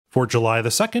For July the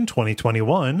 2nd,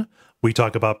 2021, we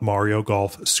talk about Mario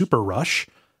Golf Super Rush,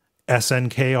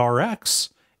 SNKRX,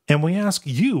 and we ask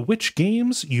you which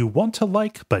games you want to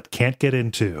like but can't get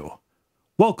into.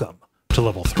 Welcome to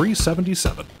level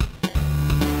 377.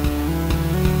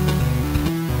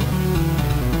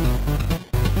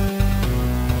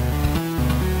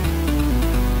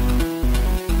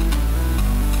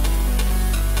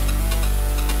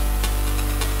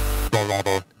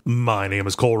 My name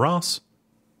is Cole Ross.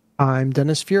 I'm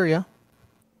Dennis Furia.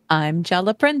 I'm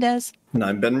Jala Prendez. And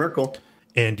I'm Ben Merkel.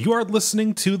 And you are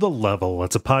listening to The Level.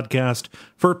 It's a podcast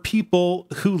for people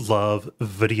who love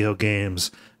video games.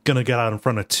 Gonna get out in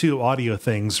front of two audio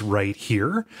things right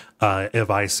here. If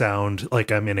I sound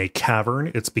like I'm in a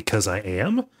cavern, it's because I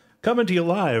am. Coming to you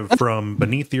live from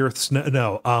beneath the earth's...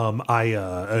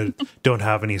 I don't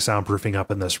have any soundproofing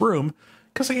up in this room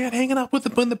because I got hanging up with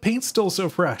it when the paint's still so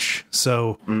fresh.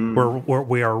 So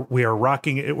we are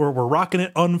rocking it. We're rocking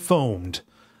it unfoamed.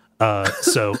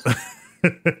 So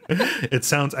it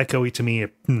sounds echoey to me.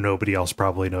 Nobody else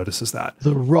probably notices that.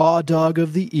 The raw dog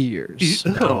of the ears.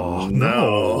 Oh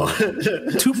no!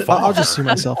 Too far. I'll just see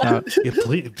myself out. Yeah,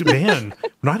 please, man,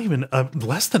 not even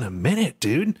less than a minute,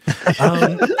 dude.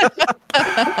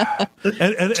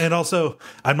 And also,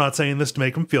 I'm not saying this to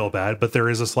make him feel bad, but there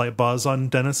is a slight buzz on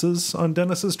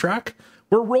Dennis's track.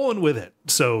 We're rolling with it,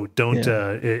 so don't.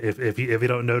 If you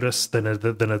don't notice, then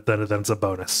it's a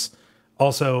bonus.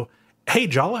 Also, hey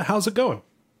Jala, how's it going?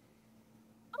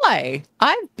 Hi,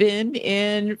 I've been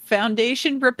in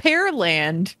foundation repair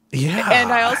land. Yeah.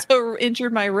 And I also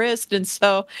injured my wrist, and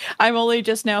so I'm only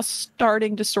just now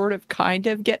starting to sort of kind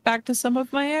of get back to some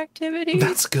of my activities.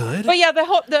 That's good. But yeah,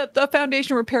 the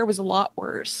foundation repair was a lot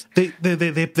worse. They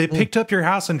picked up your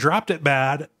house and dropped it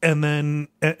bad, and then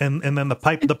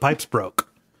the pipes broke.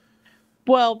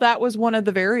 Well, that was one of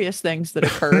the various things that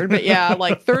occurred. But yeah,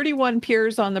 like 31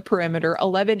 piers on the perimeter,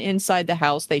 11 inside the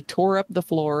house. They tore up the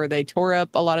floor. They tore up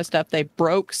a lot of stuff. They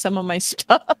broke some of my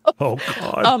stuff. Oh,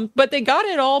 God. But they got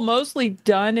it all mostly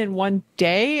done in one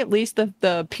day, at least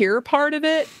the pier part of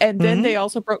it. And then they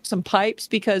also broke some pipes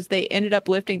because they ended up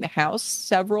lifting the house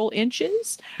several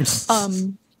inches.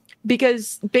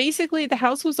 Because basically the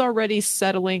house was already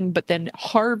settling, but then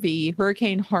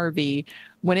Hurricane Harvey,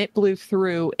 when it blew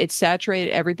through, it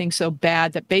saturated everything so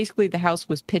bad that basically the house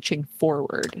was pitching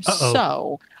forward. Uh-oh.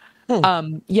 So,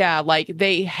 like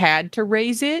they had to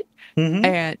raise it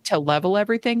and to level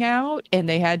everything out, and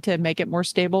they had to make it more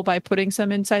stable by putting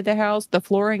some inside the house. The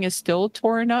flooring is still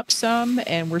torn up some,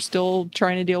 and we're still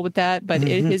trying to deal with that, but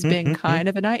it has been kind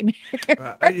of a nightmare.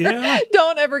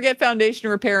 Don't ever get foundation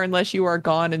repair unless you are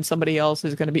gone and somebody else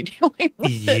is going to be dealing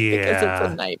with it, because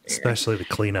it's a nightmare. Especially the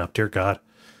cleanup, dear God.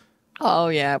 Oh,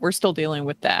 yeah, we're still dealing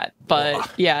with that.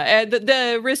 But yeah,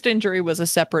 the wrist injury was a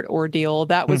separate ordeal.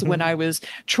 That was when I was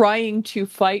trying to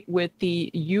fight with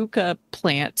the yucca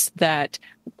plants that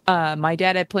my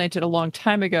dad had planted a long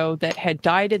time ago that had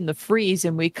died in the freeze,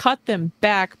 and we cut them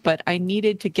back, but I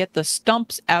needed to get the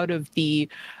stumps out of the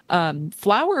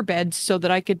flower beds so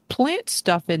that I could plant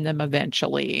stuff in them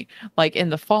eventually, like in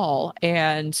the fall.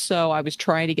 And so I was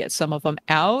trying to get some of them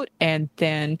out, and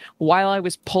then while I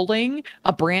was pulling,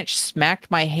 a branch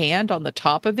smacked my hand on the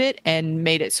top of it and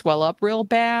made it swell up real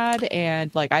bad.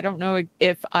 And like, I don't know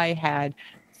if I had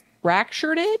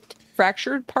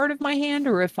fractured part of my hand,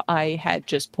 or if I had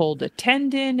just pulled a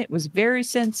tendon. It was very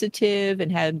sensitive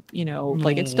and had,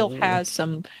 like it still has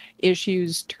some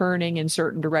issues turning in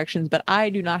certain directions, but I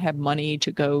do not have money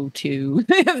to go to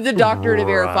the doctor to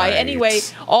verify. Anyway,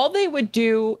 all they would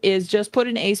do is just put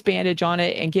an ace bandage on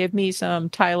it and give me some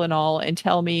Tylenol and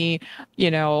tell me,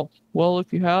 well,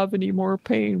 if you have any more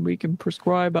pain, we can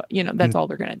prescribe, that's all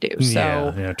they're going to do.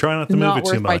 So try not to move it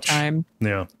too much. My time.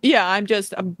 Yeah.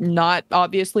 I'm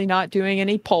obviously not doing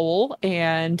any pole.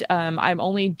 And I'm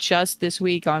only just this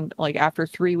week after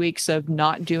 3 weeks of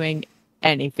not doing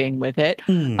anything with it.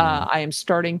 I am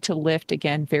starting to lift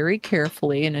again very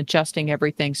carefully and adjusting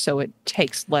everything so it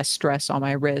takes less stress on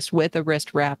my wrist with a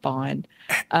wrist wrap on.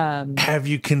 Have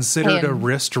you considered a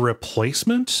wrist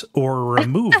replacement or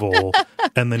removal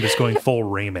and then just going full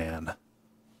Rayman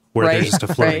where there's just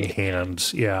a floating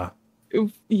hand? Yeah.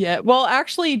 Well,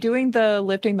 actually doing the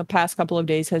lifting the past couple of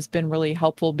days has been really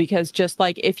helpful, because just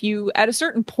like if you, at a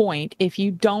certain point, if you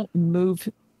don't move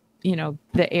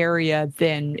the area,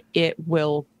 then it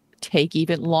will take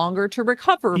even longer to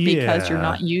recover because you're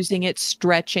not using it,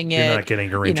 stretching it. You're not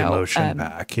getting a range of motion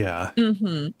back. Yeah.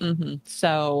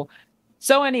 So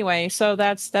So anyway, so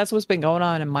that's what's been going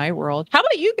on in my world. How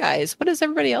about you guys? What has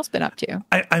everybody else been up to?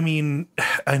 I mean,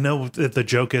 I know that the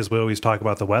joke is we always talk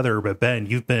about the weather, but Ben,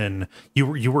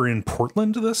 you were in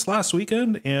Portland this last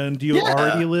weekend, and you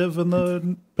already live in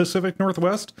the Pacific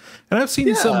Northwest, and I've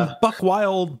seen some buck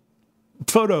wild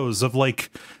photos of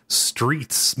like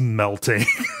streets melting.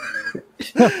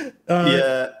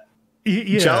 Yeah.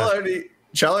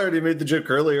 Jala already made the joke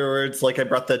earlier where it's like I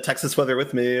brought the Texas weather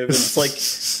with me. It was like,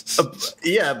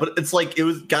 but it's like it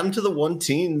was gotten to the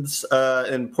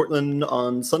 110s in Portland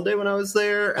on Sunday when I was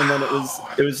there, and then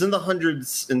it was in the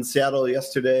hundreds in Seattle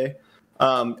yesterday.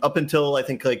 Up until I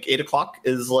think like 8 o'clock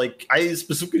is like I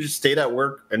specifically just stayed at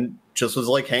work and just was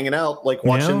like hanging out, like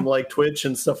watching like Twitch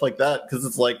and stuff like that, because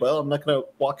it's like, well, I'm not gonna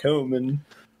walk home and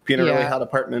be in a really hot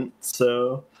apartment,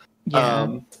 so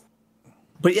but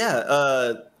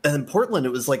and in Portland,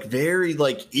 it was like very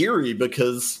like eerie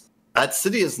because that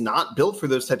city is not built for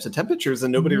those types of temperatures,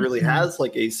 and nobody really has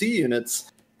like AC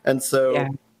units. And so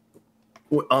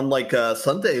on like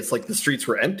Sunday, it's like the streets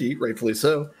were empty, rightfully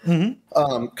so,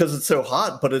 because it's so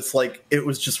hot. But it's like it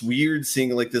was just weird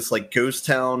seeing like this like ghost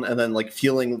town, and then like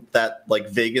feeling that like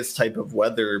Vegas type of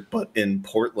weather, but in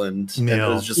Portland, and it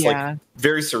was just like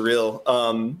very surreal.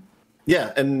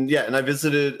 And I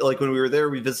visited, like when we were there,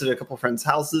 we visited a couple friends'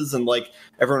 houses, and like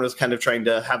everyone was kind of trying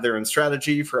to have their own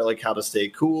strategy for like how to stay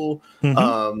cool.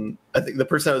 I think the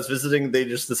person I was visiting, they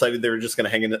just decided they were just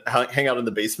going to hang out in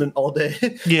the basement all day.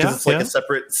 It's like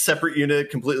a separate unit,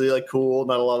 completely like cool,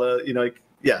 not a lot of,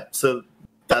 so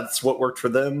that's what worked for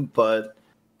them. But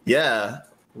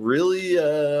really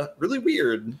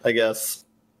weird, I guess.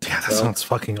 Yeah, that sounds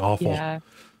fucking awful. Yeah.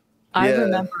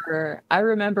 I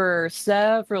remember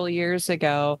several years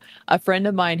ago, a friend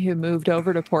of mine who moved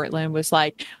over to Portland was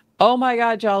like, "Oh my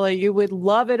God, Jala, you would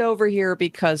love it over here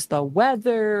because the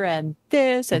weather and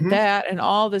this and that and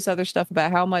all this other stuff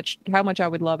about how much I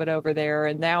would love it over there."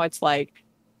 And now it's like,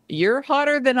 you're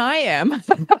hotter than I am.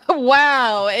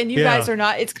 Wow. And you guys are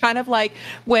not. It's kind of like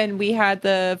when we had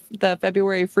the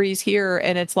February freeze here,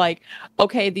 and it's like,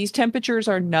 okay, these temperatures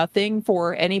are nothing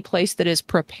for any place that is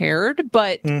prepared,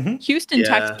 but Houston,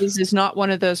 Texas is not one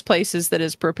of those places that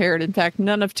is prepared. In fact,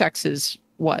 none of Texas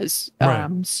was.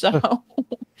 So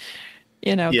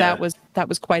that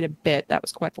was quite a bit. That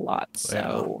was quite a lot.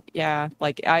 So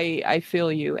like I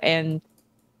feel you. And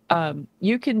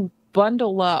you can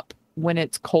bundle up when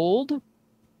it's cold,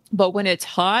 but when it's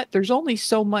hot, there's only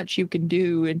so much you can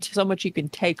do and so much you can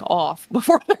take off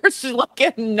before there's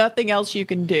like nothing else you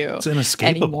can do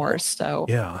anymore. So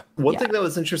one thing that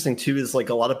was interesting too is like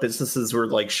a lot of businesses were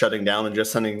like shutting down and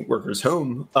just sending workers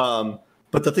home.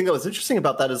 But the thing that was interesting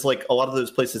about that is like a lot of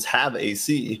those places have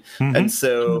AC, and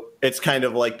so it's kind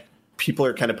of like people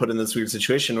are kind of put in this weird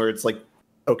situation where it's like,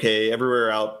 okay,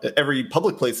 every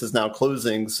public place is now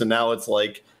closing, so now it's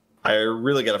like, I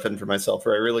really got to fend for myself,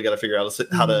 or I really got to figure out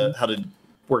how to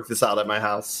work this out at my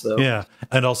house. So. Yeah,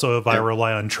 and also if I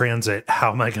rely on transit,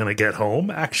 how am I going to get home?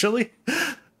 Actually,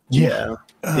 God,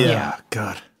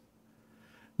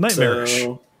 nightmarish.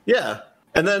 So,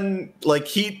 and then like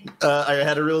heat, I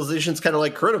had a realization. It's kind of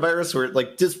like coronavirus, where it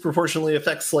like disproportionately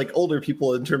affects like older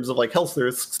people in terms of like health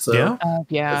risks. So,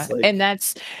 like, and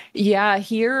that's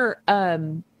here.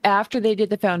 After they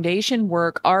did the foundation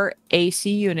work, our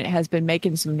AC unit has been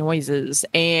making some noises,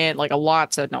 and like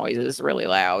lots of noises, really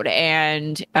loud.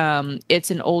 And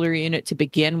it's an older unit to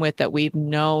begin with that we've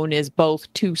known is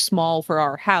both too small for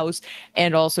our house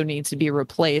and also needs to be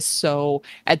replaced. So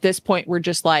at this point, we're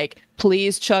just like,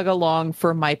 please chug along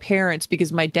for my parents,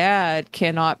 because my dad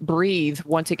cannot breathe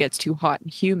once it gets too hot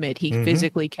and humid. He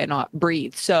physically cannot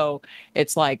breathe. So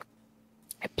it's like,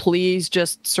 please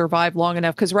just survive long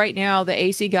enough, because right now the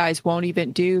AC guys won't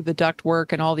even do the duct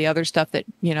work and all the other stuff that,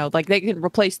 like they can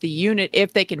replace the unit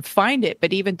if they can find it,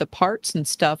 but even the parts and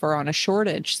stuff are on a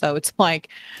shortage. So it's like,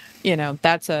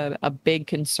 that's a big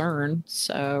concern.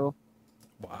 So,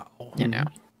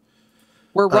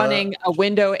 we're running a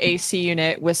window AC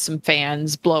unit with some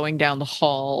fans blowing down the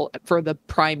hall for the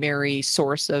primary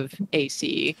source of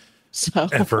AC. So,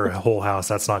 and for a whole house,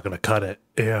 that's not going to cut it.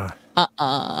 Yeah.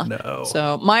 No.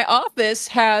 So my office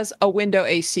has a window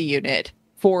AC unit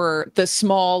for the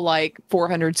small, like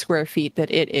 400 square feet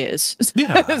that it is.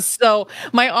 Yeah. So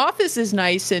my office is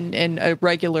nice and a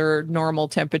regular normal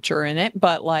temperature in it,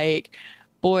 but like,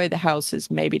 boy, the house is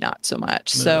maybe not so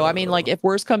much. No. So, I mean, like if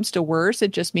worse comes to worse,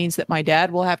 it just means that my dad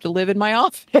will have to live in my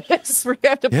office. We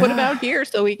have to put him out here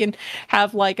so he can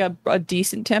have like a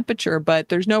decent temperature, but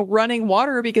there's no running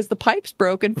water because the pipes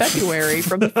broke in February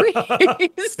from the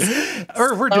freeze.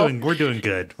 We're doing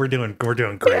good. We're doing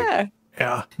great.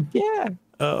 Yeah. Yeah.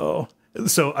 Oh,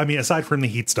 So, I mean, aside from the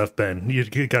heat stuff, Ben, you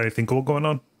got anything cool going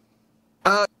on?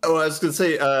 I was going to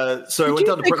say, so I went Did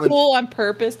down you to say Portland. cool on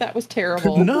purpose? That was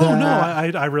terrible. No,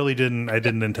 I really didn't. I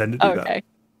didn't intend to do Okay.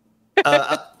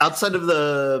 Outside of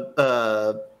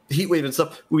the heat wave and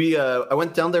stuff, I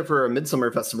went down there for a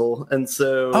midsummer festival, and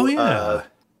so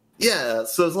yeah,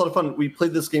 so it was a lot of fun. We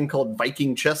played this game called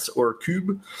Viking Chess or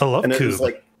Cube. I love and Cube. It was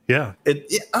like, yeah.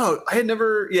 I had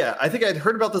never. Yeah, I think I'd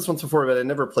heard about this once before, but I'd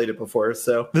never played it before.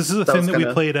 So this is a thing that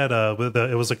we played at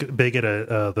it was like big at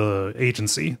the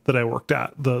agency that I worked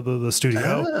at, the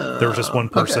studio. There was just one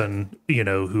person,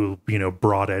 who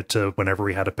brought it to whenever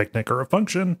we had a picnic or a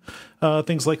function,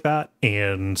 things like that.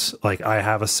 And like I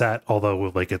have a set,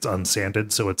 although like it's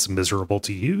unsanded, so it's miserable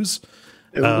to use.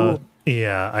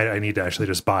 Yeah, I need to actually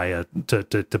just buy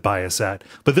to buy a set.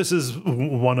 But this is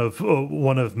one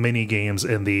of many games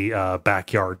in the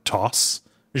backyard toss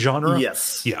genre.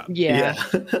 Yes. Yeah.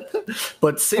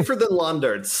 But safer than lawn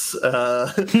darts.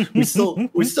 We still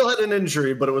had an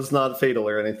injury, but it was not fatal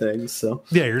or anything. So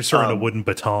yeah, you're throwing a wooden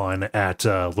baton at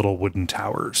little wooden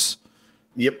towers.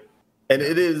 Yep, and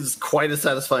it is quite a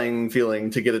satisfying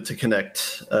feeling to get it to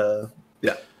connect.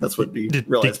 Yeah, that's what we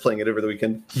realized playing it over the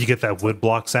weekend. You get that wood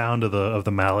block sound of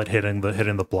the mallet hitting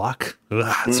the block.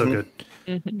 Ugh, it's so good.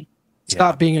 Mm-hmm.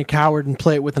 Stop being a coward and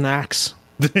play it with an axe.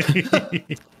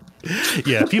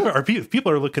 Yeah,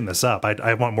 people are looking this up.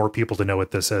 I want more people to know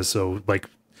what this is. So like,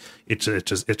 it's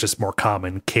just more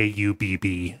common.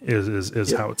 KUBB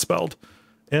is how it's spelled,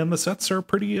 and the sets are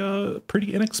pretty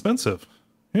inexpensive.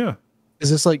 Yeah. Is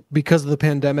this like because of the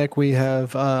pandemic we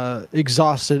have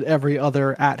exhausted every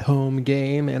other at-home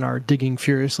game and are digging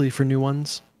furiously for new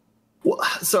ones? Well,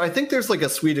 so I think there's like a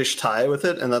Swedish tie with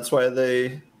it, and that's why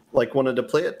they like wanted to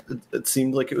play it. It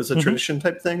seemed like it was a tradition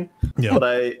type thing, but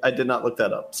I did not look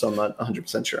that up, so I'm not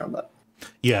 100% sure on that.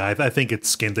 Yeah, I think it's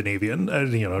Scandinavian,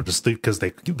 just because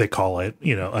they call it,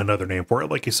 another name for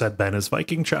it. Like you said, Ben, is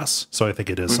Viking chess. So I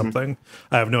think it is something.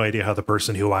 I have no idea how the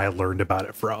person who I learned about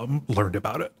it from learned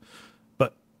about it.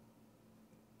 But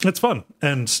it's fun.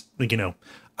 And,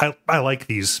 I like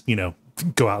these,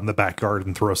 go out in the backyard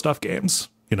and throw stuff games.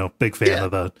 Big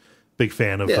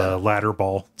fan of ladder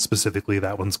ball specifically.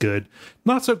 That one's good.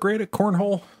 Not so great at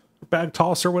cornhole, bag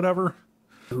toss or whatever.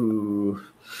 Ooh.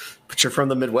 But you're from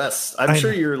the Midwest. I'm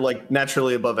sure you're like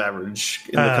naturally above average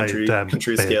in the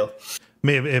country scale.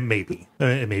 Maybe.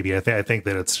 I think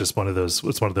that it's just one of those.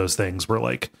 It's one of those things where,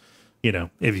 like,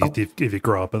 if you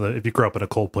grow up in a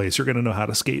cold place, you're going to know how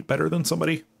to skate better than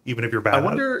somebody, even if you're bad. I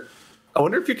wonder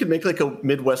if you could make like a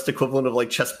Midwest equivalent of like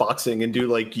chess boxing and do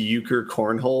like euchre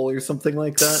cornhole or something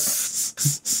like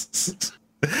that.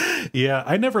 Yeah,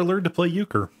 I never learned to play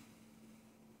euchre.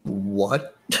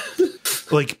 What?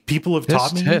 Like people have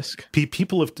taught me. Tisk.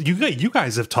 People have you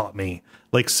guys have taught me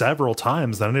like several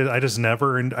times. Then I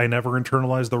never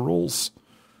internalized the rules.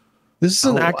 This is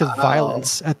an act of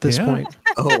violence at this point.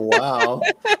 Oh wow.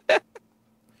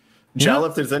 Jala,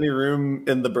 if there's any room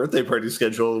in the birthday party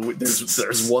schedule,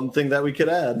 there's one thing that we could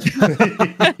add.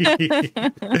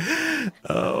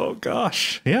 Oh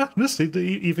gosh, yeah. Just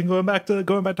even going back to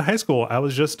high school, I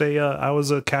was just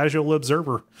a casual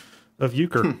observer of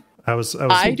euchre.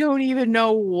 I don't even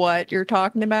know what you're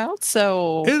talking about.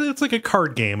 So it's like a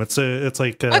card game. It's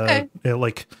like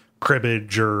like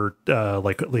cribbage or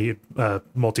like the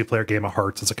multiplayer game of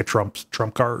hearts. It's like a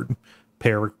trump card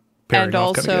pair. And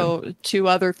also two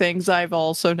other things I've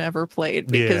also never played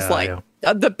because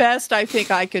the best I think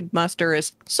I could muster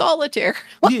is solitaire.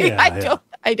 I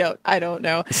don't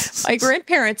know. My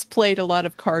grandparents played a lot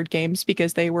of card games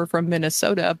because they were from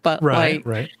Minnesota, but right.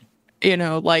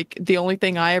 Like the only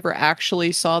thing I ever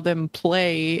actually saw them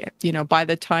play, by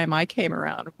the time I came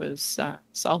around was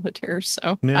solitaire.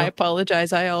 So I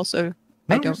apologize. I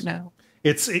don't know.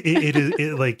 It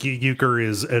is like euchre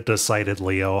is a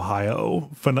decidedly Ohio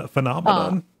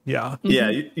phenomenon. Yeah.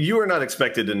 Yeah, you are not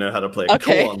expected to know how to play.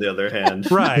 Kole, on the other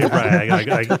hand. Right.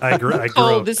 I grew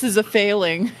up. This is a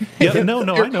failing. Yeah, no,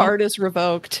 Your I know. card is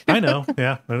revoked. I know.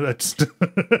 Yeah.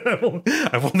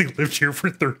 I've only lived here for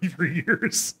 33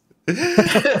 years.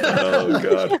 Oh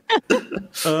god.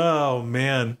 Oh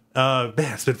man.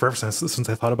 It's been forever since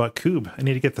I thought about Cube. I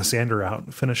need to get the sander out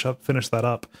and finish that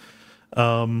up.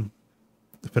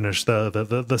 Finish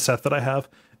the set that I have.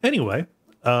 Anyway,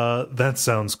 that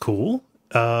sounds cool.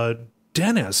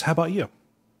 Dennis, how about you?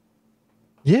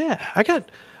 Yeah, I don't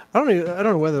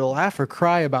know whether to laugh or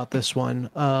cry about this one.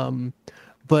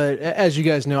 But as you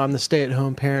guys know, I'm the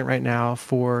stay-at-home parent right now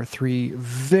for 3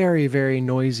 very, very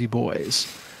noisy boys.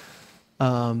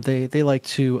 They like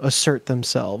to assert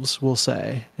themselves, we'll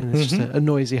say, and it's just a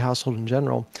noisy household in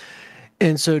general.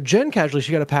 And so Jen casually,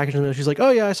 she got a package and she's like, "Oh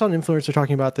yeah, I saw an influencer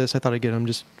talking about this. I thought I'd get them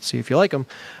just see if you like them."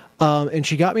 And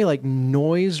she got me like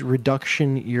noise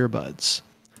reduction earbuds.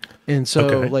 And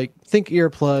so like think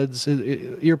earplugs.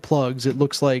 It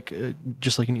looks like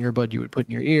just like an earbud you would put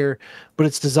in your ear, but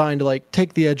it's designed to like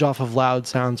take the edge off of loud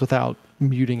sounds without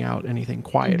muting out anything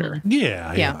quieter.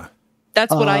 Yeah.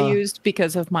 That's what I used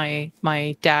because of my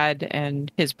dad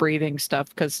and his breathing stuff.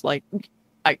 Because like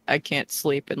I can't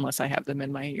sleep unless I have them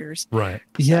in my ears. Right.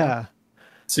 Yeah.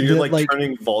 So you're like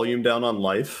turning volume down on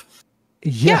life?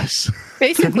 Yes. Yeah,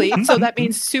 basically. So that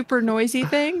means super noisy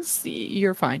things,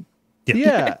 you're fine.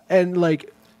 Yeah. And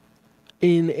like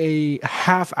in a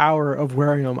half hour of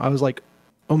wearing them, I was like,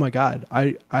 oh my God,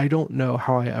 I don't know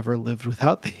how I ever lived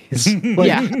without these. Like,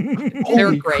 Yeah. They're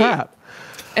holy great. crap.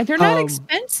 And they're not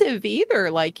expensive either.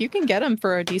 Like you can get them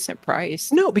for a decent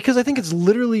price. No, because I think it's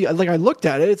literally like I looked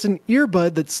at it. It's an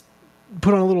earbud that's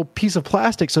put on a little piece of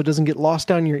plastic so it doesn't get lost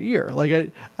down your ear.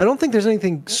 Like I don't think there's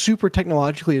anything super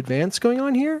technologically advanced going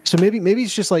on here. So maybe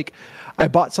it's just like I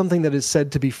bought something that is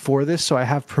said to be for this, so I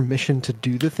have permission to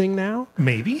do the thing now.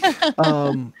 Maybe.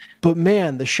 But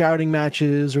man, the shouting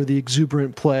matches or the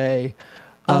exuberant play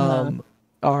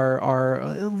are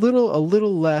a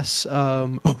little less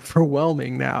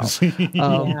overwhelming now.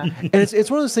 And it's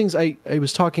one of those things. I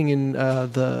was talking in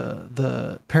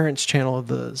the parents channel of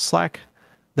the Slack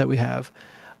that we have,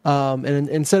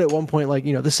 and said at one point, like,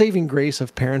 you know, the saving grace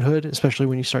of parenthood, especially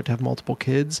when you start to have multiple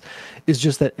kids, is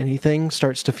just that anything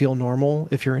starts to feel normal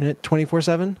if you're in it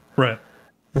 24/7. Right.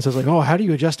 And so it's like, oh, how do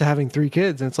you adjust to having 3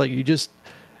 kids? And it's like you just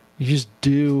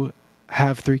do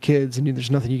have 3 kids and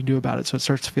there's nothing you can do about it, so it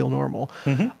starts to feel normal.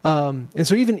 And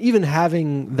so even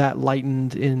having that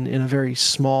lightened in a very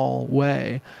small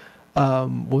way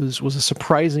was a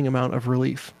surprising amount of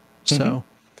relief. So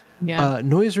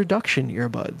noise reduction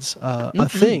earbuds, a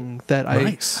thing that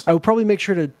I would probably make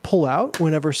sure to pull out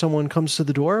whenever someone comes to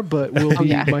the door, but will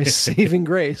be my saving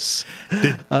grace.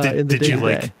 Did you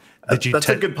like? That's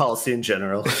a good policy in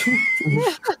general.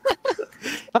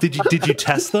 Did you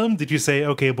test them? Did you say,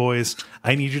 okay, boys,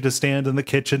 I need you to stand in the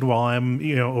kitchen while I'm,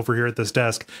 over here at this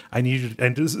desk. I need you to,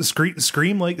 and just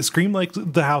scream like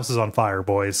the house is on fire,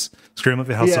 boys. Scream like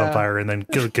the house is on fire, and then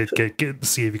get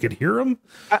see if you could hear them.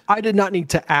 I did not need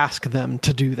to ask them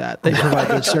to do that. They provide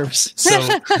those services.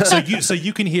 So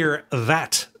you can hear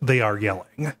that they are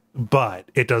yelling, but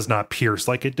it does not pierce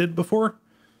like it did before.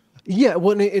 Yeah,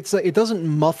 well, it doesn't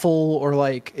muffle or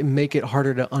like make it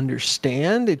harder to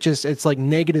understand. It's like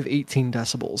negative 18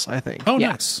 decibels, I think. Oh,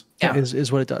 nice. Yeah,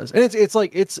 is what it does, and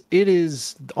it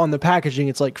is on the packaging.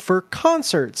 It's like for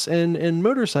concerts and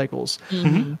motorcycles,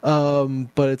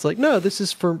 but it's like, no, this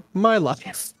is for my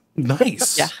life.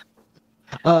 Nice. Yeah.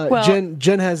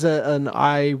 Jen has an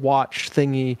iWatch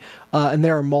thingy, and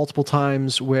there are multiple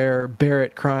times where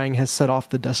Barrett crying has set off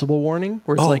the decibel warning,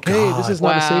 where it's like, God. hey, this is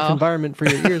not a safe environment for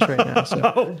your ears right now.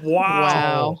 So,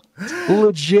 wow.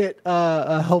 Legit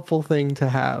a helpful thing to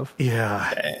have.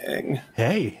 Yeah. Dang.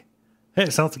 Hey,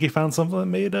 it sounds like you found something that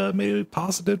made a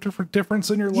positive difference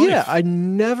in your life. Yeah, I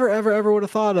never ever would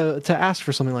have thought to ask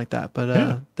for something like that,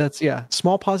 but that's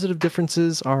small positive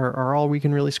differences are all we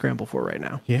can really scramble for right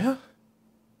now. Yeah.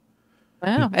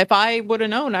 Wow. If I would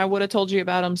have known, I would have told you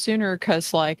about them sooner,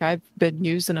 because like I've been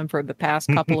using them for the past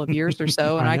couple of years or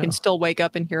so, and I can still wake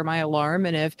up and hear my alarm.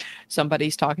 And if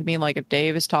somebody's talking to me, like if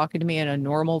Dave is talking to me in a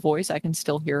normal voice, I can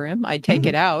still hear him. I take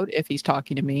it out if he's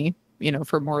talking to me,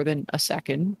 for more than a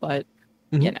second, but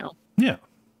Yeah.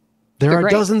 There are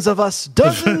dozens of us.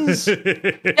 Dozens!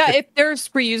 Yeah, if there's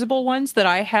reusable ones that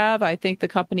I have, I think the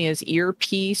company is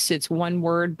Earpiece. It's one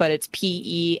word, but it's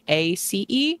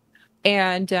PEACE.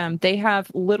 And they have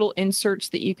little inserts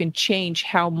that you can change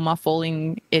how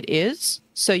muffling it is.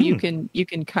 So you can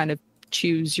kind of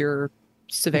choose your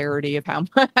severity of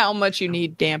how much you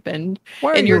need dampened.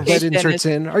 Why are your head inserts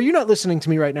in? Are you not listening to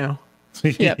me right now?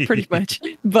 Yeah, pretty much.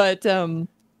 But in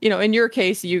your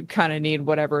case, you kind of need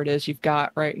whatever it is you've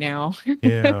got right now.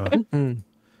 Yeah.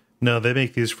 No, they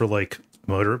make these for like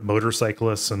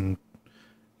motorcyclists and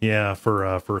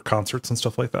for concerts and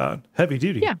stuff like that. Heavy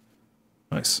duty. Yeah.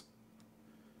 Nice.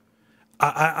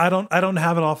 I don't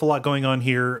have an awful lot going on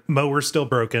here. Mower's still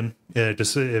broken.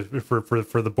 Just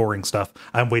for the boring stuff.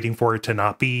 I'm waiting for it to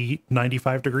not be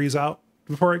 95 degrees out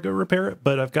before I go repair it.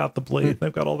 But I've got the blade.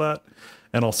 I've got all that,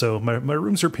 and also my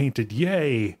rooms are painted.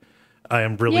 Yay! I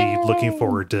am really looking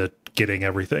forward to getting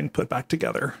everything put back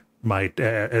together.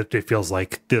 It feels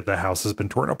like the house has been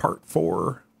torn apart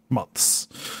for months.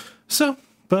 So,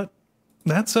 but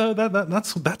that's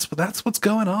what's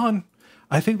going on.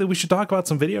 I think that we should talk about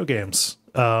some video games.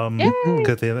 Yay!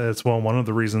 Good thing that's one of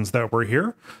the reasons that we're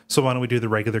here. So why don't we do the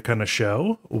regular kind of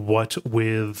show? What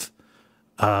with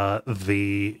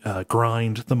the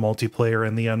grind, the multiplayer,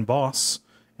 and the end boss.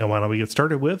 And why don't we get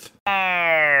started with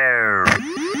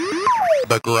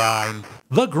The grind.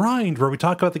 The Grind, where we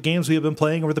talk about the games we have been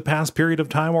playing over the past period of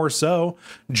time or so.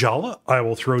 Jala, I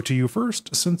will throw to you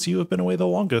first, since you have been away the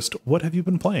longest. What have you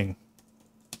been playing?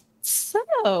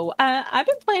 So, I've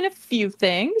been playing a few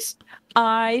things.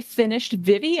 I finished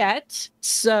Viviette.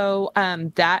 So,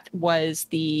 that was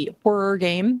the horror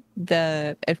game,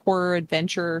 the horror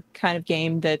adventure kind of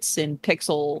game that's in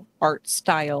pixel art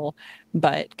style,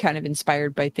 but kind of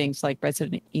inspired by things like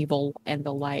Resident Evil and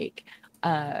the like.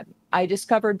 I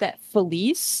discovered that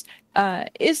Felice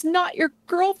is not your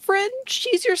girlfriend.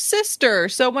 She's your sister.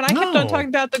 So when I kept on talking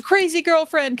about the crazy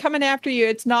girlfriend coming after you,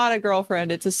 it's not a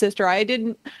girlfriend. It's a sister. I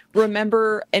didn't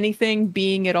remember anything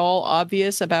being at all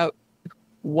obvious about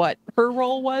what her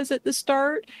role was at the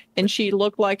start. And she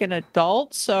looked like an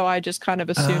adult. So I just kind of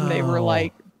assumed they were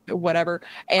like, whatever.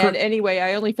 And anyway,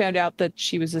 I only found out that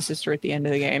she was a sister at the end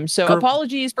of the game. So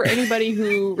apologies for anybody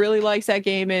who really likes that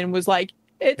game and was like,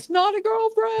 it's not a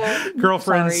girlfriend.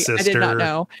 Girlfriend, Sorry, sister. I did not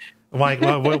know. Why,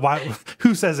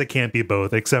 who says it can't be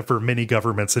both, except for many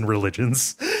governments and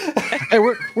religions? Hey,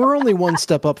 we're only one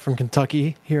step up from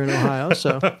Kentucky here in Ohio,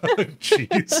 so.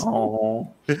 Jeez.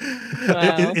 Oh,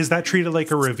 Wow. Is that treated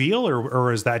like a reveal,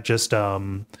 or is that just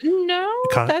No,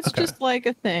 that's just like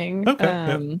a thing.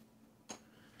 Okay,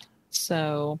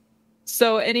 So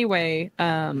anyway,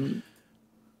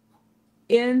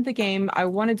 in the game, I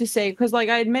wanted to say, because like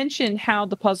I had mentioned how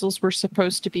the puzzles were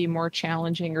supposed to be more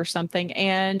challenging or something,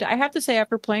 and I have to say,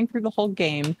 after playing through the whole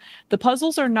game, the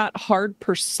puzzles are not hard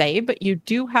per se, but you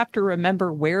do have to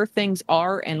remember where things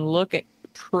are and look at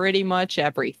pretty much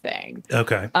everything.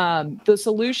 Okay. The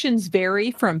solutions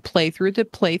vary from playthrough to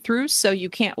playthrough, so you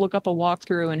can't look up a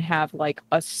walkthrough and have like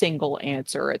a single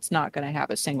answer. It's not going to have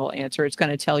a single answer. It's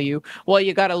going to tell you, well,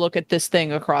 you got to look at this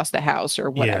thing across the house or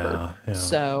whatever. Yeah.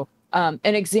 So an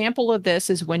example of this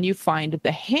is when you find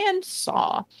the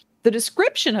handsaw. The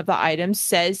description of the item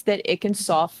says that it can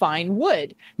saw fine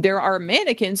wood. There are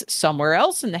mannequins somewhere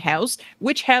else in the house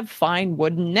which have fine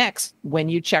wooden necks. When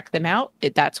you check them out,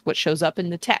 that's what shows up in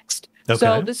the text. Okay.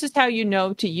 So this is how you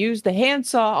know to use the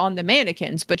handsaw on the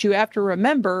mannequins, but you have to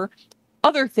remember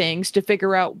other things to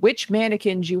figure out which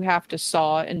mannequins you have to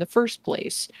saw in the first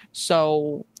place.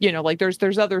 So, like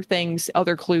there's other things,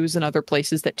 other clues in other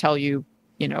places that tell you,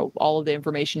 all of the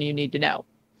information you need to know.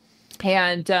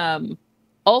 And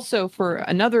also, for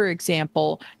another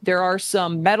example, there are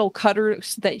some metal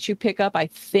cutters that you pick up. I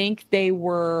think they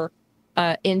were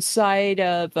inside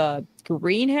of a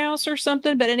greenhouse or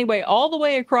something. But anyway, all the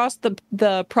way across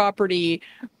the property,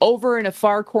 over in a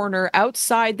far corner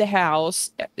outside the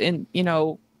house, and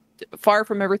far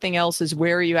from everything else is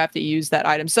where you have to use that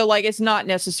item. So like it's not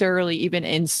necessarily even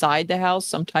inside the house.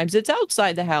 Sometimes it's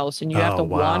outside the house and you have to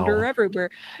wander everywhere.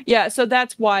 Yeah, so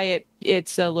that's why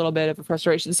it's a little bit of a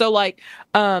frustration. So like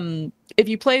if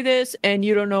you play this and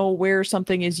you don't know where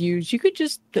something is used, you could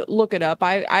just look it up.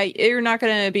 You're not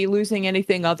going to be losing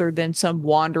anything other than some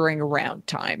wandering around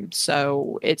time.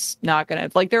 So it's not going to,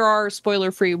 like, there are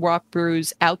spoiler-free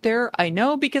walkthroughs out there. I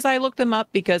know because I looked them up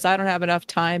because I don't have enough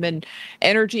time and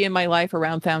energy in my life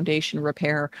around foundation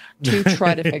repair to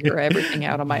try to figure everything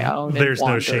out on my own. There's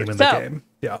no shame in the game.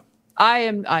 Yeah.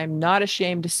 I'm not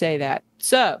ashamed to say that.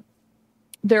 So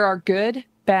there are good,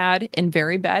 bad, and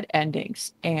very bad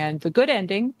endings. And the good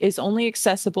ending is only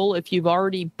accessible if you've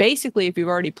already played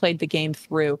the game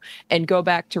through and go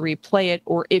back to replay it,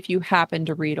 or if you happen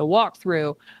to read a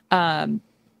walkthrough.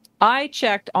 I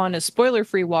checked on a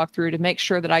spoiler-free walkthrough to make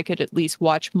sure that I could at least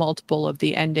watch multiple of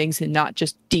the endings and not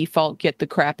just default get the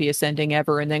crappiest ending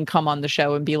ever and then come on the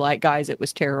show and be like, guys, it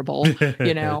was terrible,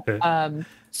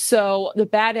 So the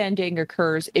bad ending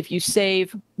occurs if you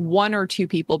save one or two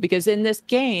people, because in this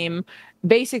game,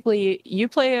 basically you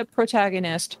play a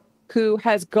protagonist who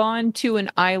has gone to an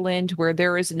island where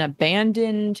there is an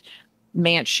abandoned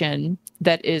mansion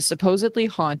that is supposedly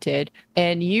haunted,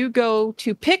 and you go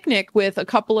to picnic with a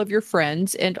couple of your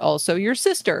friends and also your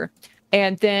sister.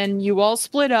 And then you all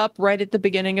split up right at the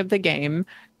beginning of the game.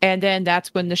 And then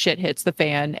that's when the shit hits the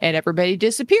fan and everybody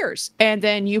disappears. And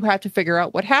then you have to figure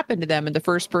out what happened to them. And the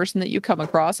first person that you come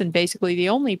across, and basically the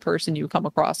only person you come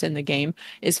across in the game,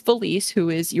 is Felice, who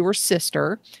is your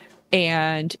sister.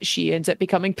 And she ends up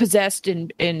becoming possessed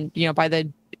by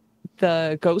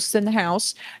the ghosts in the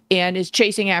house and is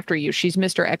chasing after you. She's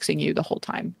Mr. Xing you the whole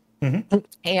time. Mm-hmm.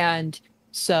 And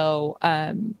so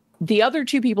the other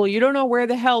two people, you don't know where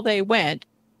the hell they went.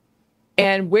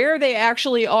 And where they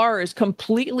actually are is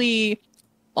completely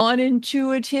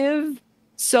unintuitive.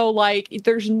 So like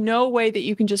there's no way that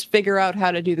you can just figure out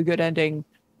how to do the good ending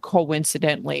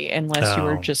coincidentally, unless you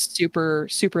were just super,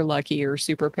 super lucky or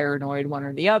super paranoid, one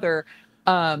or the other.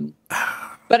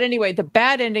 But anyway, the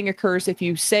bad ending occurs if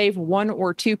you save one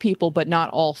or two people, but not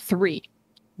all three.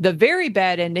 The very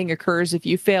bad ending occurs if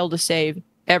you fail to save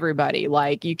everybody.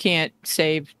 Like you can't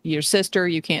save your sister,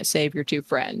 you can't save your two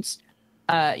friends.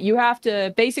 You have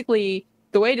to basically,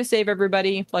 the way to save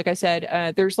everybody, like I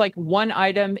said, there's like one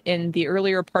item in the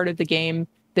earlier part of the game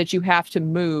that you have to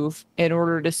move in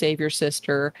order to save your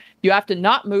sister. You have to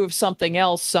not move something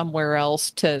else somewhere else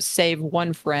to save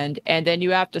one friend. And then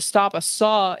you have to stop a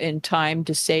saw in time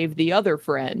to save the other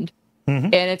friend.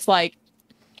 And it's like,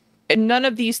 none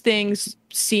of these things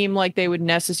seem like they would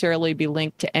necessarily be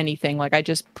linked to anything. Like I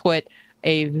just put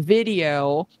a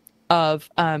video of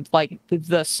like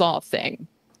the saw thing,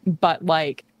 but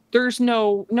like there's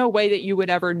no way that you would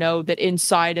ever know that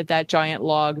inside of that giant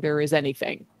log there is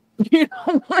anything. You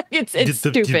know, it's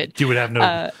stupid. You would have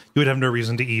no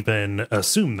reason to even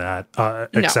assume that,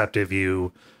 except if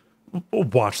you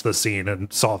watched the scene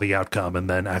and saw the outcome and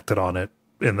then acted on it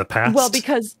in the past. Well,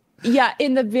 because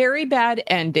in the very bad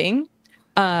ending,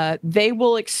 they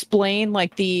will explain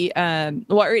like the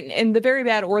in the very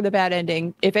bad or the bad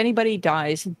ending, if anybody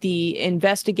dies, the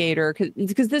investigator,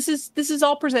 because this is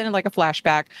all presented like a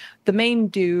flashback. The main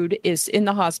dude is in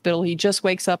the hospital. He just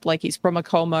wakes up like he's from a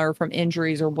coma or from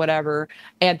injuries or whatever,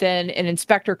 and then an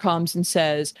inspector comes and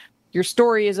says, your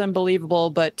story is unbelievable,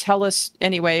 but tell us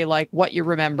anyway, like what you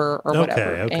remember or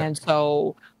whatever. Okay. And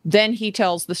so then he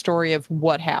tells the story of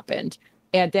what happened.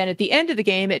 And then at the end of the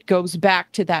game, it goes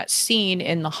back to that scene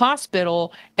in the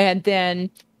hospital. And then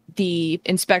the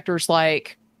inspector's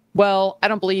like, well, I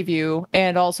don't believe you.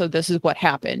 And also, this is what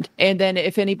happened. And then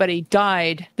if anybody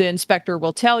died, the inspector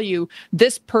will tell you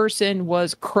this person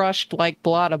was crushed like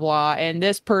blah, blah, blah. And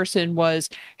this person was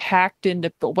hacked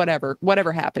into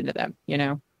whatever happened to them, you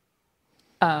know?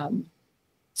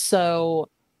 So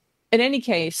in any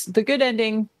case, the good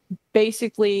ending,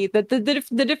 basically the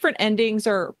different endings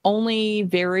are only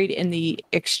varied in the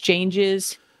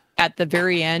exchanges at the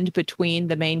very end between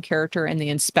the main character and the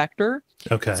inspector.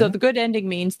 Okay. So the good ending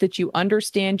means that you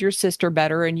understand your sister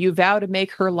better and you vow to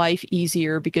make her life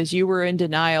easier because you were in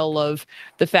denial of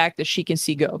the fact that she can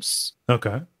see ghosts.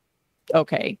 Okay.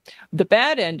 The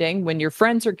bad ending, when your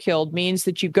friends are killed, means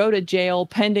that you go to jail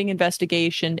pending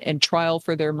investigation and trial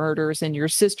for their murders, and your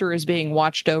sister is being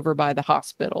watched over by the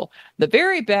hospital. The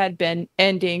very bad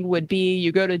ending would be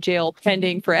you go to jail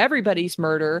pending for everybody's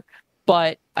murder,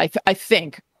 but I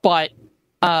think,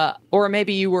 or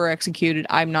maybe you were executed.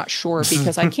 I'm not sure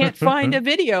because I can't find a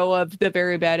video of the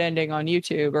very bad ending on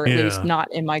YouTube, or at least not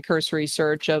in my cursory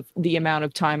search of the amount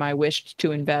of time I wished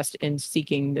to invest in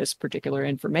seeking this particular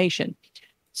information.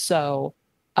 So,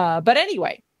 but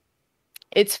anyway,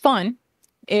 it's fun.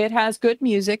 It has good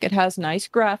music. It has nice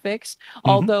graphics,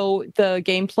 although the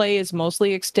gameplay is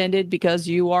mostly extended because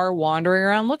you are wandering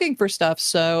around looking for stuff.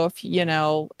 So if, you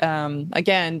know,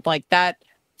 again, like that,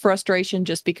 frustration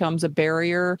just becomes a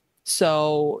barrier.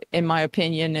 So in my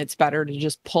opinion, it's better to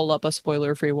just pull up a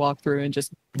spoiler-free walkthrough and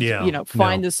just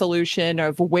find the solution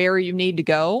of where you need to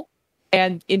go,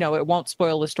 and it won't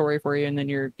spoil the story for you, and then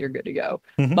you're good to go.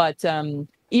 But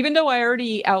even though I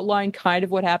already outlined kind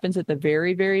of what happens at the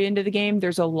very, very end of the game,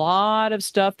 there's a lot of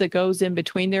stuff that goes in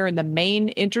between there, and the main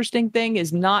interesting thing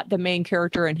is not the main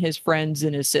character and his friends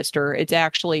and his sister. It's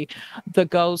actually the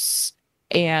ghosts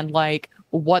and like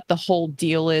what the whole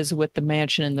deal is with the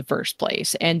mansion in the first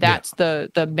place. And that's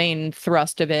the main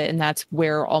thrust of it. And that's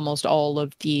where almost all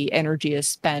of the energy is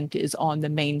spent, is on the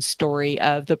main story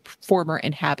of the former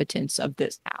inhabitants of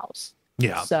this house.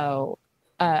 Yeah. So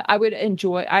I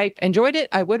enjoyed it.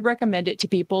 I would recommend it to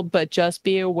people, but just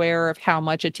be aware of how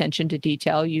much attention to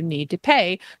detail you need to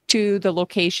pay to the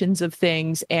locations of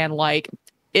things. And like,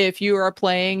 if you are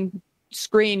playing,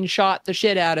 screenshot the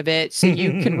shit out of it so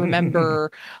you can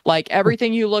remember like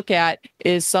everything you look at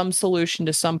is some solution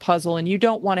to some puzzle, and you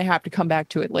don't want to have to come back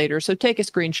to it later. So take a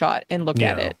screenshot and look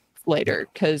at it later,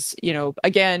 because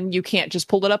again, you can't just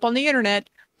pull it up on the internet.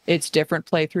 It's different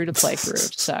playthrough to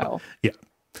playthrough. So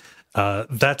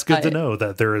that's good to know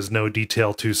that there is no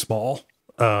detail too small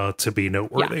to be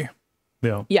noteworthy.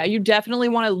 Yeah, you definitely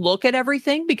want to look at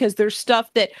everything, because there's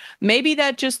stuff that maybe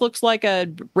that just looks like a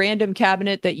random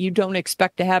cabinet that you don't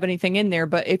expect to have anything in there.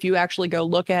 But if you actually go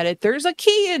look at it, there's a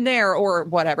key in there or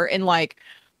whatever. And like,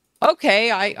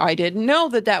 okay, I didn't know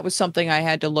that was something I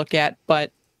had to look at.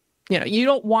 But, you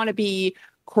don't want to be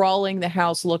crawling the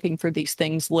house looking for these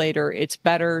things later, it's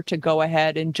better to go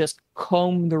ahead and just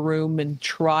comb the room and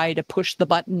try to push the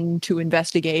button to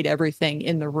investigate everything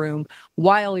in the room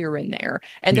while you're in there.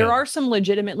 And there are some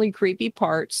legitimately creepy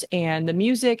parts, and the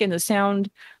music and the sound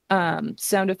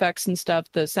effects and stuff,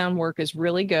 the sound work is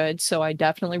really good. So I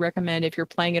definitely recommend, if you're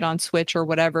playing it on Switch or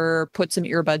whatever, put some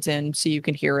earbuds in so you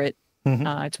can hear it.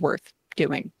 It's worth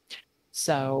doing.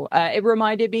 So it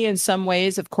reminded me in some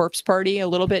ways of Corpse Party, a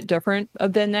little bit different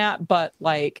than that, but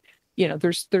like, you know,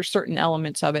 there's certain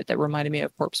elements of it that reminded me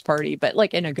of Corpse Party, but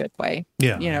like in a good way.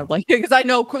 Yeah. You know, like, because I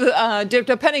know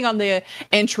depending on the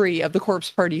entry of the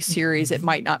Corpse Party series, it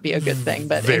might not be a good thing,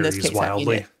 but in this case, wildly.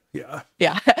 I mean it.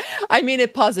 Yeah. I mean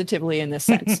it positively in this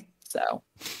sense. So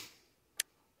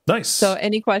nice. So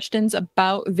any questions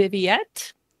about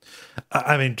Viviette?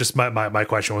 I mean, just my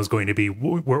question was going to be,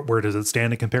 where does it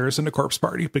stand in comparison to Corpse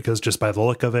Party? Because just by the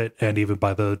look of it, and even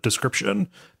by the description,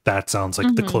 that sounds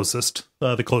like the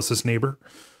closest neighbor.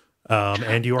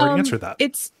 And you already answered that.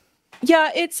 It's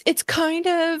kind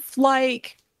of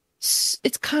like,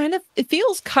 it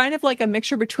feels kind of like a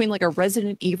mixture between like a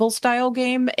Resident Evil style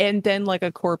game and then like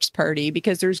a Corpse Party,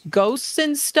 because there's ghosts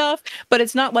and stuff, but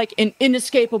it's not like an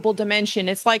inescapable dimension.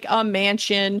 It's like a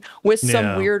mansion with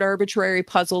some weird arbitrary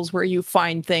puzzles where you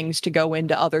find things to go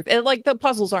into other. Like the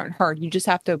puzzles aren't hard. You just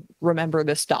have to remember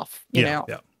the stuff, you know?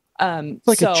 Yeah.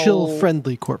 Like a chill,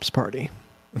 friendly Corpse Party.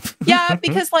 Yeah,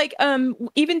 because like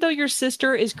even though your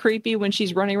sister is creepy when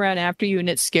she's running around after you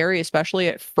and it's scary, especially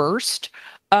at first,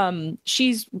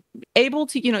 she's able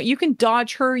to, you know, you can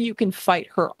dodge her, you can fight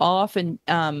her off, and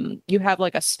you have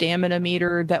like a stamina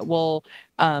meter that will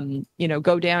you know,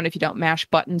 go down if you don't mash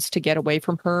buttons to get away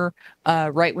from her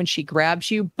right when she grabs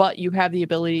you, but you have the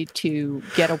ability to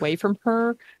get away from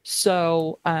her.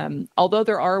 So although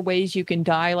there are ways you can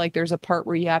die, like there's a part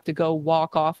where you have to go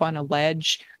walk off on a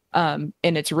ledge, and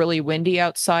it's really windy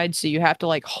outside, so you have to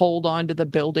like hold on to the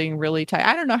building really tight.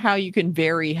 I don't know how you can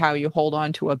vary how you hold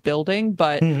on to a building,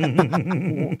 but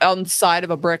on the side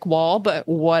of a brick wall, but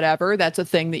whatever, that's a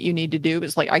thing that you need to do.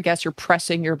 It's like, I guess you're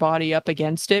pressing your body up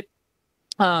against it.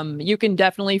 You can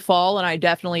definitely fall, and I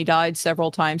definitely died several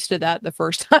times to that the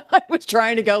first time I was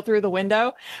trying to go through the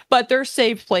window, but there's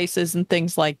safe places and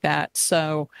things like that.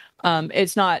 So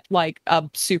it's not like a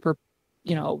super,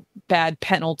 you know, bad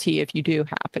penalty if you do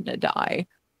happen to die.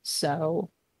 So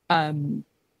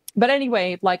but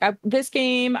anyway, like this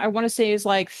game, I want to say is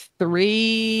like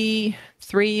three,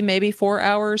 maybe 4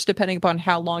 hours, depending upon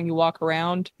how long you walk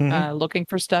around looking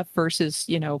for stuff versus,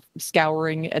 you know,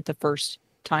 scouring at the first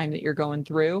time that you're going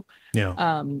through.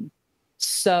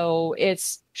 So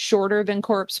it's shorter than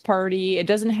Corpse Party. It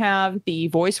doesn't have the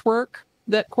voice work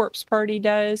that Corpse Party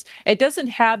does. It doesn't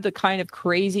have the kind of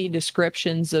crazy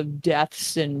descriptions of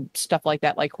deaths and stuff like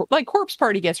that. Like Corpse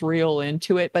Party gets real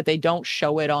into it, but they don't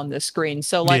show it on the screen.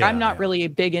 So like, I'm not really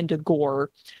big into gore,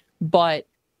 but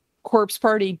Corpse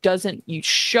Party doesn't, you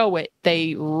show it,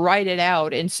 they write it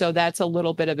out. And so that's a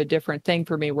little bit of a different thing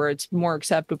for me, where it's more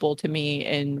acceptable to me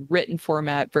in written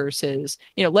format versus,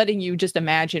 you know, letting you just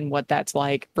imagine what that's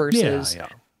like versus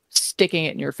sticking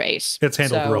it in your face. It's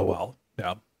handled real well.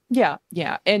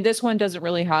 Yeah. And this one doesn't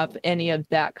really have any of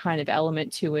that kind of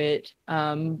element to it.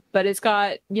 But it's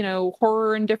got, you know,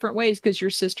 horror in different ways, because your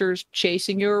sister's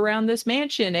chasing you around this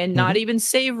mansion, and not even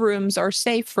save rooms are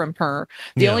safe from her.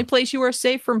 The only place you are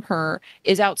safe from her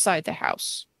is outside the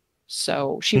house.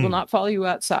 So she will not follow you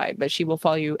outside, but she will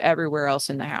follow you everywhere else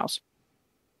in the house.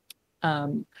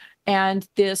 And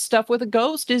this stuff with a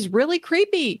ghost is really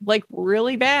creepy, like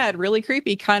really bad, really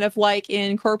creepy, kind of like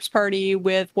in Corpse Party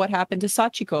with what happened to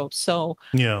Sachiko. So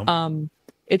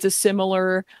it's a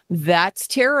similar, that's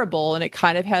terrible, and it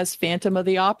kind of has Phantom of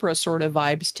the Opera sort of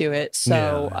vibes to it.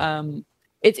 So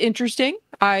it's interesting.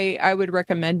 I would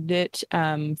recommend it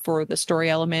for the story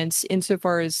elements,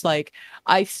 insofar as like,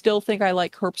 I still think I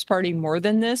like Corpse Party more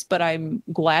than this, but I'm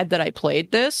glad that I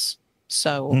played this.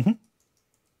 So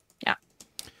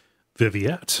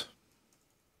Viviette.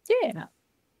 Yeah.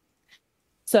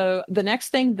 So the next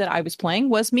thing that I was playing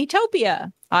was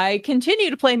Miitopia. I continue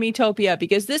to play Miitopia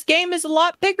because this game is a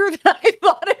lot bigger than I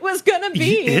thought it was going to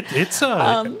be. It's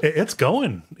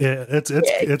going.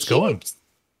 It's going.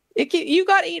 You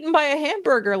got eaten by a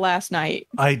hamburger last night.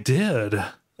 I did. You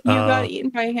got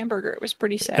eaten by a hamburger. It was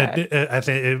pretty sad. I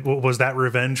think was that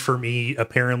revenge for me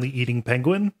apparently eating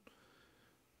penguin.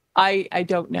 I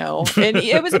don't know. And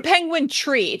it was a penguin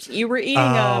treat. You were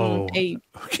eating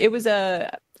it was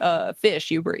a fish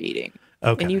you were eating.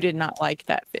 Okay. And you did not like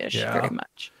that fish very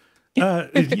much. Yeah,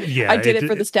 I did it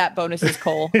for the stat bonuses,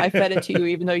 Cole. I fed it to you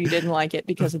even though you didn't like it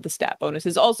because of the stat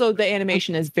bonuses. Also, the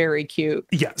animation is very cute.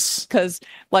 Yes. Because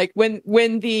like when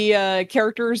the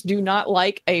characters do not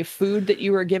like a food that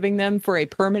you are giving them for a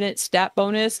permanent stat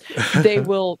bonus, they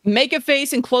will make a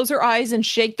face and close their eyes and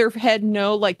shake their head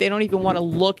no, like they don't even want to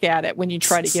look at it when you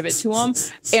try to give it to them.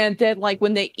 And then like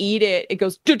when they eat it, it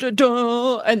goes duh, duh,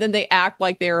 duh, and then they act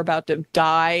like they're about to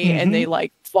die and they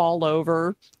like fall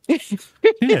over.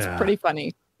 It's pretty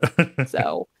funny.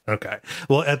 So okay,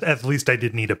 well, at least I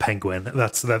didn't eat a penguin.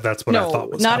 That's what I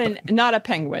thought was not a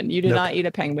penguin. You did not eat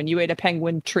a penguin. You ate a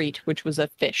penguin treat, which was a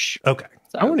fish. Okay,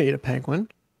 so. I want to eat a penguin.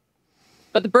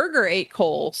 But the burger ate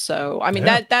Cole, so I mean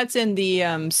that's in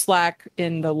the Slack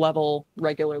in the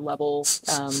regular level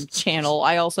channel.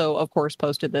 I also, of course,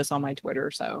 posted this on my Twitter.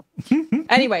 So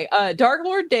anyway, Dark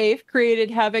Lord Dave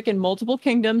created havoc in multiple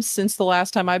kingdoms since the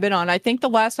last time I've been on. I think the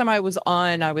last time I was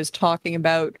on, I was talking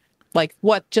about like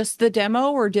just the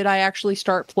demo, or did I actually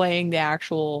start playing the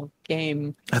actual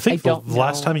game? I think the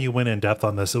last time you went in depth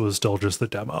on this, it was still just the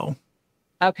demo.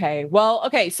 Okay, well,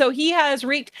 so he has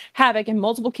wreaked havoc in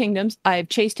multiple kingdoms. I've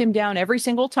chased him down every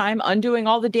single time, undoing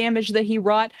all the damage that he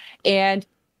wrought, and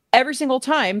every single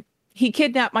time he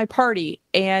kidnapped my party,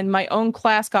 and my own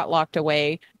class got locked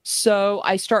away. So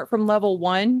I start from level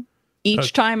 1.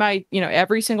 Each time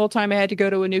every single time I had to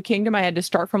go to a new kingdom, I had to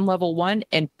start from level 1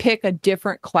 and pick a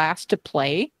different class to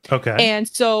play. Okay. And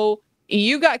so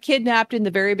you got kidnapped in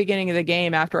the very beginning of the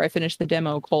game after I finished the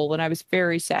demo, Cole, and I was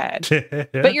very sad.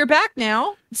 But you're back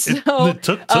now. So it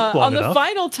took long enough.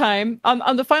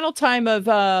 On the final time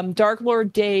of Dark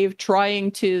Lord Dave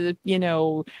trying to,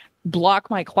 block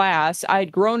my class,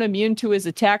 I'd grown immune to his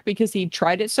attack because he'd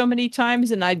tried it so many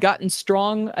times, and I'd gotten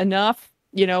strong enough,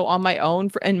 on my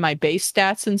own and my base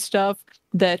stats and stuff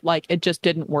that like it just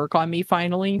didn't work on me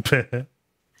finally.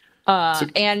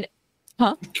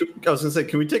 Huh? I was going to say,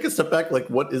 can we take a step back? Like,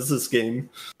 what is this game?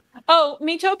 Oh,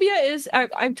 Miitopia is,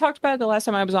 I talked about it the last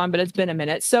time I was on, but it's been a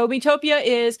minute. So Miitopia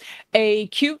is a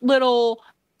cute little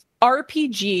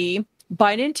RPG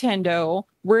by Nintendo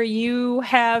where you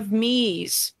have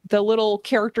Miis, the little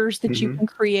characters that you can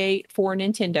create for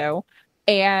Nintendo.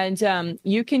 And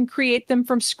you can create them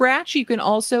from scratch. You can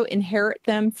also inherit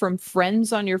them from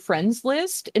friends on your friends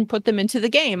list and put them into the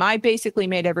game. I basically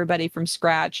made everybody from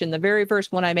scratch, and the very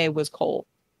first one I made was Cole.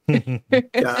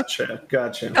 Gotcha.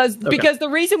 Because the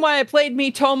reason why I played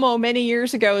Miitomo many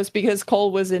years ago is because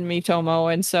Cole was in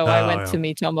Miitomo, and so I went to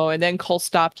Miitomo, and then Cole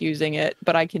stopped using it,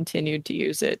 but I continued to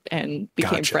use it and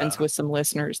became friends with some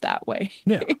listeners that way.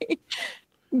 Yeah.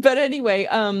 But anyway,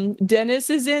 Dennis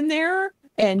is in there.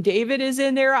 And David is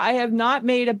in there. I have not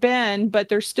made a Ben, but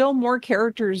there's still more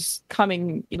characters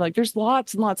coming. Like, there's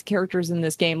lots and lots of characters in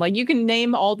this game. Like, you can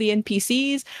name all the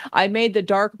NPCs. I made the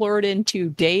Dark Lord into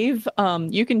Dave.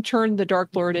 You can turn the Dark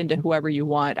Lord into whoever you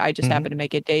want. I just happen to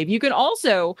make it Dave. You can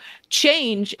also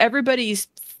change everybody's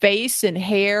face and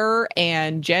hair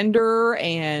and gender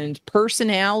and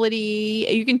personality.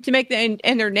 You can make them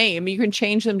and their name. You can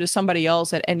change them to somebody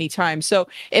else at any time. So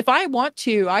if I want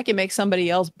to, I can make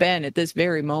somebody else Ben at this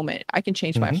very moment. I can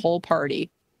change my whole party.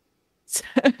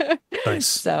 Nice.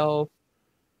 So,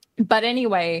 but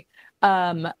anyway,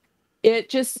 it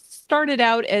just started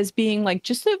out as being like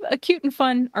just a cute and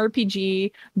fun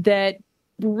RPG that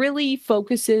really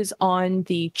focuses on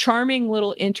the charming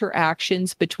little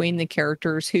interactions between the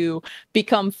characters who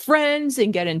become friends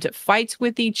and get into fights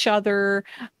with each other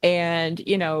and,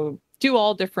 do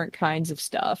all different kinds of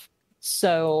stuff.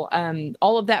 So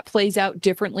all of that plays out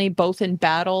differently, both in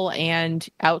battle and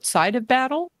outside of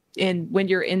battle, and when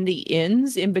you're in the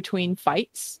inns in between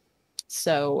fights.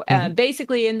 So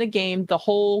basically in the game, the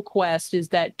whole quest is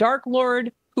that Dark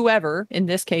Lord, whoever, in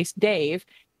this case, Dave,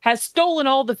 has stolen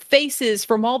all the faces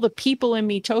from all the people in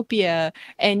Miitopia,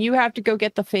 and you have to go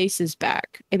get the faces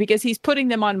back. And because he's putting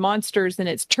them on monsters, and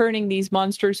it's turning these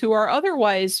monsters who are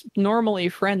otherwise normally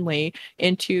friendly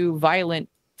into violent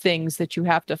things that you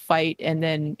have to fight and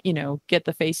then, get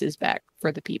the faces back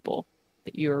for the people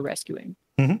that you are rescuing.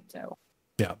 So,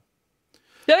 yeah.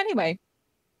 So anyway,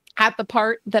 at the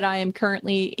part that I am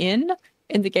currently in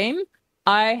the game,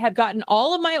 I have gotten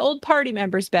all of my old party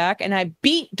members back, and I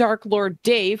beat Dark Lord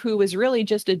Dave, who was really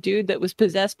just a dude that was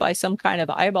possessed by some kind of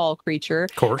eyeball creature.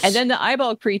 Of course. And then the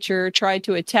eyeball creature tried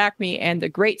to attack me, and the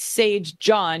great sage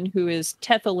John, who is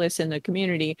Tethalus in the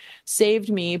community,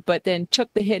 saved me, but then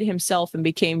took the hit himself and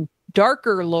became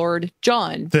Darker Lord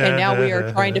John. And now we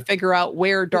are trying to figure out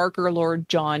where Darker Lord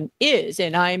John is,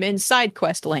 and I'm in side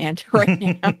quest land right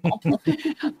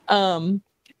now.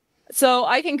 So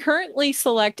I can currently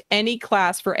select any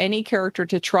class for any character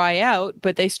to try out,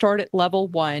 but they start at level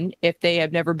 1 if they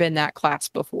have never been that class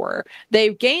before.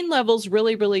 They gain levels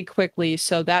really, really quickly,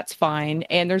 so that's fine.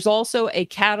 And there's also a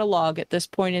catalog at this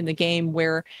point in the game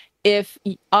where if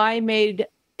I made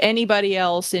anybody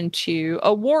else into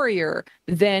a warrior,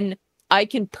 then I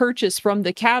can purchase from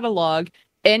the catalog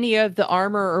any of the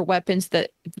armor or weapons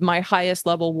that my highest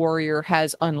level warrior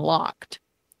has unlocked.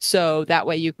 So that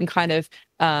way you can kind of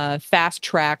fast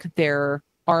track their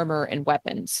armor and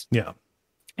weapons. Yeah.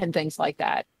 And things like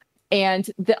that. And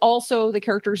also the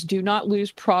characters do not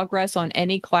lose progress on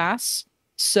any class.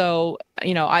 So,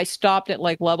 I stopped at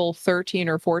like level 13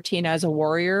 or 14 as a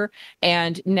warrior.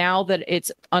 And now that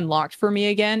it's unlocked for me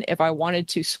again, if I wanted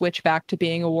to switch back to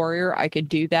being a warrior, I could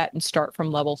do that and start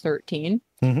from level 13.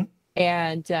 Mm-hmm.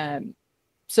 And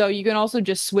so you can also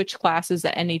just switch classes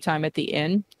at any time at the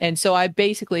inn. And so I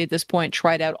basically at this point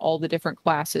tried out all the different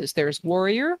classes. There's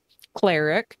warrior,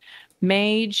 cleric,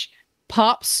 mage,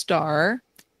 pop star,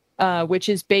 which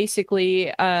is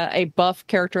basically a buff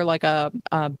character like a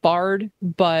bard,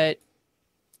 but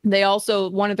they also,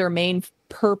 one of their main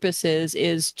purposes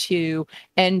is to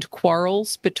end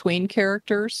quarrels between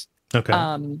characters. Okay.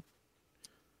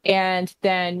 And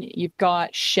then you've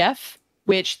got chef,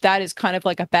 which that is kind of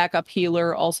like a backup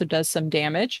healer, also does some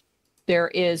damage. There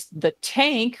is the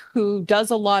tank, who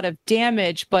does a lot of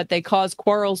damage, but they cause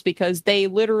quarrels because they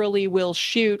literally will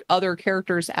shoot other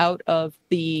characters out of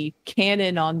the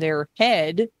cannon on their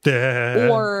head,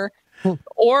 or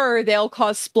they'll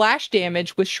cause splash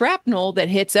damage with shrapnel that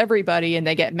hits everybody, and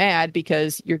they get mad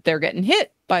because they're getting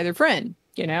hit by their friend.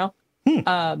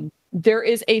 There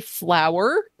is a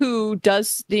flower who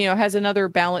does, has another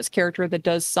balanced character that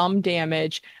does some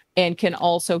damage and can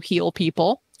also heal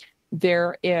people.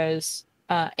 There is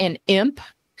an imp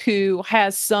who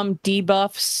has some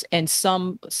debuffs and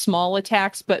some small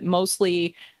attacks, but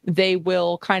mostly they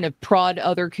will kind of prod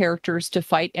other characters to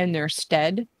fight in their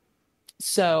stead.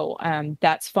 So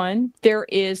that's fun. There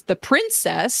is the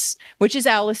princess, which is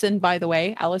Allison, by the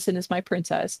way. Allison is my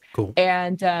princess. Cool.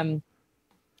 And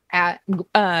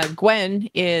Gwen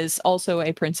is also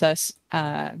a princess.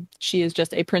 She is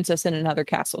just a princess in another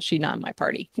castle. She's not in my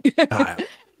party.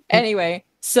 Anyway,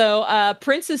 so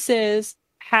princesses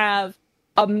have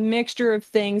a mixture of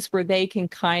things where they can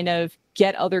kind of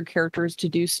get other characters to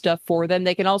do stuff for them.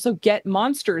 They can also get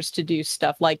monsters to do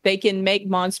stuff. Like they can make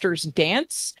monsters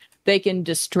dance. They can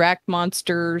distract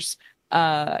monsters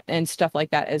and stuff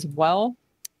like that as well.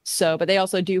 So, but they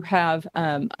also do have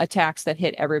attacks that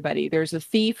hit everybody. There's a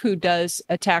thief who does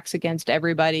attacks against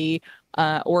everybody,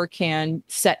 or can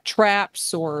set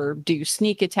traps or do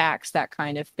sneak attacks, that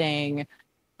kind of thing.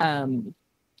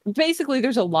 Basically,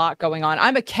 there's a lot going on.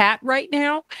 I'm a cat right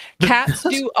now. Cats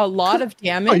do a lot of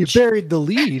damage. Oh, you buried the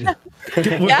lead.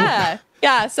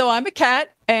 Yeah. So I'm a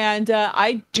cat, and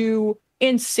I do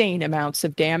insane amounts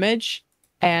of damage.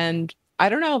 And I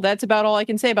don't know. That's about all I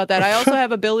can say about that. I also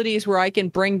have abilities where I can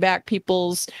bring back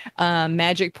people's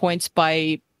magic points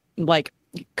by like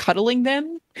cuddling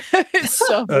them.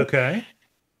 So okay.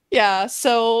 Yeah,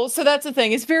 so that's the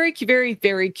thing. It's very, very,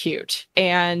 very cute.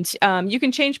 And you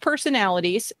can change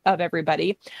personalities of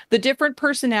everybody. The different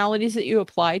personalities that you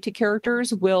apply to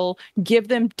characters will give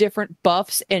them different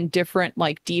buffs and different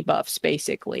like debuffs,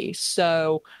 basically.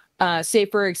 So say,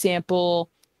 for example,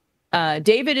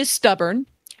 David is stubborn.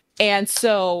 And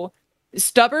so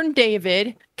stubborn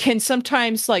David can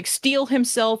sometimes like steel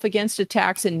himself against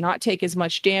attacks and not take as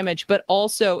much damage. But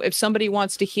also if somebody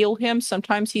wants to heal him,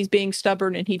 sometimes he's being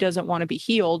stubborn and he doesn't want to be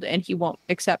healed and he won't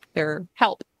accept their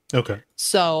help. Okay.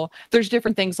 So there's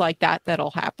different things like that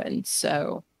that'll happen.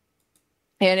 So,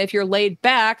 and if you're laid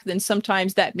back, then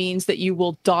sometimes that means that you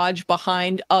will dodge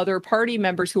behind other party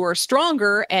members who are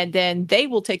stronger, and then they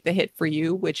will take the hit for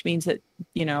you, which means that,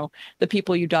 the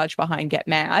people you dodge behind get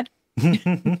mad.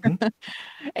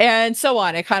 And so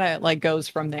on. It kind of like goes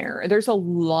from there. There's a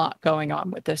lot going on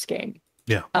with this game.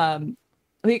 Yeah.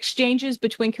 The exchanges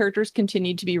between characters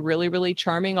continue to be really, really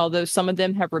charming, although some of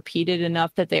them have repeated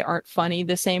enough that they aren't funny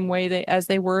the same way as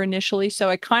they were initially. So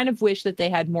I kind of wish that they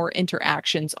had more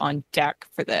interactions on deck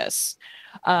for this.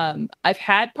 I've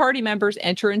had party members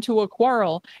enter into a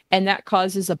quarrel, and that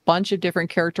causes a bunch of different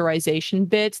characterization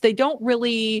bits. They don't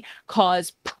really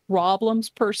cause problems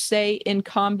per se in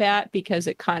combat because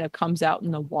it kind of comes out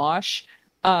in the wash.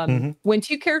 When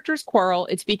two characters quarrel,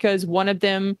 it's because one of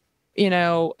them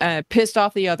pissed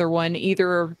off the other one,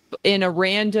 either in a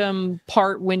random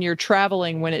part when you're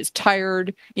traveling, when it's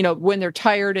tired, when they're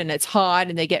tired and it's hot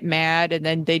and they get mad and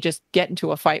then they just get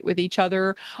into a fight with each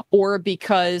other, or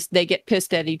because they get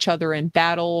pissed at each other in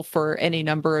battle for any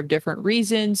number of different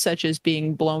reasons, such as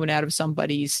being blown out of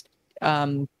somebody's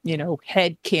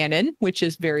head cannon, which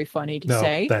is very funny to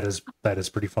say. That is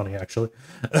pretty funny, actually.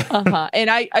 And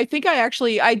I think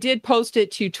I did post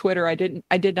it to Twitter. I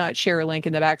did not share a link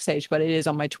in the backstage, but it is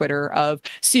on my Twitter, of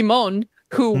Simone,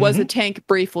 who was a tank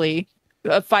briefly,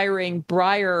 firing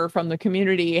Briar from the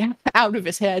community out of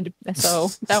his head. So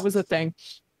that was a thing.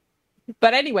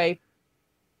 But anyway,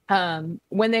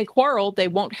 when they quarrel, they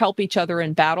won't help each other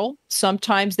in battle.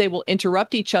 Sometimes they will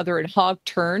interrupt each other and hog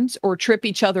turns or trip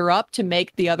each other up to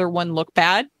make the other one look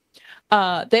bad.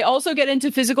 They also get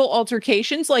into physical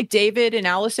altercations, like David and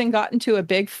Allison got into a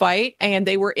big fight and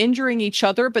they were injuring each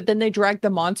other, but then they dragged the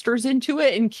monsters into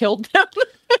it and killed them.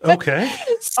 Okay.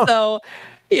 So,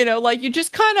 you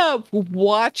just kind of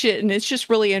watch it and it's just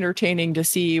really entertaining to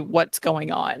see what's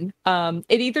going on.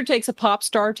 It either takes a pop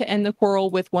star to end the quarrel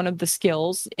with one of the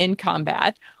skills in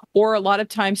combat, or a lot of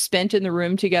time spent in the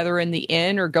room together in the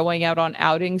inn or going out on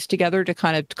outings together to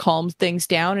kind of calm things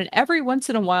down. And every once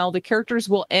in a while, the characters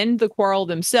will end the quarrel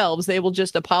themselves. They will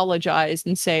just apologize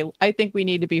and say, I think we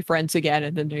need to be friends again.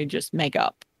 And then they just make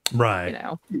up. Right.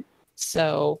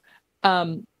 So,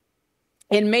 and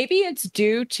maybe it's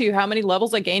due to how many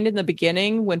levels I gained in the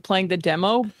beginning when playing the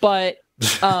demo, but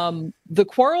the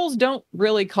quarrels don't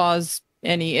really cause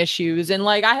any issues. And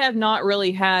I have not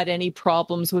really had any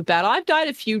problems with battle. I've died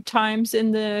a few times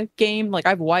in the game.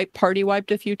 I've party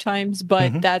wiped a few times,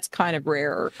 but that's kind of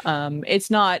rare. It's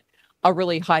not a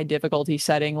really high difficulty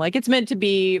setting. It's meant to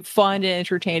be fun and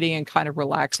entertaining and kind of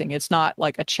relaxing. It's not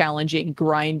like a challenging,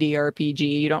 grindy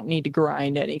RPG. You don't need to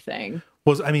grind anything.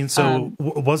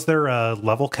 Was there a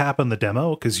level cap in the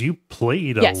demo? Because you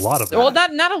played a lot of that. Well,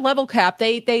 not a level cap.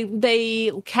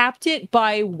 They capped it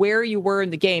by where you were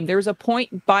in the game. There was a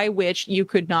point by which you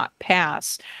could not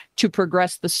pass to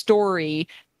progress the story.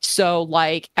 So,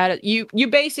 you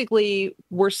basically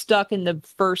were stuck in the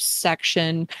first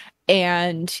section,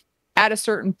 and at a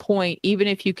certain point, even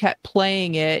if you kept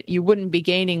playing it, you wouldn't be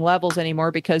gaining levels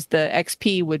anymore because the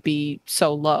XP would be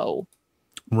so low.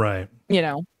 Right.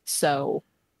 So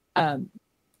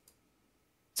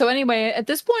anyway, at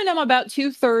this point, I'm about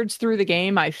 2/3 through the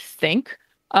game, I think,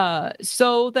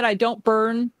 so that I don't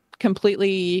burn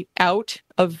completely out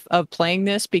of playing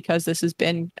this, because this has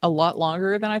been a lot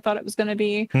longer than I thought it was going to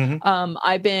be.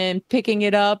 I've been picking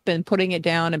it up and putting it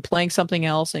down and playing something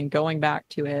else and going back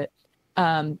to it.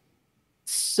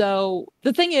 So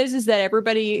the thing is that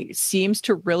everybody seems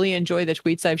to really enjoy the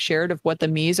tweets I've shared of what the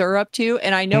Miis are up to.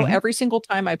 And I know every single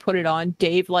time I put it on,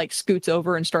 Dave scoots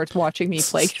over and starts watching me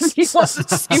play because he wants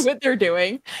to see what they're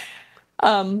doing.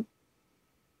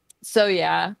 So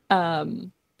yeah.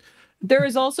 There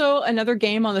is also another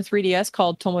game on the 3DS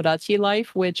called Tomodachi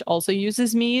Life, which also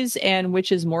uses Miis and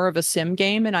which is more of a sim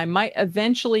game. And I might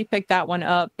eventually pick that one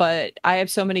up, but I have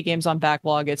so many games on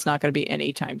backlog, it's not going to be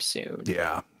anytime soon.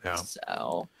 Yeah.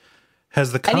 So,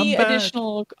 has the combat... Any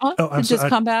additional...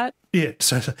 combat? Yeah.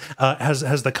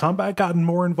 Has the combat gotten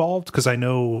more involved? Because I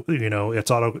know,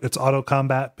 it's auto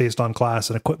combat based on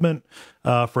class and equipment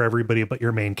for everybody but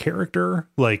your main character.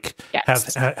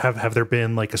 Yes. Have there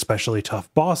been especially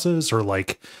tough bosses or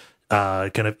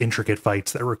kind of intricate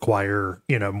fights that require,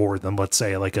 more than, let's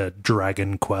say, a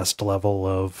Dragon Quest level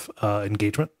of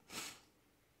engagement?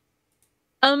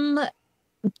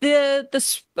 There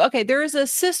is a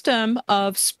system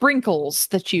of sprinkles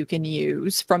that you can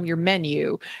use from your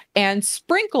menu, and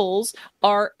sprinkles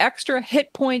are extra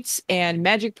hit points and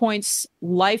magic points,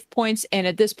 life points, and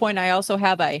at this point I also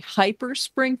have a hyper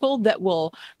sprinkle that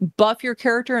will buff your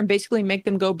character and basically make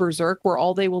them go berserk, where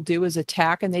all they will do is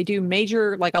attack, and they do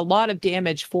major, a lot of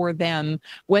damage for them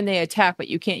when they attack, but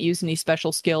you can't use any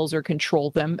special skills or control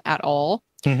them at all.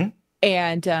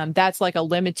 And that's a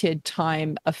limited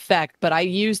time effect. But I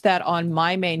use that on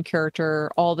my main character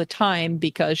all the time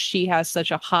because she has such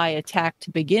a high attack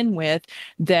to begin with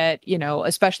that,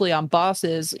 especially on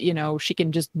bosses, she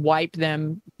can just wipe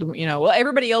them.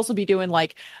 Everybody else will be doing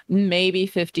maybe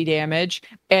 50 damage.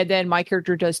 And then my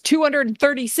character does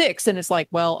 236. And it's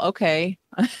okay.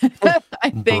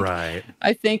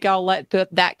 I think I'll let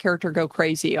that character go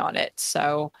crazy on it.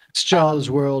 So it's Jala's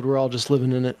world. We're all just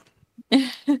living in it.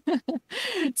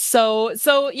 So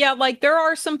yeah, there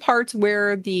are some parts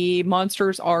where the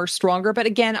monsters are stronger, but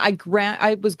again,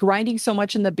 I was grinding so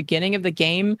much in the beginning of the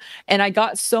game, and I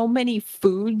got so many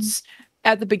foods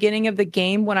at the beginning of the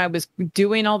game when I was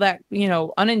doing all that,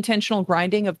 unintentional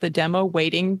grinding of the demo,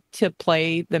 waiting to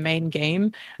play the main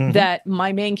game, that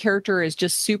my main character is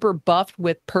just super buffed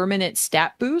with permanent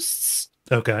stat boosts.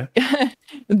 Okay.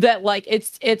 That like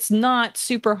it's not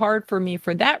super hard for me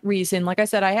for that reason. Like I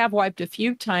said, I have wiped a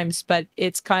few times, but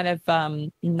it's kind of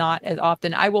not as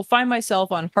often. I will find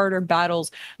myself on harder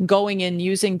battles going in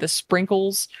using the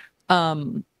sprinkles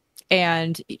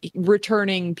and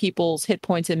returning people's hit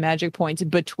points and magic points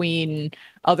between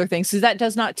other things, because that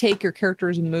does not take your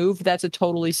character's move. That's a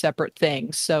totally separate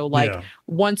thing. So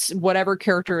once whatever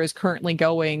character is currently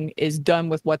going is done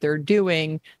with what they're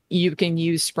doing, you can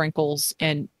use sprinkles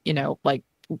and like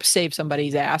save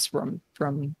somebody's ass from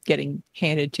getting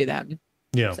handed to them.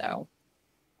 Yeah. So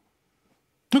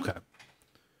okay.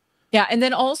 Yeah, and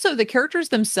then also the characters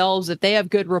themselves, if they have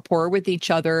good rapport with each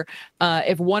other,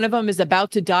 if one of them is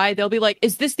about to die, they'll be like,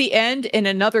 "Is this the end?" And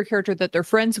another character that they're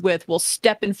friends with will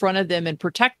step in front of them and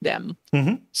protect them.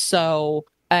 So,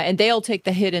 and they'll take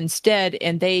the hit instead,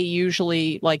 and they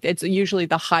usually it's usually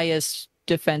the highest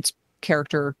defense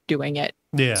character doing it.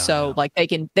 Yeah. So like they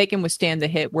can withstand the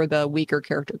hit where the weaker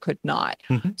character could not.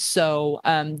 So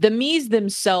the Miis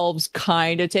themselves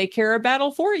kind of take care of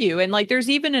battle for you. And like there's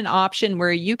even an option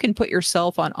where you can put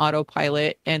yourself on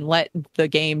autopilot and let the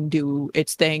game do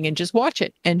its thing and just watch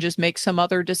it and just make some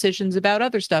other decisions about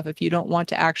other stuff if you don't want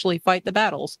to actually fight the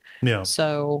battles. Yeah.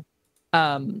 So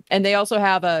and they also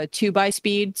have a 2x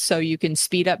speed, so you can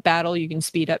speed up battle, you can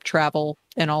speed up travel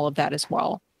and all of that as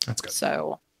well. That's good.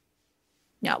 So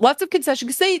yeah, lots of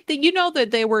concessions, because they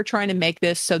that they were trying to make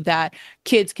this so that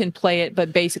kids can play it,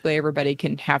 but basically everybody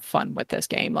can have fun with this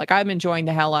game. Like I'm enjoying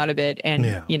the hell out of it, and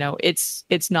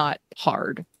it's not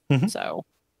hard. So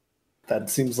that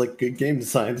seems like good game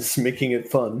design, just making it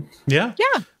fun. Yeah.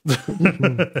 Yeah.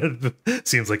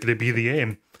 Seems like it'd be the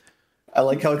aim. I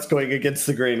like how it's going against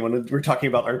the grain when we're talking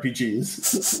about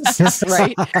RPGs.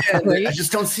 Right. I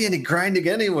just don't see any grinding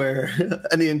anywhere.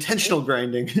 Any intentional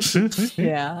grinding.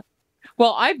 Yeah.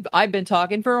 Well, I've been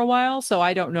talking for a while, so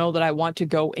I don't know that I want to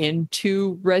go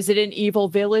into Resident Evil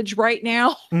Village right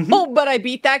now. But I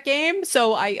beat that game,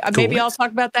 so maybe I'll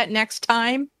talk about that next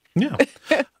time. Yeah.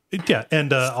 Yeah,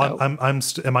 and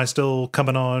am I still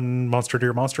coming on Monster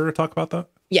Dear Monster to talk about that?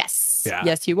 Yes. Yeah.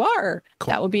 Yes, you are.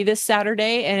 Cool. That will be this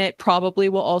Saturday, and it probably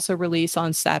will also release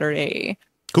on Saturday.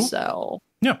 Cool. So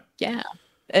yeah.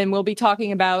 And we'll be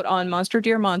talking about on Monster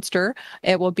Dear Monster.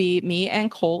 It will be me and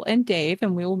Kole and Dave,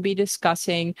 and we will be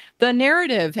discussing the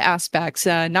narrative aspects,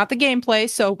 not the gameplay.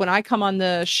 So when I come on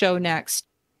the show next,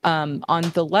 on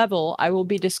the level, I will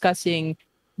be discussing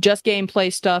just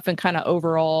gameplay stuff and kind of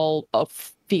overall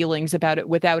feelings about it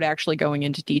without actually going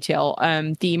into detail.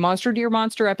 The Monster Dear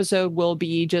Monster episode will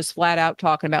be just flat out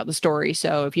talking about the story.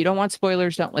 So if you don't want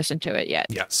spoilers, don't listen to it yet.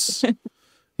 Yes.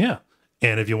 Yeah.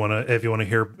 And if you want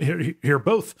to hear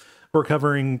both, we're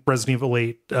covering Resident Evil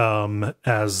 8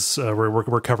 as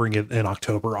we're covering it in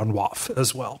October on WAF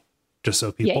as well. Just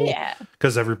so people,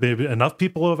 because enough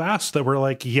people have asked that we're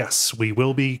like, yes, we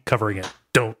will be covering it.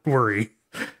 Don't worry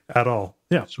at all.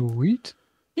 Yeah. Sweet.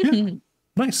 Yeah.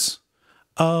 Nice.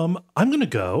 I'm gonna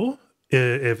go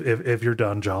if you're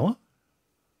done, Jala.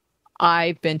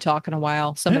 I've been talking a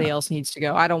while. Somebody else needs to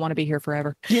go. I don't want to be here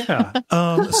forever. Yeah.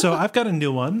 So I've got a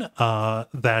new one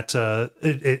that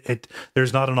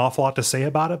there's not an awful lot to say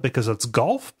about it because it's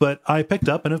golf, but I picked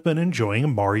up and have been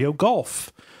enjoying Mario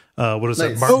Golf. What is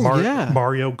it?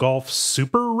 Mario Golf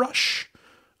Super Rush,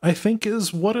 I think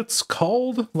is what it's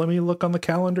called. Let me look on the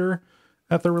calendar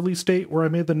at the release date where I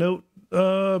made the note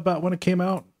about when it came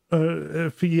out.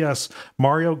 Yes,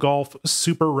 Mario Golf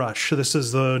Super Rush. This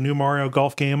is the new Mario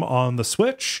Golf game on the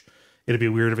Switch. It'd be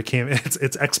weird if it came. It's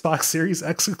Xbox Series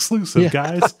X exclusive,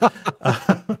 guys.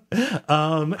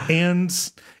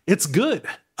 And it's good.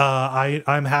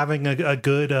 I'm having a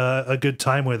good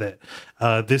time with it.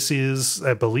 This is,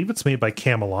 I believe it's made by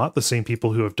Camelot, the same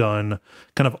people who have done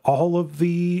kind of all of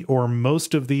the or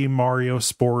most of the Mario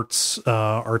Sports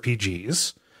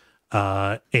RPGs.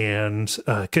 And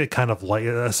kind of like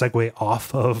a segue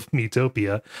off of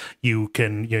Miitopia, you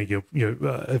can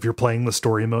if you're playing the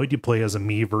story mode, you play as a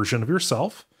Mii version of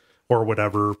yourself or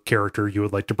whatever character you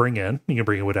would like to bring in. You can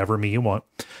bring in whatever Mii you want,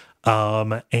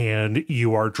 and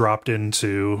you are dropped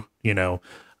into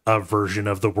a version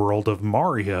of the world of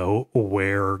Mario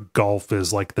where golf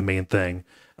is like the main thing.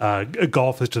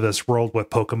 Golf is to this world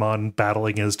what Pokemon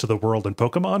battling is to the world in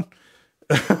Pokemon.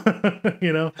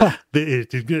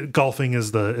 Golfing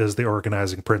is the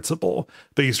organizing principle,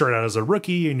 but you start out as a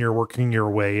rookie and you're working your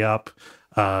way up.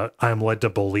 I'm led to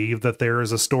believe that there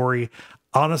is a story.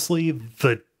 Honestly,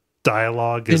 the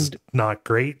dialogue is not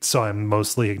great, so I'm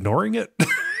mostly ignoring it.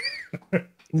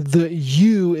 The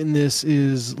you in this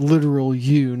is literal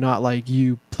you, not like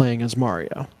you playing as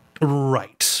Mario.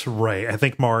 Right. I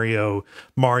think Mario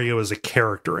is a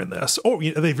character in this. Or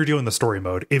if you're doing the story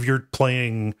mode, if you're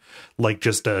playing like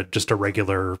just a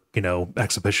regular,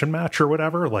 exhibition match or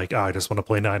whatever, like I just want to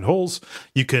play 9 holes,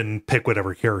 you can pick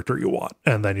whatever character you want,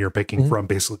 and then you're picking from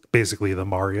basically the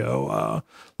Mario,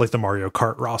 like the Mario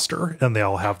Kart roster, and they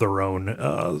all have their own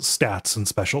stats and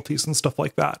specialties and stuff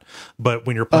like that. But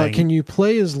when you're playing, can you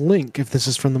play as Link if this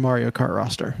is from the Mario Kart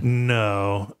roster?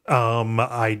 No,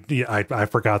 I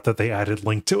forgot that they added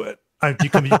Link to it. You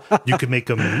can make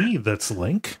a Mii that's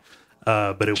Link,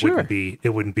 but it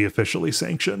wouldn't be officially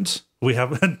sanctioned. We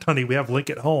have Link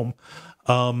at home.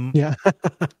 Yeah.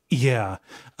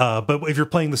 But if you're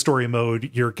playing the story mode,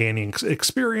 you're gaining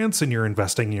experience and you're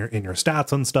investing in your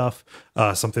stats and stuff.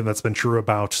 Something that's been true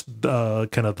about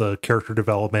kind of the character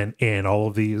development in all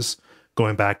of these,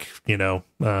 going back,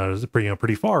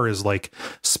 pretty far, is like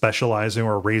specializing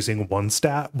or raising one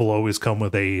stat will always come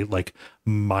with a like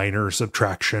minor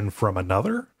subtraction from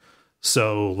another.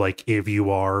 So like if you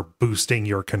are boosting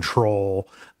your control,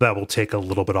 that will take a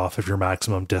little bit off of your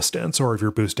maximum distance, or if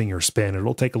you're boosting your spin,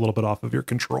 it'll take a little bit off of your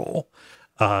control.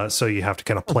 So you have to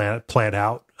kind of plan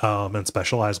out and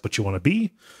specialize what you want to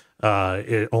be.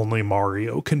 Only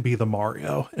Mario can be the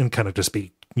Mario and kind of just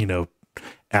be,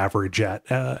 average at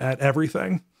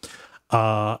everything.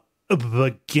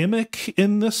 The gimmick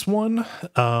in this one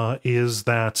is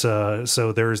that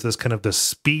so there's this kind of the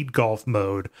speed golf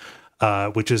mode,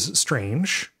 which is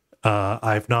strange.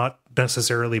 I've not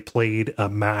necessarily played a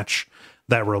match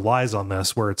that relies on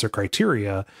this where it's a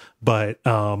criteria, but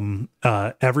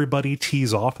everybody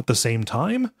tees off at the same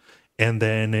time, and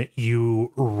then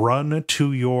you run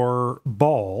to your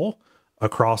ball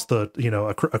across the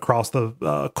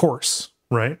course,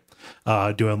 right?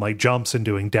 Doing like jumps and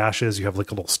doing dashes. You have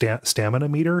like a little stamina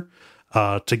meter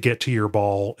to get to your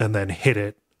ball and then hit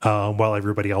it while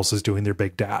everybody else is doing their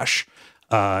big dash.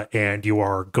 And you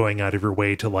are going out of your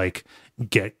way to like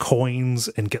get coins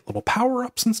and get little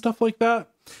power-ups and stuff like that.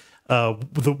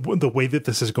 The way that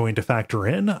this is going to factor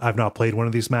in, I've not played one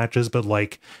of these matches, but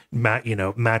like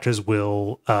matches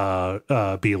will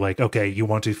be like, okay, you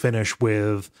want to finish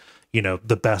with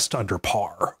the best under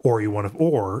par, or you want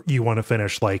to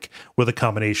finish like with a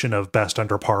combination of best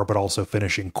under par but also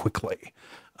finishing quickly,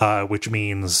 which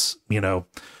means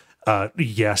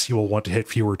yes, you will want to hit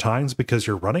fewer times because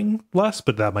you're running less,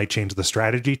 but that might change the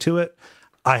strategy to it.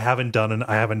 I haven't done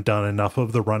enough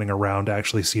of the running around to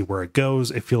actually see where it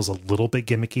goes. It feels a little bit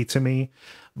gimmicky to me,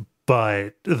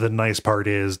 but the nice part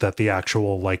is that the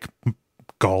actual like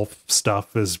golf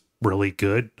stuff is really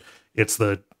good. It's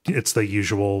the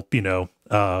usual,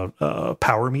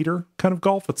 power meter kind of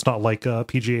golf. It's not like a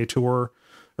PGA Tour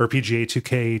or PGA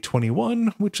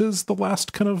 2K21, which is the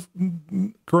last kind of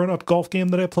grown-up golf game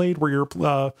that I played where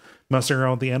you're messing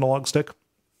around with the analog stick.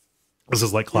 This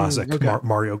is like classic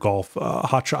Mario Golf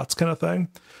hot shots kind of thing,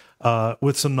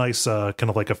 with some nice kind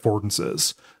of like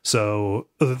affordances. So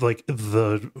like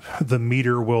the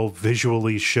meter will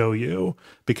visually show you,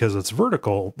 because it's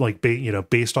vertical, like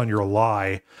based on your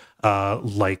lie,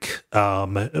 the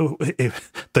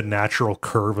natural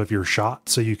curve of your shot,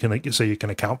 so you can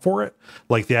account for it.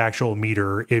 Like the actual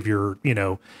meter, if you're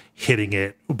hitting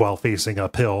it while facing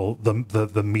uphill,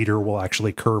 the meter will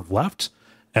actually curve left.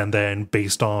 And then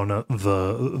based on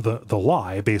the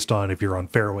lie, based on if you're on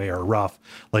fairway or rough,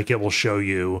 like it will show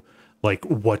you like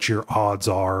what your odds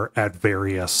are at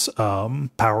various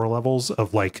power levels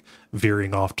of like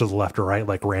veering off to the left or right,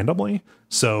 like randomly.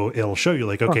 So it'll show you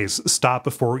like, okay, stop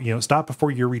before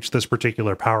you reach this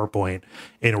particular power point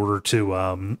in order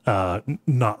to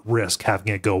not risk having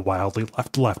it go wildly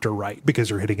left or right because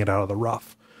you're hitting it out of the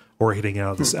rough or hitting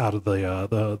out of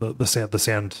the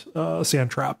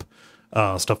sand trap.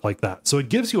 Stuff like that. So it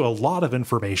gives you a lot of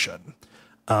information.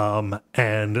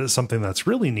 And something that's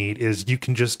really neat is you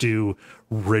can just do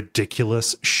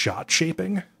ridiculous shot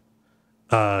shaping.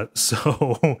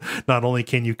 So not only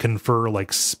can you confer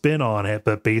like spin on it,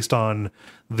 but based on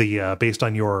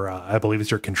your, I believe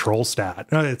it's your control stat.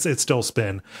 It's still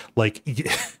spin. Like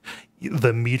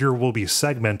the meter will be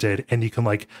segmented, and you can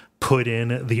like put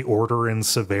in the order and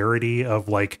severity of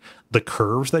like the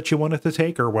curves that you want it to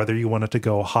take, or whether you want it to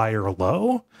go high or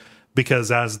low.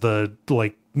 Because as the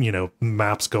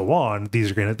maps go on, these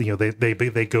are gonna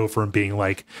they go from being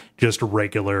like just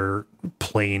regular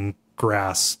plain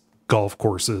grass golf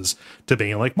courses to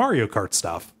being like Mario Kart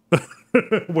stuff,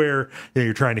 where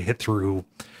you're trying to hit through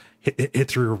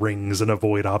rings and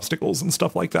avoid obstacles and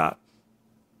stuff like that.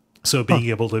 So being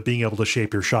able to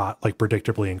shape your shot like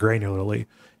predictably and granularly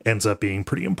ends up being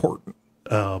pretty important.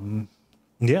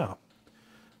 Yeah.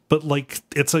 But like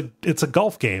it's a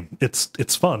golf game.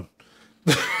 It's fun.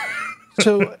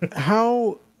 So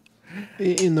how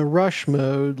in the rush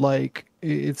mode, like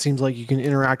it seems like you can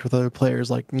interact with other players,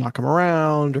 like knock them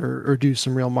around or do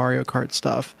some real Mario Kart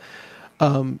stuff.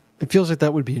 It feels like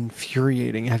that would be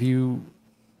infuriating. Have you,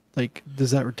 like,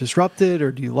 does that disrupt it,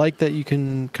 or do you like that you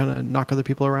can kind of knock other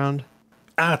people around?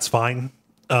 It's fine.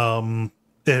 It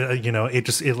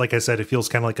like I said, it feels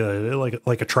kind of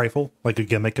like a trifle, like a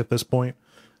gimmick at this point.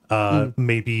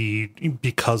 Maybe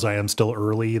because I am still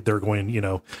early, they're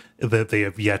going, that they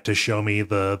have yet to show me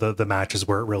the matches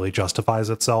where it really justifies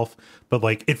itself. But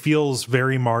like, it feels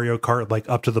very Mario Kart, like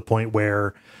up to the point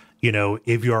where,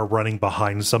 if you are running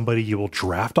behind somebody, you will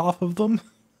draft off of them.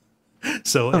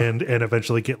 So, and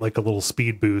eventually get like a little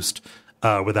speed boost,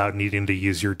 without needing to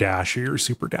use your dash or your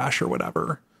super dash or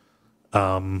whatever.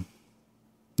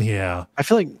 Yeah. I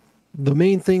feel like the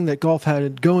main thing that golf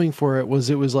had going for it was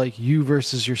like you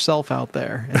versus yourself out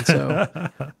there. And so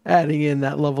adding in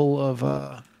that level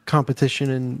of competition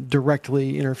and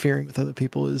directly interfering with other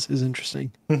people is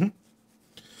interesting. Mm-hmm.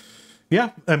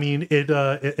 Yeah. I mean,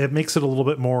 it makes it a little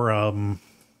bit more, I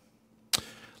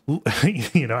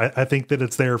think that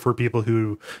it's there for people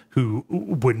who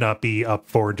would not be up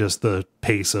for just the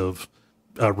pace of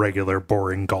a regular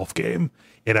boring golf game.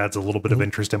 It adds a little bit of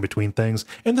interest in between things.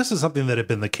 And this is something that had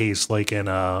been the case like in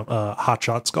Hot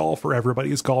Shots Golf or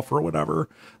Everybody's Golf or whatever,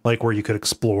 like where you could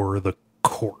explore the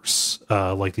course,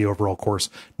 like the overall course,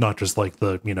 not just like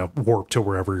the, warp to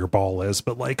wherever your ball is,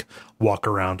 but like walk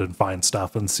around and find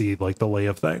stuff and see like the lay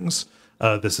of things.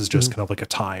 This is just kind of like a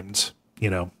timed,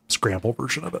 scramble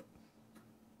version of it.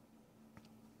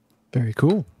 Very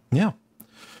cool. Yeah.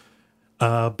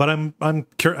 But I'm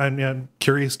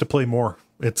curious to play more.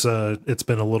 It's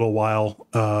been a little while.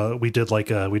 We did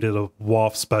a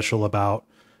WOF special about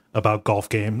golf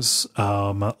games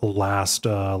last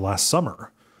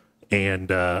summer,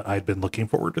 and I'd been looking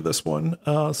forward to this one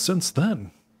since then,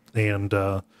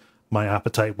 and my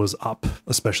appetite was up,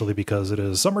 especially because it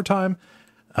is summertime,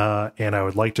 and I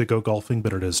would like to go golfing,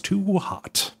 but it is too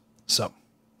hot. So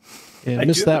yeah, I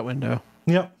missed that window.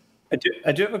 Yep.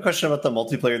 I do have a question about the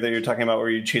multiplayer that you're talking about, where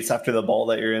you chase after the ball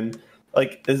that you're in.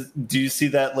 Like, do you see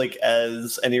that like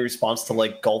as any response to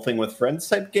like golfing with friends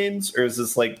type games, or is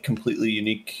this like completely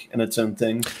unique in its own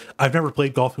thing? I've never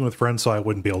played golfing with friends, so I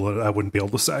wouldn't be able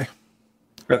to say.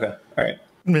 Okay, all right.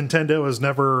 Nintendo has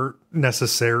never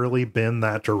necessarily been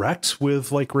that direct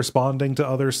with like responding to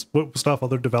other stuff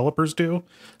other developers do.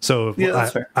 So yeah,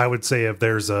 that's fair. I would say if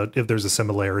there's a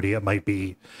similarity, it might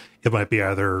be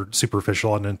either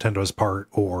superficial on Nintendo's part,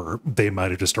 or they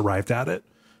might have just arrived at it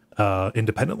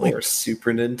independently. Or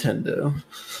Super Nintendo.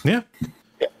 Yeah.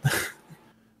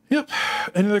 Yep.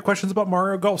 Any other questions about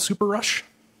Mario Golf Super Rush?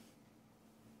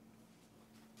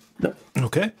 No.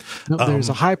 Okay. Nope, there's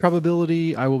a high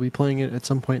probability I will be playing it at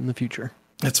some point in the future.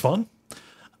 It's fun.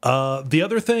 The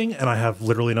other thing, and I have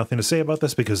literally nothing to say about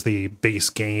this because the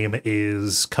base game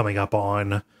is coming up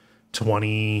on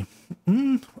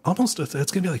almost, it's going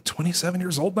to be like 27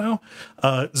 years old now.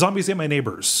 Zombies Ate My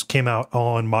Neighbors came out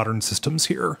on modern systems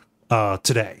here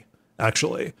today,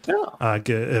 actually. Yeah.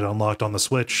 It unlocked on the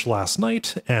Switch last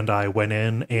night, and I went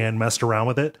in and messed around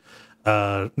with it.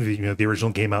 The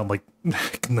original came out in like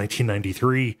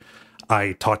 1993.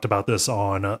 I talked about this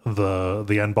on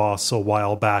the End Boss a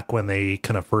while back when they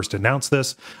kind of first announced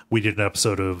this. We did an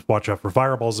episode of Watch Out for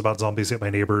Fireballs about Zombies Ate My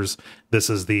Neighbors. This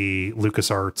is the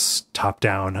LucasArts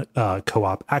top-down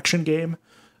co-op action game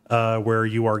where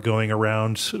you are going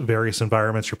around various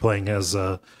environments. You're playing as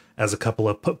a couple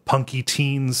of punky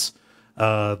teens.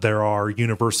 There are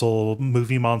Universal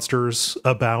movie monsters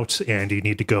about, and you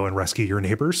need to go and rescue your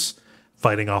neighbors,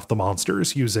 fighting off the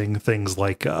monsters using things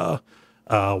like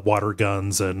water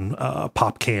guns and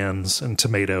pop cans and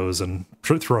tomatoes and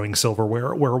throwing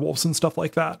silverware at werewolves and stuff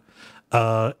like that.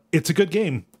 It's a good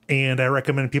game, and I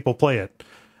recommend people play it.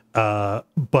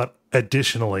 But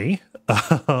additionally,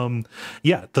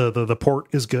 the port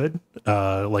is good.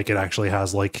 Like it actually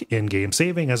has like in-game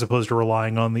saving as opposed to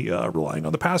relying on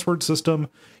the password system.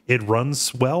 It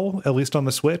runs well, at least on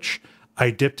the Switch.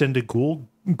 I dipped into Ghoul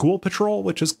Patrol,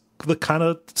 which is the kind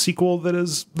of sequel that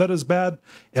is bad.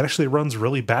 It actually runs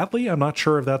really badly. I'm not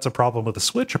sure if that's a problem with the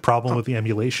Switch, a problem with the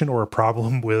emulation, or a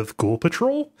problem with Ghoul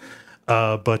Patrol.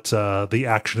 But the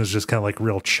action is just kind of like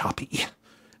real choppy,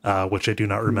 which I do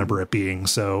not remember it being.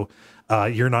 So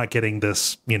you're not getting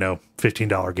this,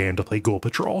 $15 game to play Ghoul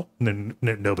Patrol.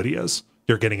 Nobody is.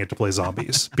 You're getting it to play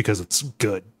zombies because it's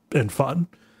good and fun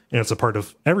and it's a part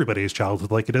of everybody's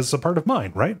childhood, like it is a part of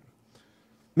mine, right?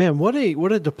 Man, what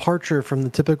a departure from the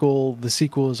typical "the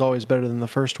sequel is always better than the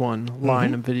first one"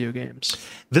 line of video games.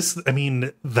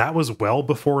 That was well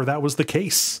before that was the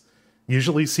case.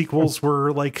 Usually sequels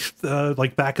were like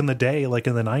back in the day, like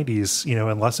in the 90s,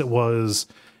 unless it was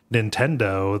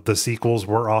Nintendo, the sequels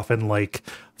were often like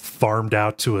farmed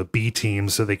out to a B team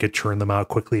so they could churn them out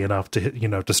quickly enough to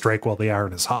hit, to strike while the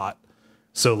iron is hot.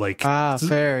 So like,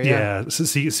 fair, yeah.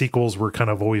 Sequels were kind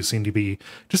of always seemed to be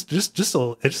just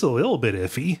a little bit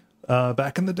iffy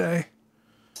back in the day,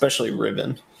 especially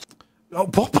Ribbon. Oh,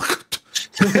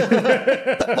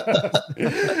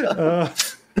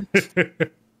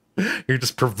 you're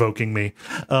just provoking me.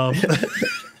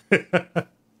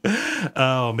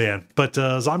 Oh man, but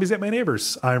Zombies Ate My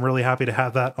Neighbors, I'm really happy to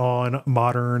have that on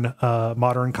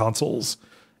modern consoles.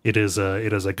 It is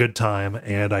a good time,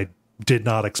 and I did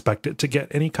not expect it to get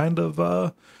any kind of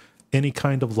love.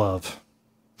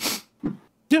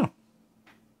 Yeah.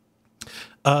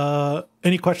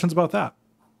 Any questions about that?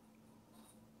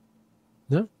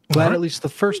 No. Glad at least the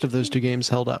first of those two games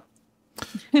held up.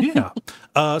 Yeah.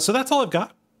 So that's all I've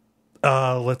got.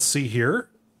 Let's see here.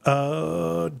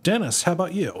 Dennis, how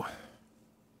about you?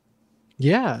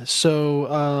 Yeah, so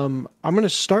I'm going to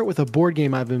start with a board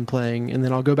game I've been playing, and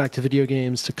then I'll go back to video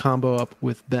games to combo up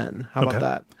with Ben. How about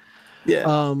that?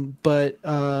 Yeah. But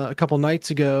a couple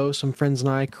nights ago, some friends and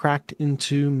I cracked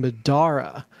into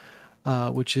Middara,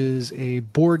 which is a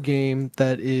board game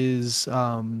that is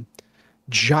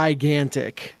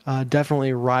gigantic.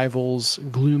 Definitely rivals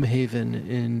Gloomhaven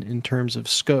in terms of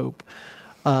scope.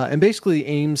 And basically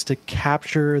aims to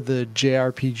capture the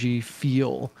JRPG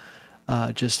feel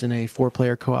just in a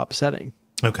 4-player co-op setting.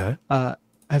 Okay.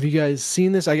 Have you guys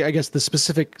seen this? I guess the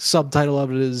specific subtitle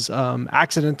of it is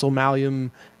Accidental Malleum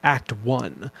Act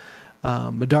 1.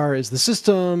 Middara is the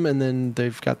system, and then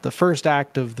they've got the first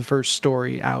act of the first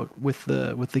story out with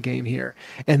the game here.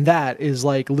 And that is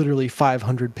like literally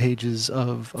 500 pages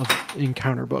of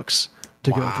encounter books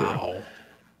to go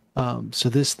through. So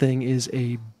this thing is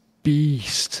a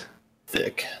beast.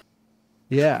 Thick.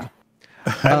 Yeah.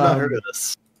 I've not heard of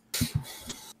this.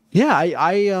 Yeah,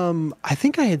 I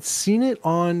think I had seen it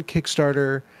on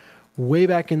Kickstarter way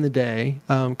back in the day.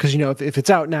 Because if it's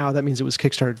out now, that means it was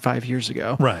Kickstarted 5 years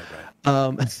ago. Right.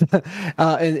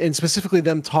 And specifically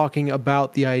them talking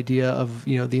about the idea of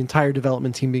the entire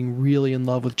development team being really in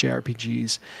love with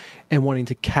JRPGs and wanting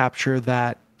to capture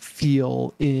that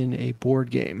feel in a board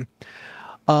game.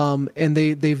 And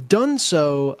they've done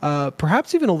so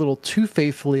perhaps even a little too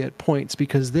faithfully at points,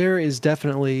 because there is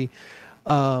definitely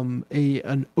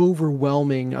an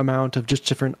overwhelming amount of just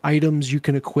different items you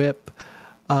can equip,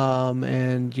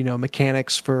 and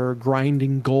mechanics for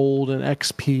grinding gold and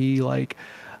XP. Like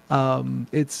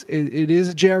it is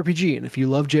a JRPG, and if you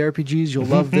love JRPGs, you'll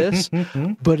love this.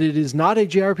 But it is not a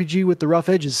JRPG with the rough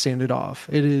edges sanded off.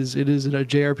 It is a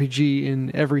JRPG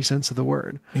in every sense of the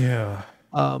word. Yeah.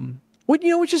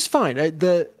 Which is fine.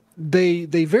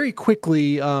 They very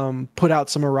quickly put out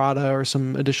some errata or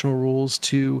some additional rules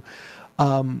to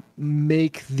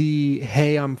make the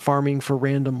 "hey, I'm farming for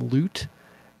random loot"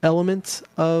 element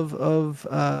of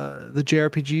the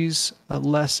JRPGs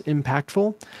less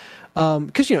impactful.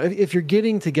 Because if you're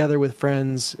getting together with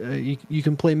friends, you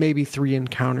can play maybe 3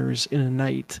 encounters in a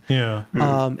night. Yeah.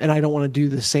 And I don't want to do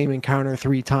the same encounter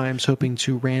 3 times, hoping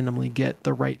to randomly get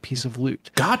the right piece of loot.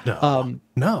 God, no.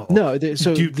 No.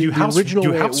 So you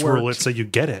house rule it so you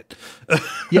get it.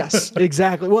 Yes,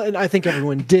 exactly. Well, and I think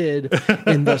everyone did,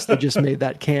 and thus they just made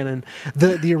that canon.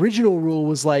 The original rule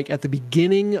was like at the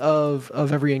beginning of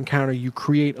every encounter, you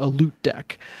create a loot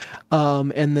deck.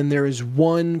 And then there is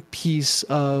one piece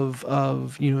of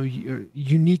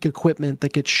unique equipment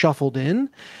that gets shuffled in,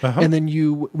 and then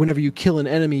whenever you kill an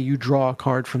enemy, you draw a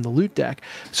card from the loot deck.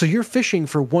 So you're fishing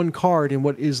for one card in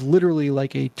what is literally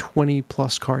like a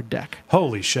 20+ card deck.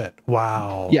 Holy shit!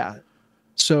 Wow. Yeah.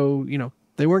 So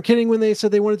they weren't kidding when they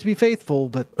said they wanted to be faithful,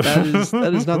 but that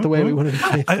is not the way we want to be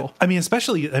faithful.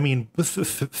 Especially with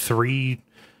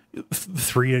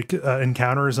three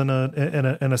encounters in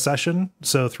a session,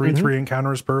 so three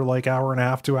encounters per like hour and a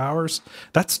half, 2 hours.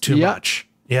 That's too much.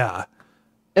 Yeah.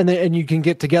 And you can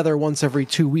get together once every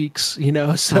 2 weeks,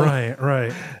 so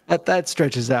right. That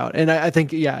stretches out. And I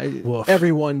think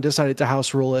everyone decided to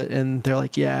house rule it, and they're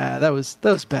like, yeah, that was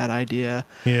a bad idea.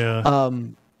 Yeah.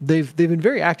 They've been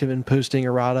very active in posting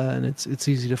errata, and it's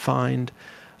easy to find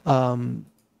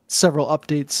several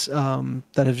updates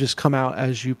that have just come out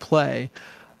as you play.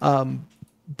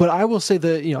 But I will say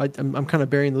that I'm kind of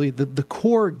bearing the lead. The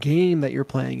core game that you're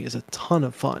playing is a ton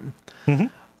of fun.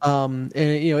 And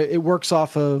it works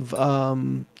off of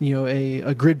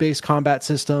a grid-based combat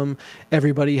system.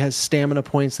 Everybody has stamina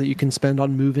points that you can spend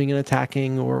on moving and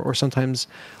attacking, or sometimes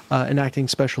enacting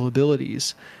special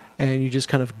abilities. And you just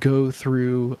kind of go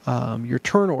through your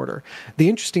turn order. The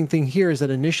interesting thing here is that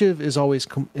initiative is always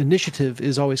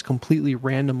completely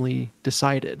randomly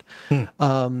decided.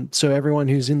 So everyone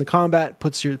who's in the combat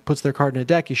puts their card in a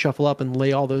deck. You shuffle up and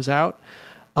lay all those out.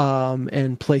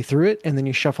 And play through it, and then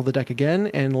you shuffle the deck again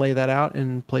and lay that out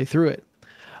and play through it.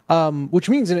 Which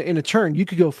means in a turn, you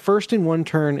could go first in one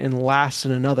turn and last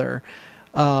in another,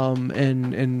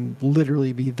 and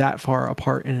literally be that far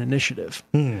apart in initiative.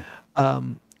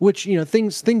 Which,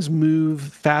 things move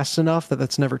fast enough that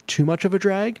that's never too much of a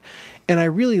drag. And I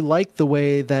really like the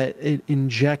way that it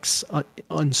injects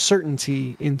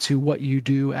uncertainty into what you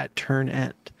do at turn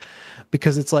end.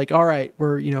 Because it's like, all right,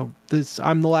 I'm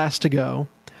the last to go.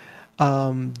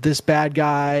 This bad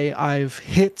guy I've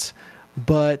hit,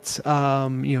 but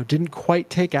didn't quite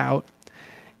take out.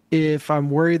 If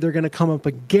I'm worried they're going to come up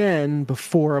again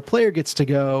before a player gets to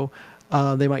go,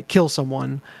 they might kill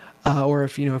someone. Or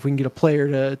if we can get a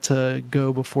player to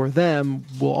go before them,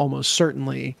 we'll almost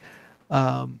certainly,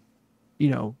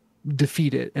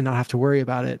 defeat it and not have to worry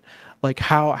about it. Like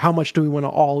how much do we want to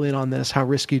all in on this? How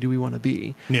risky do we want to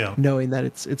be? Yeah. Knowing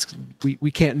that we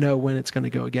can't know when it's going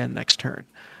to go again next turn.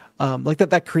 Like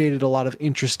that created a lot of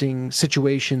interesting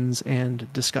situations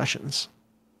and discussions.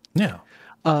 Yeah.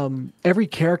 Every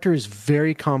character is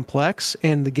very complex,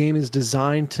 and the game is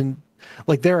designed to,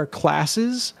 like, there are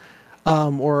classes,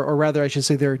 or rather I should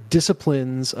say there are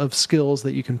disciplines of skills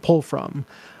that you can pull from.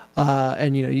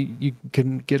 And you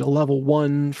can get a level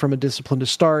 1 from a discipline to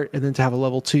start, and then to have a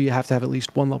level 2, you have to have at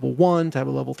least one level 1. To have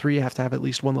a level 3, you have to have at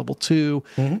least one level 2,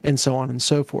 and so on and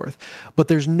so forth. But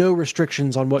there's no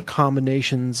restrictions on what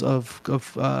combinations of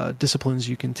disciplines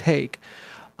you can take,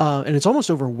 and it's almost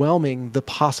overwhelming the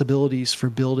possibilities for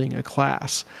building a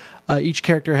class. Each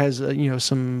character has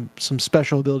some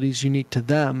special abilities unique to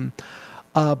them,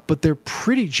 but they're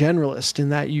pretty generalist in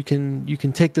that you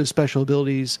can take those special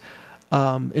abilities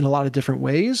in a lot of different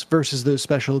ways, versus those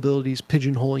special abilities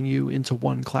pigeonholing you into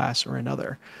one class or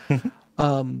another.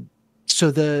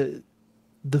 So the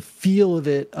feel of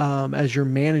it, as you're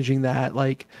managing that,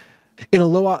 like in a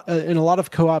lot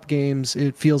of co-op games,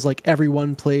 it feels like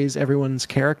everyone plays everyone's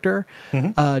character,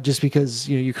 just because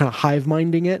you're kind of hive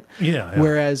minding it. Yeah.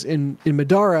 Whereas in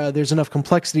Middara, there's enough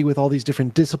complexity with all these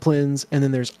different disciplines, and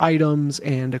then there's items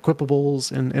and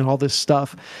equipables and all this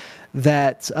stuff,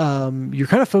 that you're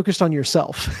kind of focused on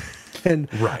yourself. And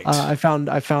right. I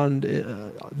found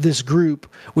this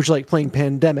group, which, like playing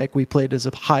Pandemic, we played as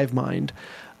a hive mind.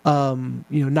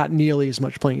 Not nearly as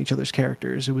much playing each other's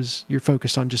characters. You're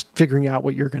focused on just figuring out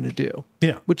what you're going to do.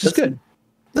 Yeah, which is good.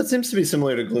 That seems to be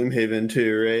similar to Gloomhaven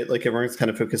too, right? Like everyone's kind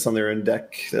of focused on their own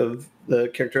deck of the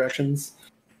character actions.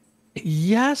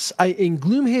 Yes, in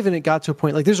Gloomhaven it got to a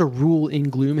point, like there's a rule in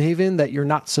Gloomhaven that you're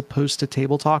not supposed to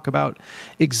table talk about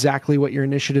exactly what your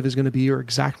initiative is going to be or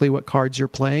exactly what cards you're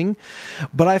playing.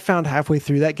 But I found halfway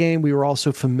through that game we were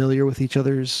also familiar with each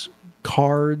other's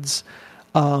cards,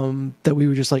 that we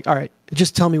were just like, all right,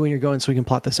 just tell me when you're going so we can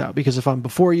plot this out. Because if I'm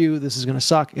before you, this is going to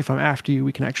suck. If I'm after you,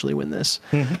 we can actually win this.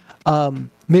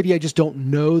 Maybe I just don't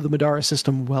know the Middara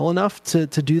system well enough to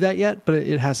do that yet, but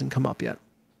it hasn't come up yet.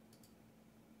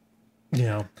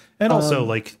 Yeah, and also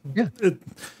a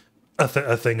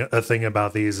thing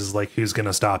about these is like, who's going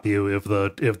to stop you if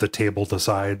the table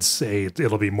decides, hey,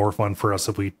 it'll be more fun for us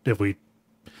if we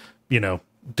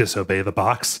disobey the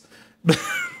box.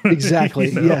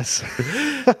 Exactly. Yes.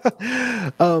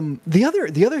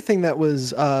 The other thing that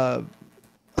was a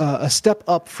step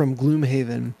up from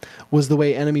Gloomhaven was the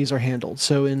way enemies are handled.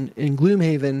 So in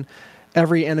Gloomhaven,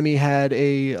 every enemy had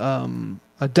a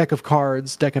deck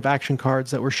of action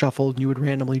cards that were shuffled, and you would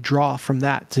randomly draw from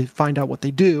that to find out what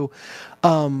they do.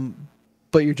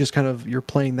 But you're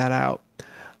playing that out.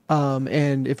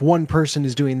 And if one person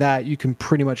is doing that, you can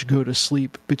pretty much go to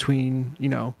sleep during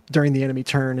the enemy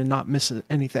turn and not miss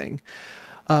anything.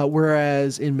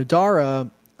 Whereas in Middara,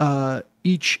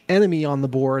 each enemy on the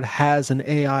board has an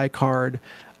AI card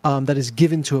that is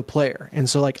given to a player. And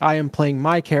so, like, I am playing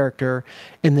my character,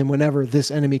 and then whenever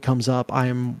this enemy comes up, I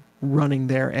am running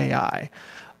their AI.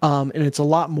 And it's a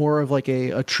lot more of like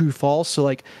a true false. So,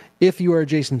 like, if you are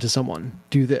adjacent to someone,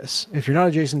 do this. If you're not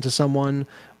adjacent to someone,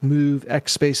 move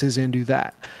X spaces and do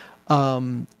that.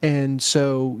 And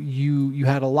so you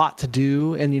had a lot to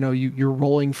do, and you're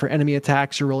rolling for enemy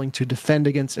attacks, you're rolling to defend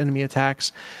against enemy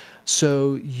attacks.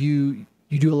 So you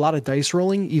do a lot of dice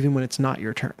rolling even when it's not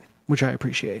your turn, which I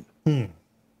appreciate.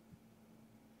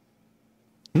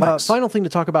 Nice. Final thing to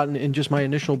talk about in just my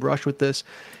initial brush with this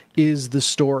is the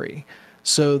story.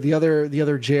 So the other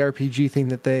JRPG thing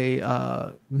that they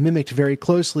mimicked very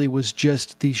closely was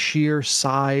just the sheer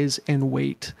size and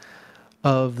weight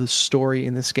of the story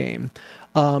in this game.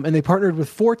 And they partnered with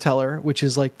Foreteller, which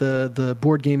is like the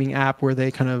board gaming app where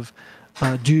they kind of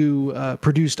do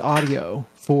produced audio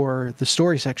for the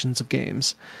story sections of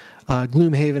games.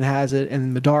 Gloomhaven has it,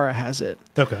 and Middara has it.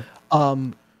 Okay.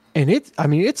 And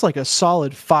it's like a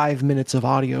solid 5 minutes of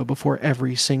audio before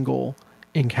every single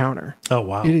encounter. Oh,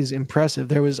 wow. It is impressive.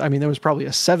 There was probably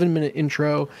a 7-minute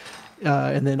intro,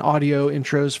 and then audio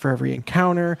intros for every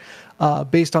encounter.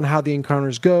 Based on how the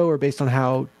encounters go, or based on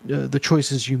how the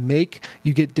choices you make,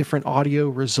 you get different audio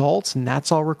results, and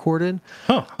that's all recorded.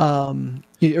 Huh.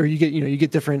 You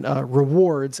get different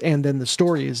rewards, and then the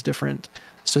story is different,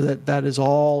 so that is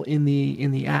all in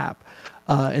the app.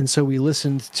 And so we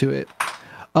listened to it.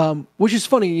 Which is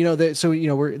funny,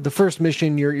 we're the first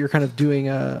mission. You're kind of doing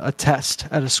a test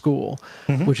at a school,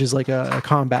 which is like a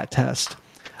combat test,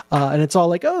 and it's all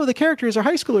like, oh, the characters are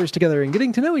high schoolers together and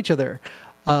getting to know each other.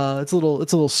 It's a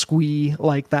little squee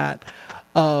like that,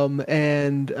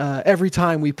 and every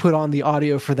time we put on the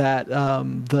audio for that,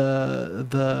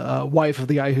 the wife of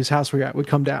the guy whose house we're at would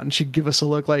come down and she'd give us a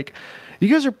look like, you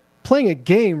guys are playing a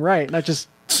game, right? Not just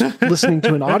listening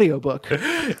to an audiobook.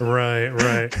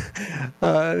 Right.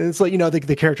 It's like,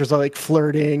 the characters are like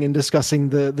flirting and discussing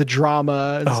the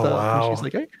drama and stuff. Wow. And she's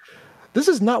like, hey, this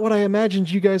is not what I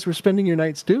imagined you guys were spending your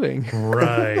nights doing.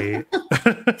 Right.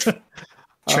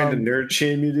 Trying to nerd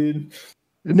shame you, dude.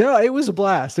 No, it was a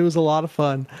blast. It was a lot of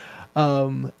fun.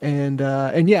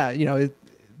 And yeah, it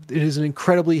is an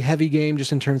incredibly heavy game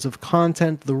just in terms of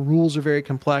content. The rules are very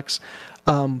complex.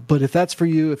 But if that's for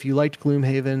you, if you liked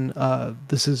Gloomhaven,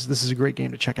 this is a great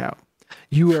game to check out.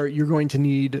 You're going to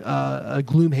need a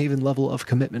Gloomhaven level of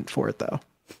commitment for it, though.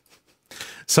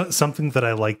 So, something that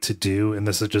I like to do, and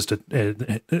this is just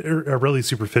a really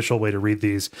superficial way to read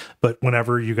these, but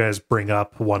whenever you guys bring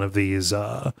up one of these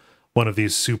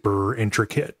super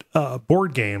intricate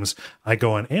board games, I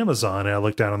go on Amazon and I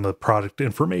look down on the product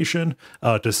information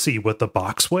to see what the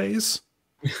box weighs.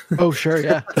 Oh, sure,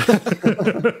 yeah.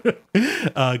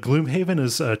 Gloomhaven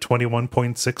is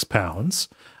 21.6 pounds.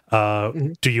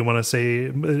 Do you want to say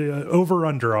over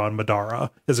under on Middara?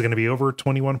 Is it going to be over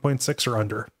 21.6 or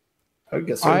under? I would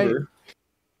guess over.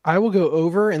 I will go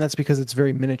over, and that's because it's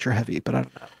very miniature heavy, but I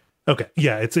don't know. Okay,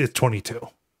 yeah, it's 22,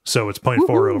 so it's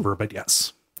 0.4 over, but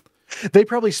yes. They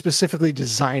probably specifically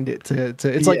designed it to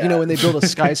it's like, when they build a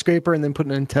skyscraper and then put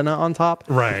an antenna on top,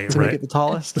 right, to make it the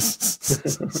tallest.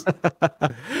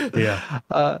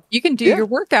 Yeah. You can do your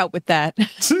workout with that.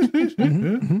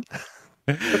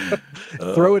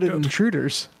 Throw it at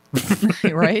intruders.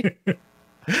 Right?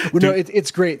 Well, no,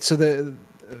 it's great. So the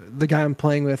guy I'm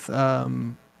playing with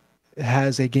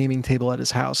has a gaming table at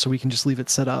his house, so we can just leave it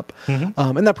set up.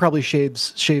 And that probably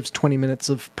shaves 20 minutes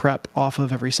of prep off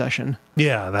of every session.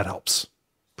 Yeah, that helps.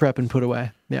 Prep and put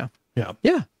away. Yeah.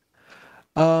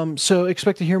 So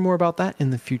expect to hear more about that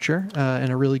in the future,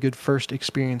 and a really good first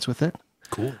experience with it.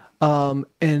 Cool.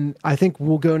 And I think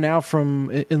we'll go now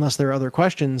from, unless there are other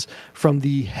questions, from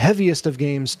the heaviest of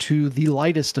games to the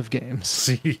lightest of games.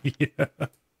 Yeah.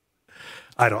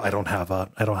 I don't have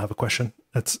a question.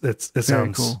 It Very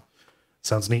sounds cool.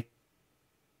 Sounds neat.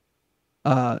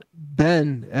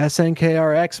 Ben,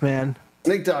 SNKRX, man.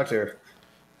 Snake Doctor.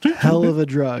 Hell of a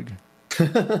drug.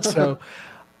 So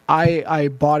I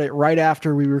bought it right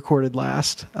after we recorded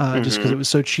last, just because it was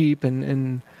so cheap,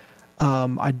 and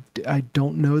I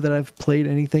don't know that I've played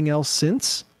anything else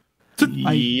since.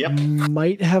 Yep. I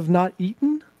might have not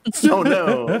eaten. Oh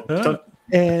no.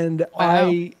 And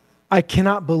Wow. I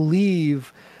cannot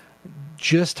believe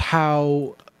just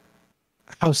how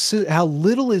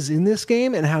little is in this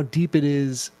game and how deep it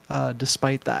is,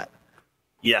 despite that.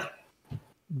 Yeah.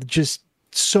 Just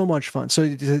so much fun.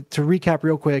 So to recap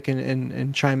real quick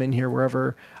and chime in here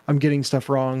wherever I'm getting stuff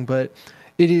wrong, but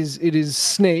it is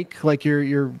Snake, like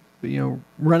you're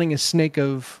running a snake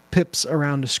of pips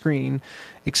around a screen,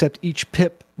 except each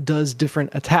pip does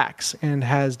different attacks and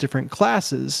has different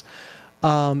classes.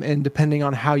 And depending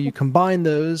on how you combine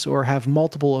those or have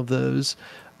multiple of those,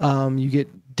 you get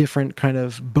different kind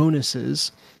of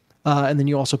bonuses. And then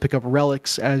you also pick up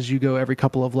relics as you go every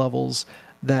couple of levels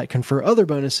that confer other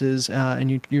bonuses.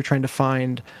 And you're trying to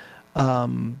find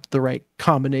the right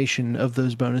combination of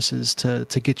those bonuses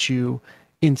to get you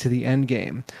into the end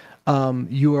game.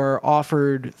 You are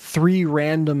offered 3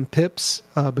 random pips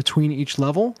between each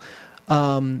level.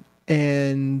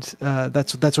 And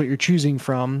that's what you're choosing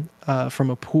from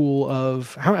a pool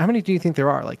of how many do you think there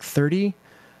are? Like 30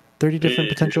 different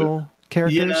potential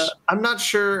characters? Yeah, I'm not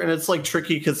sure, and it's like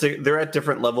tricky because they're at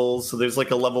different levels. So there's like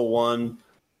a level 1,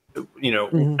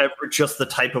 just the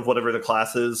type of whatever the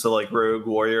class is, so like rogue,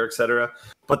 warrior, etc.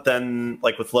 But then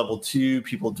like with level 2,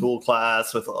 people dual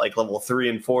class. With like level 3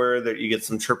 and 4, that you get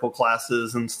some triple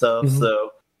classes and stuff.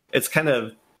 So it's kind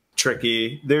of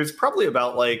tricky. There's probably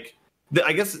about like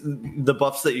I guess the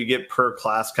buffs that you get per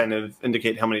class kind of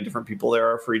indicate how many different people there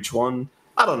are for each one.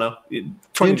 I don't know.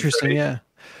 20, Interesting, 30. yeah.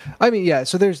 I mean, yeah.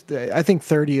 So I think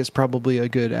 30 is probably a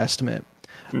good estimate.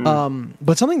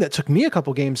 But something that took me a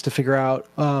couple games to figure out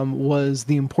was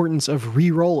the importance of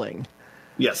re-rolling.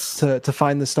 Yes. To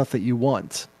find the stuff that you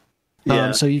want.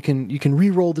 Yeah. So you can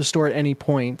re-roll the store at any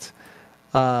point,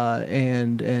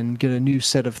 and get a new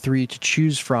set of 3 to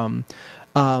choose from.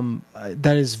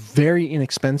 That is very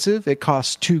inexpensive. It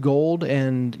costs 2 gold,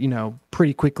 and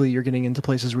pretty quickly you're getting into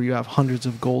places where you have hundreds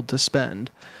of gold to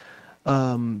spend.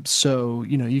 So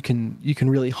you can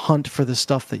really hunt for the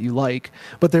stuff that you like,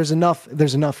 but there's enough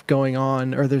going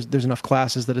on, or there's enough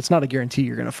classes that it's not a guarantee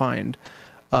you're going to find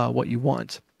what you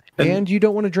want, and you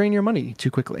don't want to drain your money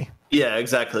too quickly. Yeah,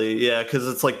 exactly. Yeah, because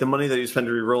it's like the money that you spend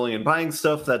re-rolling and buying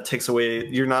stuff that takes away.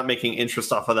 You're not making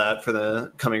interest off of that for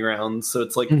the coming rounds, so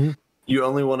it's like you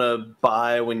only want to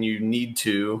buy when you need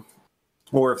to,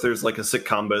 or if there's like a sick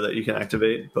combo that you can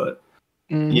activate. But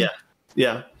yeah.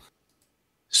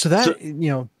 So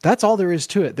that's all there is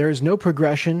to it. There is no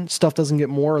progression. Stuff doesn't get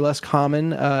more or less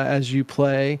common as you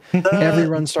play. Every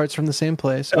run starts from the same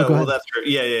place. Go ahead. That's true.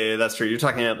 Yeah, that's true. You're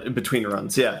talking about in between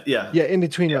runs. Yeah, in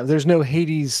between runs. There's no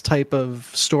Hades type of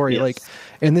story. Yes.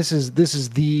 And this is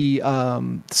the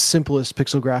simplest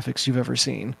pixel graphics you've ever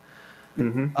seen.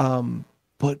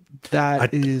 But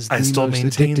that is the most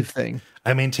addictive thing.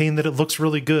 I maintain that it looks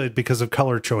really good because of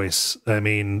color choice. I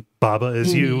mean, Baba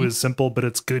is you is simple, but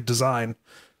it's good design,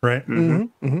 right?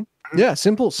 Yeah,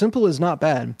 simple is not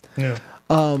bad. Yeah.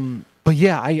 But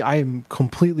yeah, I am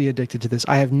completely addicted to this.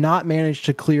 I have not managed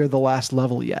to clear the last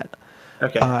level yet.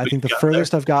 Okay. I think the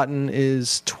furthest I've gotten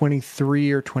is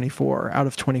 23 or 24 out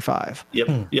of 25.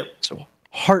 Yep. So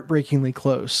heartbreakingly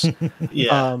close.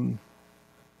 Yeah.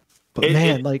 But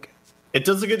it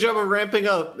does a good job of ramping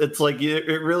up. It's like it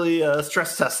really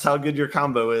stress tests how good your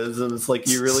combo is, and it's like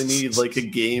you really need like a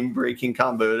game-breaking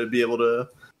combo to be able to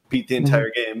beat the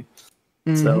entire game.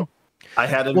 So I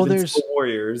had Invincible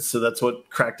Warriors, so that's what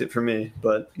cracked it for me.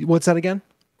 But what's that again?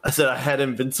 I said I had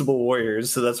Invincible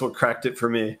Warriors, so that's what cracked it for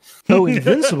me. Oh,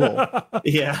 Invincible.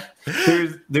 Yeah.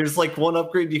 There's like one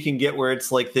upgrade you can get where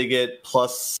it's like they get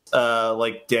plus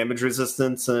like damage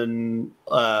resistance and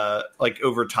like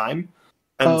over time.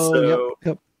 And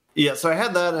yeah, so I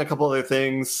had that and a couple other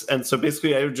things, and so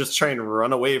basically I would just try and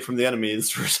run away from the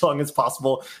enemies for as long as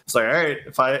possible. It's like, all right,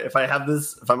 if I have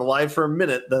this, if I'm alive for a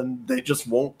minute, then they just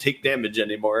won't take damage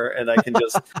anymore, and I can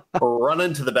just run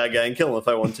into the bad guy and kill him if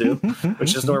I want to,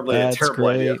 which is normally a terrible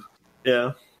idea.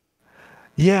 Yeah.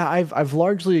 Yeah, I've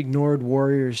largely ignored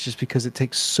warriors just because it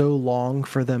takes so long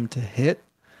for them to hit.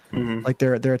 Like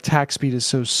their attack speed is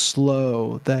so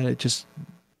slow that it just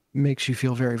makes you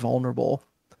feel very vulnerable.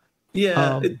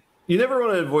 Yeah, you never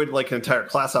want to avoid like an entire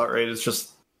class outright. It's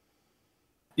just,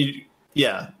 you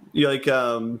like,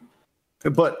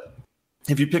 but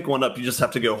if you pick one up, you just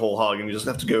have to go whole hog, and you just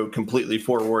have to go completely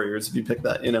 4 warriors if you pick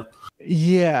that,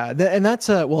 Yeah, and that's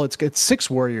it's 6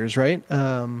 warriors, right?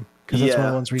 Because that's one of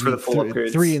the ones where you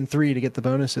need 3 and 3 to get the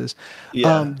bonuses.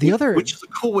 Yeah, which is a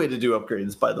cool way to do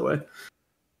upgrades, by the way.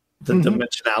 The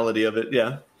dimensionality of it,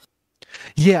 yeah.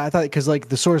 Yeah, I thought because like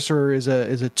the sorcerer is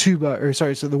a 2 or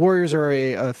sorry, so the warriors are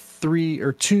a 3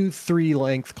 or 2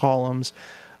 3-length columns.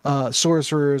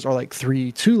 Sorcerers are like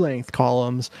 3 2-length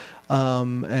columns,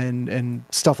 and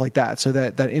stuff like that. So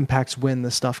that impacts when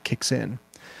the stuff kicks in.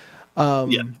 So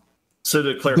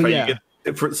to clarify, you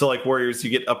get so like warriors, you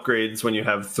get upgrades when you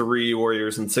have 3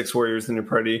 warriors and 6 warriors in your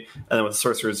party, and then with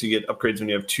sorcerers, you get upgrades when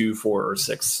you have 2, 4, or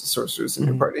 6 sorcerers in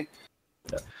your party.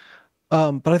 Yeah.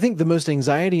 But I think the most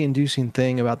anxiety-inducing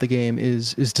thing about the game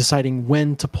is deciding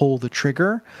when to pull the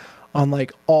trigger on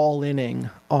like all-inning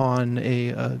on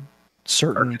a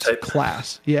certain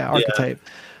class. Yeah, archetype.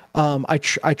 I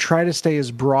try to stay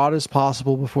as broad as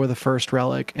possible before the first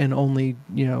relic, and only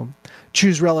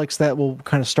choose relics that will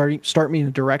kind of start me in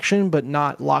a direction, but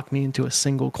not lock me into a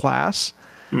single class.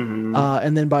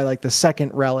 And then by like the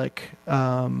second relic,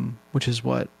 which is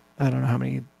what I don't know how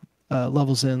many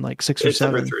levels in, like 6 or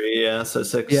 7. Number 3, yeah, so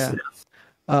 6.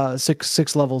 Yeah,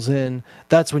 six levels in.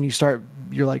 That's when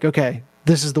you're like, okay,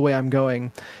 this is the way I'm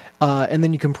going. And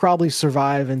then you can probably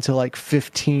survive until like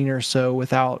 15 or so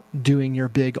without doing your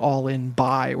big all-in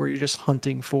buy, where you're just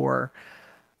hunting for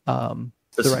the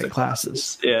right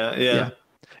classes. Yeah.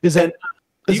 Is that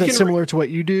Is that similar to what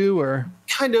you do, or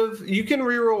kind of? You can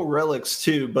reroll relics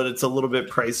too, but it's a little bit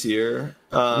pricier.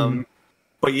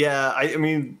 But yeah, I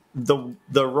mean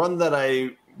the run that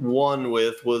I won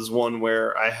with was one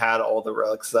where I had all the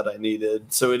relics that I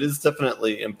needed, so it is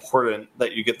definitely important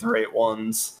that you get the right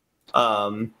ones.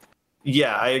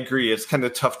 Yeah, I agree. It's kind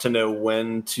of tough to know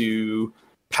when to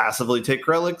passively take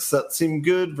relics that seem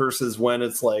good versus when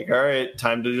it's like, all right,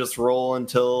 time to just roll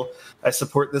until I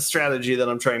support this strategy that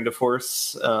I'm trying to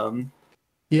force.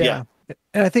 yeah.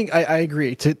 And I think I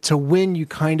agree. To win, you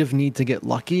kind of need to get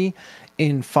lucky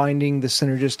in finding the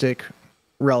synergistic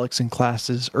relics and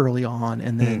classes early on,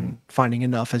 and then finding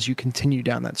enough as you continue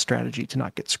down that strategy to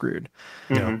not get screwed.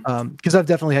 Because I've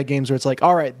definitely had games where it's like,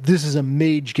 all right, this is a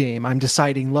mage game, I'm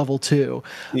deciding level 2,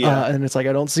 and it's like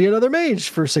I don't see another mage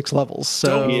for 6 levels.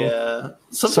 So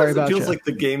sometimes it feels like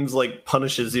the game's like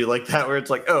punishes you like that, where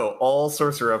it's like, oh, all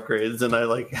sorcerer upgrades, and I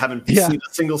like haven't seen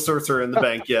a single sorcerer in the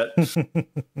bank yet.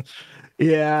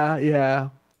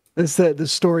 It's the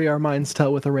story our minds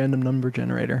tell with a random number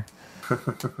generator.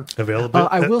 Availability.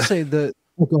 I will say that.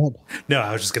 Oh, go ahead. No,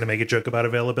 I was just going to make a joke about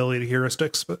availability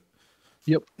heuristics, but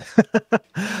yep.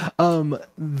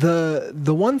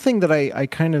 The one thing that I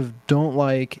kind of don't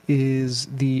like is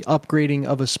the upgrading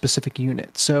of a specific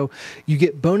unit. So you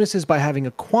get bonuses by having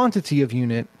a quantity of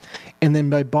unit, and then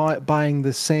by buying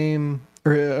the same,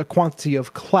 or a quantity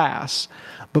of class,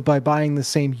 but by buying the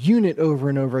same unit over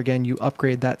and over again, you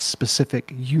upgrade that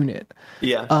specific unit.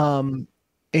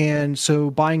 And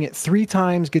so buying it 3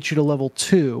 times gets you to level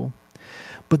 2.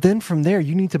 But then from there,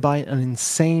 you need to buy it an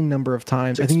insane number of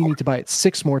times. I think you need to buy it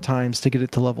 6 more times to get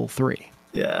it to level 3.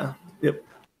 Yeah. Yep.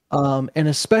 And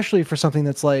especially for something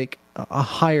that's like a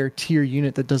higher tier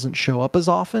unit that doesn't show up as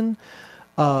often,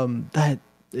 that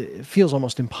it feels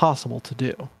almost impossible to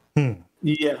do.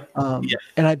 Yeah.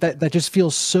 And that just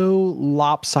feels so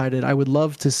lopsided. I would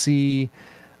love to see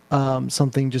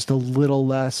something just a little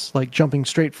less, like jumping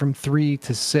straight from 3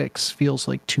 to 6 feels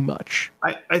like too much.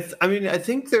 I mean, I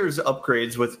think there's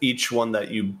upgrades with each one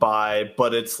that you buy,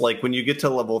 but it's like when you get to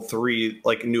level 3,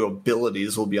 like new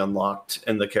abilities will be unlocked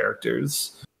in the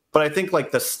characters. But I think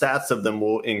like the stats of them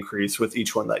will increase with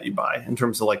each one that you buy in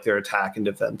terms of like their attack and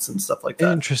defense and stuff like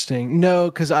that. Interesting.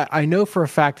 No, because I know for a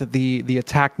fact that the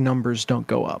attack numbers don't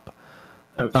go up.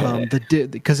 Okay.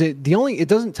 Because it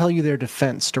doesn't tell you their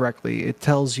defense directly. It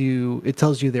tells you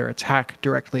their attack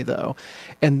directly though,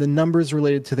 and the numbers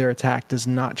related to their attack does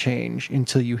not change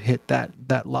until you hit that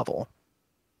level.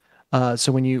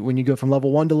 So when you go from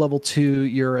level 1 to level 2,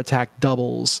 your attack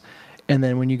doubles, and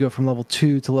then when you go from level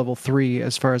 2 to level 3,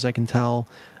 as far as I can tell,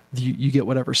 you get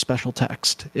whatever special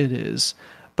text it is.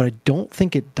 But I don't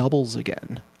think it doubles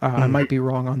again. I might be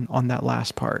wrong on that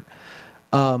last part.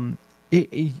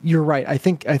 You're right. I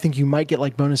think you might get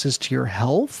like bonuses to your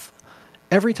health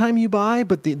every time you buy,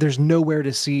 but there's nowhere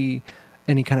to see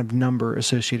any kind of number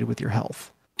associated with your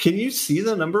health. Can you see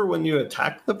the number when you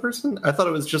attack the person? I thought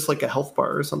it was just like a health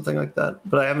bar or something like that,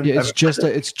 but I haven't. Yeah, it's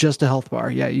just a health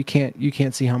bar. Yeah, you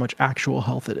can't see how much actual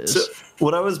health it is. So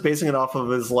what I was basing it off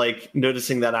of is like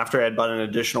noticing that after I had bought an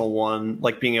additional one,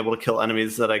 like being able to kill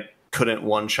enemies that I couldn't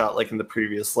one shot like in the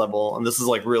previous level, and this is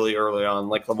like really early on,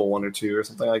 like level 1 or 2 or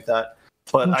something like that.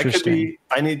 But I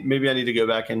need to go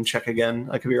back and check again.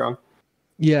 I could be wrong.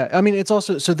 Yeah, I mean, it's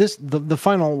also so the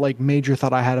final like major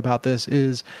thought I had about this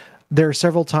is there are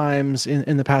several times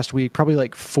in the past week, probably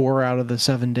like 4 out of the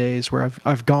 7 days, where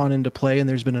I've gone into play and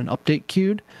there's been an update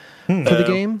queued for the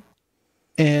game,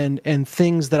 and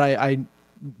things that I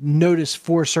notice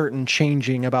for certain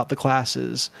changing about the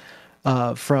classes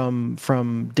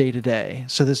from day to day.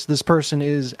 So this person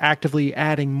is actively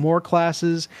adding more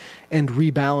classes and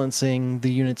rebalancing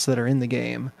the units that are in the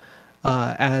game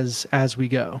as we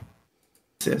go.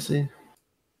 See.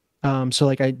 So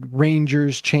like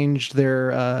Rangers changed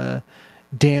their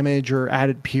damage or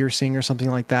added piercing or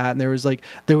something like that, and there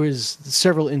was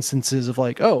several instances of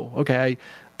like, oh, okay,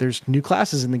 there's new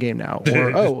classes in the game now,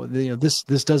 or this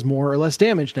does more or less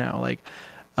damage now. Like,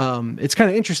 it's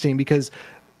kind of interesting because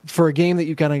for a game that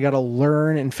you kind of got to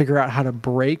learn and figure out how to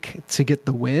break to get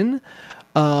the win,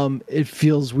 it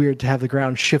feels weird to have the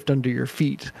ground shift under your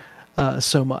feet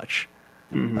so much.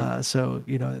 So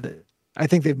I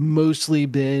think they've mostly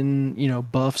been,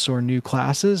 buffs or new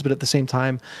classes, but at the same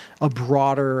time, new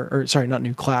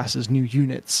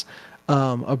units.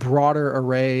 A broader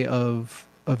array of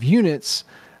units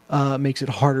makes it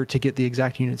harder to get the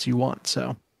exact units you want.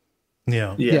 So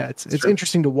yeah, it's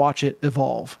interesting to watch it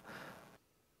evolve.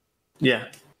 Yeah.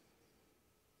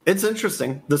 It's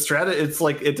interesting. The strategy, it's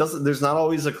like, there's not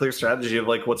always a clear strategy of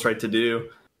like what's right to do.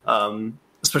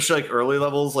 especially like early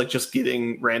levels, like just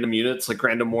getting random units, like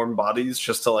random warm bodies,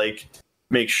 just to like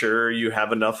make sure you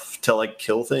have enough to like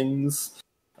kill things.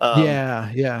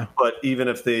 Yeah. But even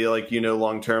if they like,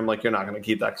 long term, like you're not going to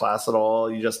keep that class at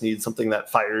all. You just need something that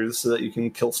fires so that you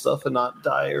can kill stuff and not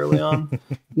die early on.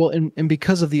 Well, and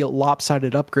because of the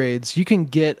lopsided upgrades, you can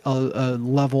get a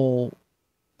level.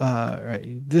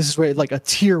 This is where like a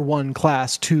tier 1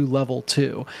 class to level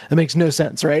 2. It makes no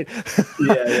sense, right?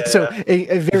 Yeah. So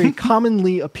a very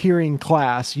commonly appearing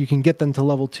class, you can get them to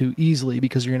level 2 easily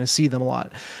because you're going to see them a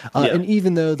lot. And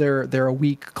even though they're a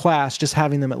weak class, just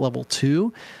having them at level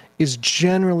 2 is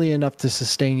generally enough to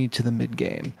sustain you to the mid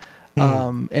game.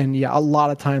 And yeah, a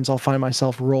lot of times I'll find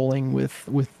myself rolling with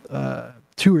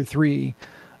 2 or 3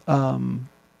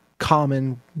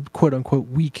 common quote unquote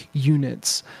weak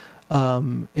units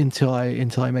until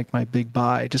I make my big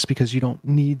buy, just because you don't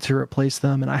need to replace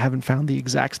them, and I haven't found the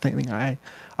exact thing I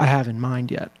have in mind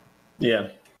yet. Yeah.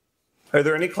 Are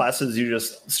there any classes you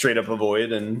just straight up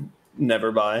avoid and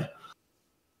never buy?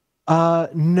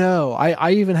 No.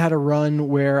 I even had a run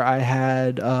where I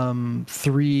had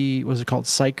 3, what's it called,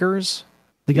 psychers?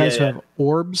 The guys who have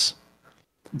orbs.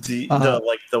 The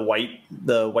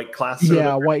white class.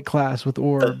 Yeah, white class with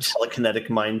orbs. The telekinetic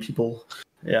mind people.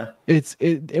 Yeah, it's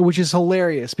which is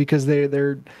hilarious because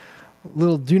they're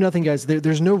little do nothing guys.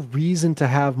 There's no reason to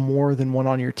have more than one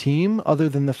on your team other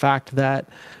than the fact that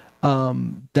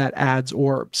that adds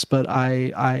orbs. But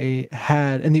I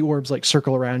had, and the orbs like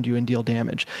circle around you and deal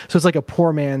damage, so it's like a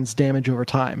poor man's damage over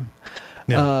time.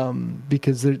 Yeah.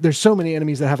 Because there's so many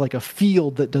enemies that have like a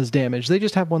field that does damage. They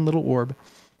just have one little orb.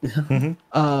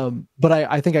 But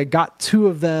I think I got 2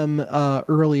 of them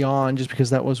early on just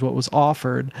because that was what was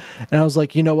offered, and I was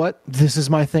like, you know what, this is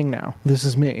my thing now, this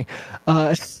is me,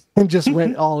 and just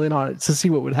went all in on it to see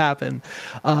what would happen,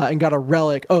 and got a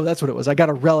relic. Oh, that's what it was. I got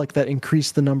a relic that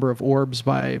increased the number of orbs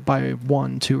by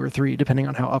 1, 2, or 3 depending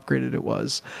on how upgraded it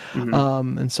was.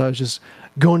 And so I was just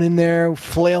going in there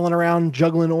flailing around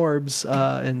juggling orbs,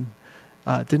 and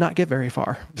did not get very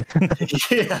far.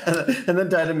 Yeah, and then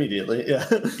died immediately.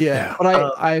 Yeah.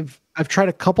 But I've tried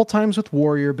a couple times with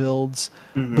warrior builds,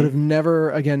 but have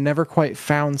never quite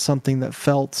found something that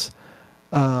felt.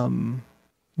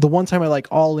 The one time I like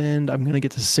all in, I'm gonna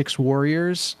get to 6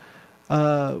 warriors.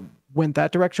 Went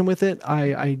that direction with it.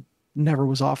 I never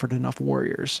was offered enough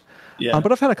warriors. Yeah.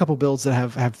 But I've had a couple builds that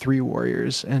have 3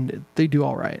 warriors, and they do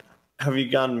all right. Have you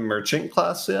gone merchant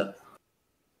class yet?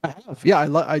 I have, yeah.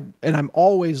 And I'm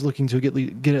always looking to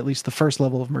get at least the first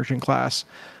level of merchant class,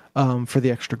 for the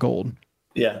extra gold.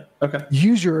 Yeah. Okay.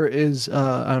 User is,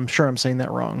 I'm sure I'm saying that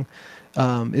wrong,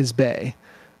 is Bay,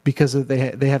 because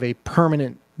they have a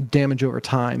permanent damage over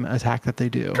time attack that they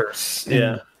do. Curse.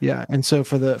 Yeah. And so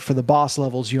for the boss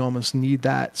levels, you almost need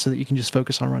that so that you can just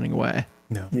focus on running away.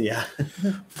 No. Yeah.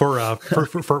 For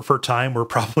time, we're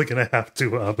probably going to have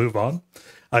to move on.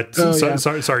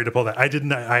 Sorry to pull that.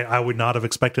 I would not have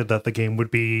expected that the game would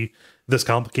be this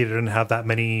complicated and have that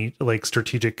many like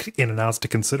strategic in and outs to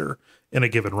consider in a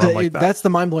given run like that. That's the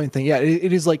mind blowing thing. Yeah,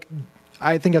 it is like,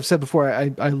 I think I've said before, I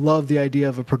love the idea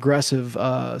of a progressive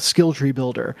skill tree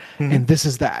builder, and this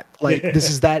is that. Like this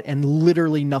is that, and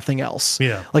literally nothing else.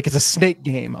 Yeah, like it's a Snake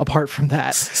game apart from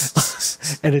that,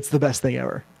 and it's the best thing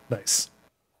ever. Nice.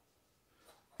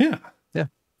 Yeah.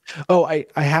 Oh, I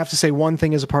have to say one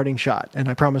thing as a parting shot, and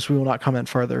I promise we will not comment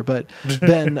further. But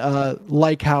Ben,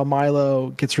 like how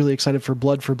Milo gets really excited for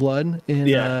Blood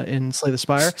in Slay the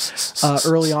Spire.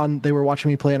 Early on, they were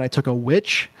watching me play, and I took a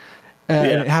witch.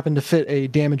 And it happened to fit a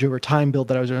damage over time build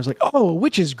that I was doing. I was like, oh, a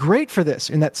witch is great for this.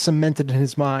 And that cemented in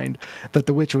his mind that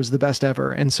the witch was the best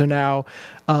ever. And so now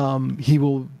he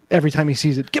will, every time he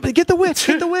sees it, get the witch,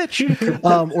 get the witch.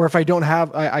 Or if I don't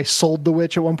have, I sold the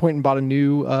witch at one point and bought a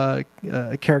new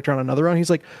character on another run. He's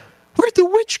like, where'd the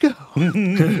witch go?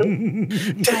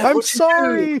 I'm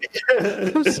sorry.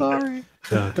 I'm sorry.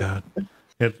 Oh, God.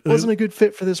 It wasn't a good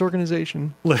fit for this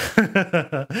organization.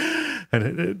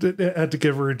 And it had to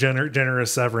give her a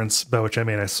generous severance, by which I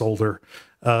mean I sold her.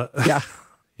 Yeah.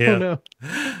 Oh, no.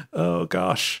 Oh,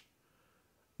 gosh.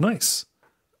 Nice.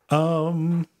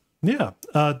 Yeah.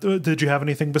 Did you have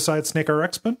anything besides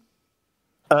SNKRX, Ben?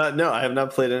 No, I have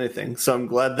not played anything, so I'm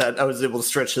glad that I was able to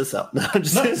stretch this out. No, I'm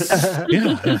just nice.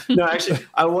 Yeah. No, actually,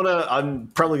 I'm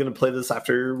probably going to play this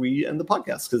after we end the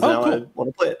podcast because now cool. I want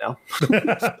to play it now.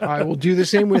 I will do the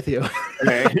same with you.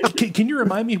 Okay. Can you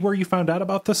remind me where you found out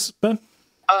about this, Ben?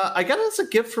 I got it as a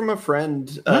gift from a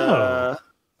friend.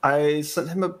 I sent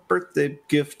him a birthday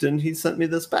gift, and he sent me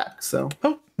this back. So,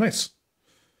 nice.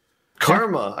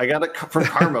 Karma. I got it from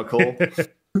Karma, Cole.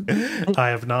 I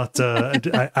have not.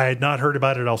 I had not heard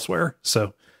about it elsewhere,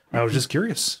 so I was just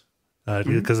curious.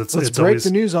 because it's Let's it's break always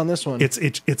the news on this one.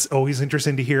 it's always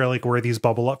interesting to hear like where these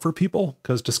bubble up for people,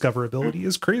 because discoverability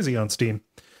is crazy on Steam.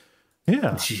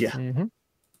 Yeah. Yeah.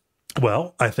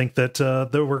 Well, I think that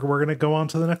we're going to go on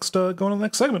to the next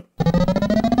segment.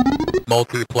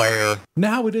 Multiplayer.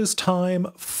 Now it is time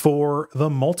for the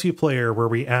multiplayer, where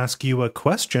we ask you a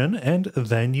question and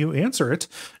then you answer it.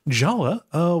 Jala,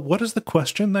 what is the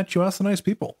question that you ask the nice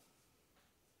people?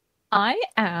 I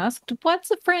asked,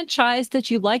 what's a franchise that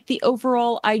you like the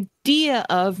overall idea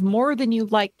of more than you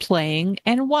like playing,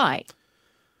 and why?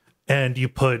 And you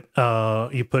put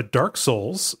Dark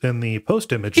Souls in the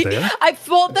post image there. That's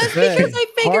because I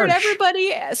figured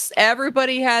Harsh.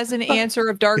 everybody has an answer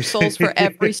of Dark Souls for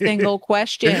every single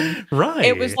question. Right.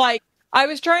 It was like, I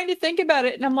was trying to think about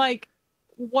it, and I'm like,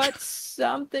 what's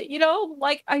something,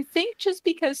 like, I think just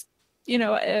because,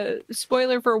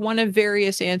 spoiler for one of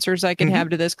various answers I can have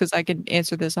to this, because I can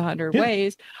answer this 100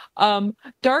 ways.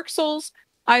 Dark Souls,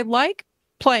 I like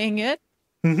playing it,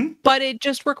 but it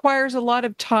just requires a lot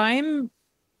of time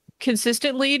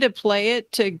consistently to play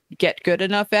it, to get good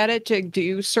enough at it, to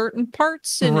do certain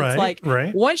parts. And it's like,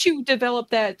 once you develop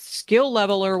that skill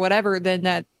level or whatever, then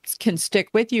that can stick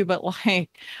with you. But like,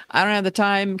 I don't have the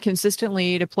time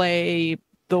consistently to play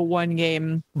the one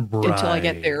game until I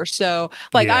get there. So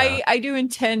like, I do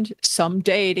intend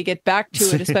someday to get back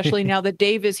to it, especially now that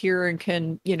Dave is here and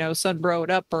can, sunbro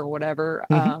it up or whatever.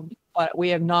 But we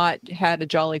have not had a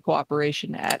jolly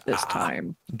cooperation at this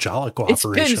time. Jolly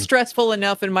cooperation. It's been stressful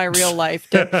enough in my real life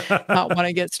to not want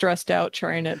to get stressed out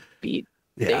trying to beat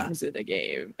things in a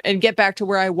game and get back to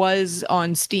where I was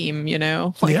on Steam,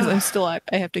 I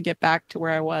have to get back to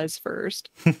where I was first.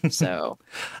 So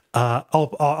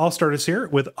I'll start us here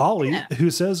with Ollie, who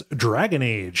says Dragon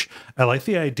Age. I like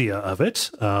the idea of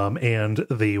it, and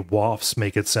the WAFs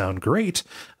make it sound great,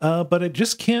 but I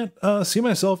just can't see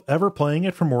myself ever playing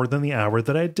it for more than the hour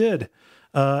that I did.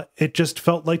 It just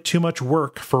felt like too much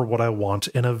work for what I want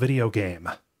in a video game.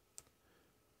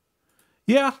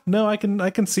 Yeah, no, I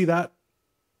can see that.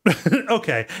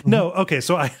 Okay. No, okay,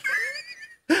 so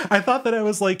I thought that I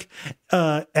was like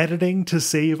editing to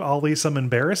save Ollie some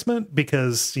embarrassment,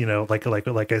 because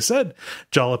like I said,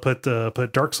 Jala put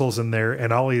Dark Souls in there,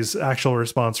 and Ollie's actual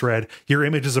response read, "Your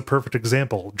image is a perfect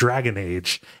example, Dragon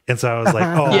Age." And so I was like,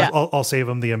 I'll save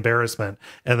him the embarrassment.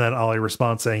 And then Ollie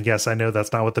responds saying, "Yes, I know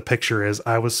that's not what the picture is.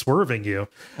 I was swerving you."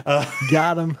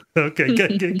 Got him.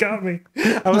 Okay, got me.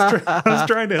 I was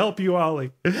trying to help you,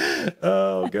 Ollie.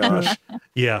 Oh gosh,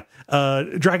 yeah.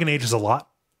 Dragon Age is a lot.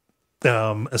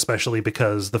 Especially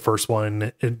because the first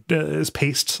one is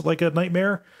paced like a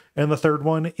nightmare, and the third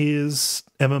one is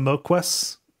MMO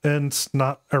quests and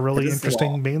not a really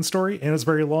interesting main story, and it's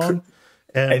very long.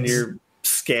 And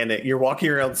you're walking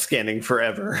around scanning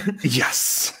forever.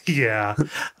 Yes. Yeah.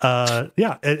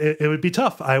 It would be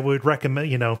tough. I would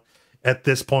recommend, at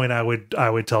this point, I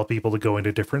would tell people to go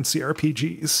into different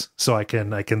CRPGs, so I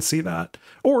can see that.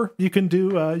 Or you can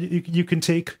do you can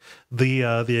take the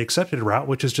accepted route,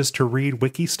 which is just to read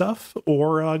wiki stuff,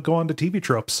 or go on to TV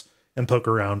Tropes and poke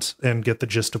around and get the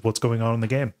gist of what's going on in the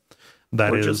game.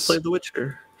 Just play The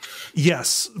Witcher.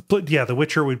 Yes, but yeah, The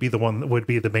Witcher would be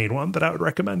the main one that I would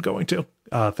recommend going to.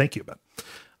 Thank you,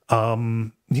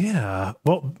 Ben. Yeah.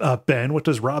 Well, Ben, what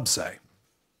does Rob say?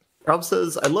 Rob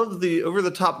says, I love the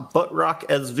over-the-top butt rock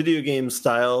as video game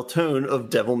style tone of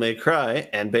Devil May Cry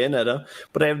and Bayonetta,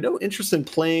 but I have no interest in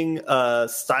playing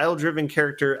style-driven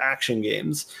character action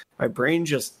games. My brain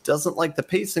just doesn't like the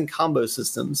pace and combo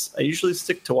systems. I usually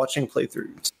stick to watching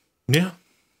playthroughs. Yeah.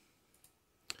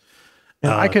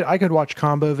 I could watch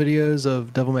combo videos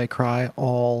of Devil May Cry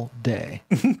all day.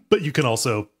 But you can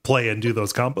also play and do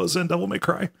those combos in Devil May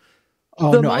Cry.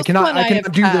 Oh, no, I cannot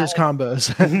do those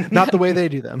combos. Not the way they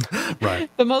do them. Right.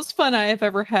 The most fun I have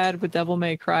ever had with Devil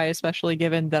May Cry, especially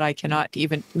given that I cannot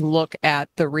even look at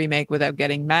the remake without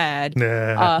getting mad,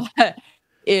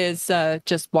 is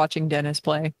just watching Dennis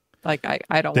play. Like,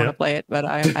 I don't want to play it, but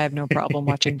I have no problem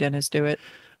watching Dennis do it.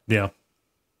 Yeah.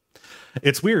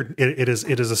 It's weird. It is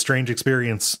a strange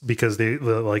experience, because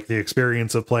the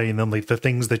experience of playing them, like the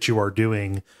things that you are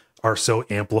doing are so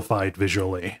amplified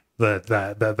visually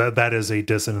that is a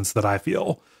dissonance that I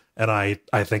feel, and I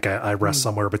think I rest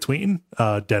somewhere between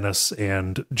Dennis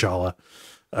and Jala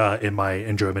in my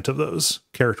enjoyment of those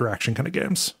character action kind of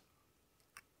games.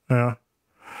 Yeah.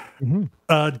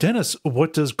 Dennis,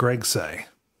 what does Greg say?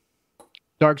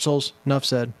 Dark Souls. Enough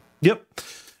said. Yep.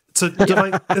 It's a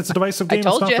divisive game.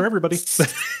 It's not for everybody.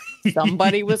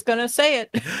 Somebody was going to say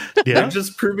it. Yeah. They're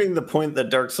just proving the point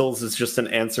that Dark Souls is just an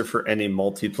answer for any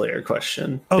multiplayer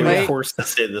question. Oh, they were forced to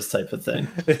say this type of thing.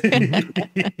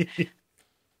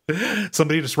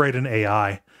 Somebody just write an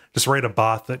AI Just write a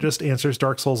bot that just answers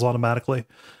Dark Souls automatically.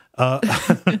 Jala,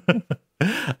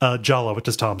 what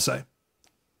does Tom say?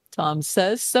 Tom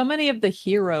says, so many of the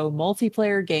hero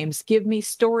multiplayer games give me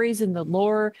stories in the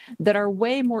lore that are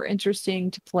way more interesting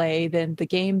to play than the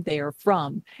game they are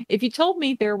from. If you told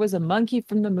me there was a monkey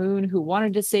from the moon who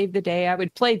wanted to save the day, I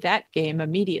would play that game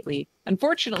immediately.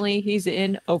 Unfortunately, he's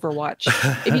in Overwatch.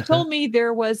 If you told me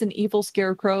there was an evil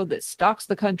scarecrow that stalks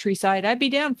the countryside, I'd be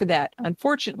down for that.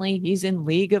 Unfortunately, he's in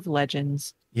League of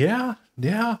Legends. Yeah.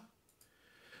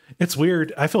 It's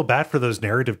weird. I feel bad for those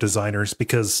narrative designers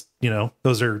because,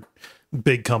 those are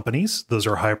big companies. Those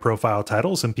are high profile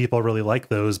titles and people really like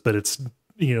those, but it's,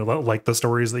 like the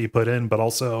stories that you put in, but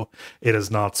also it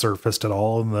is not surfaced at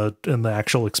all in the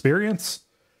actual experience.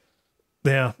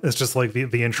 Yeah. It's just like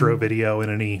the intro video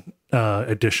and any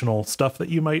additional stuff that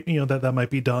you might, that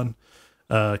might be done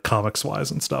comics wise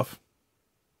and stuff.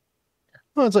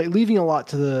 Well, it's like leaving a lot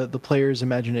to the player's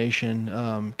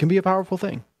imagination can be a powerful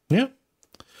thing. Yeah.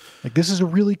 Like, this is a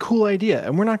really cool idea,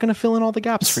 and we're not going to fill in all the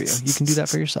gaps for you. You can do that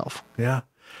for yourself. Yeah.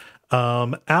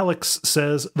 Alex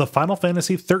says, the Final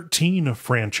Fantasy 13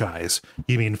 franchise.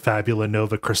 You mean Fabula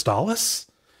Nova Crystallis?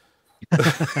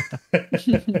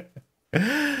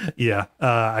 Yeah,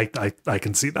 I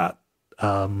can see that.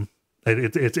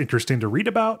 It's interesting to read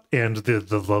about, and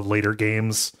the later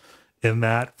games in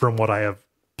that, from what I have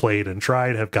played and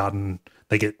tried,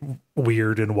 they get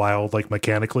weird and wild, like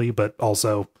mechanically, but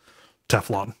also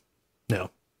Teflon. No.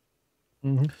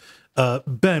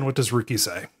 Mm-hmm. Ben, what does Ruki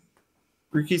say?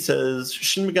 Ruki says,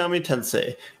 Shin Megami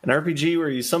Tensei, an RPG where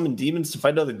you summon demons to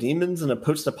fight other demons in a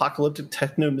post-apocalyptic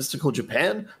techno-mystical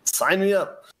Japan? Sign me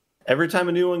up. Every time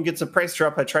a new one gets a price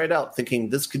drop, I try it out, thinking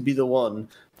this could be the one,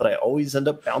 but I always end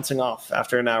up bouncing off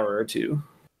after an hour or two.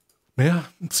 Yeah,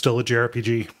 it's still a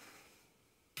JRPG.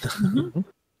 Mm-hmm.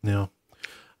 Yeah.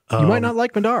 You might not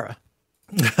like Middara.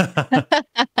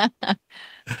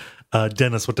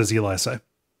 Dennis, what does Eli say?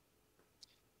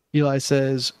 Eli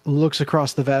says, looks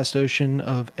across the vast ocean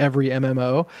of every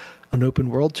MMO, an open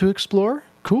world to explore.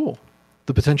 Cool.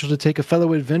 The potential to take a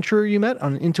fellow adventurer you met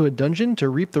into a dungeon to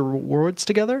reap the rewards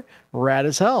together. Rad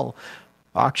as hell.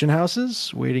 Auction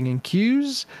houses, waiting in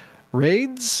queues,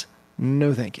 raids.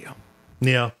 No, thank you.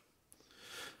 Yeah.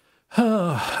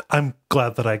 I'm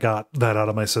glad that I got that out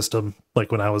of my system.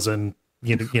 Like when I was in,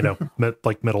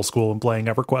 like middle school and playing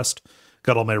EverQuest.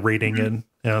 Got all my rating in,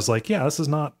 and I was like, yeah, this is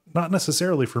not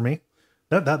necessarily for me.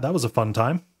 That was a fun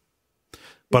time.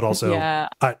 But also, yeah.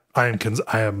 I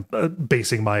am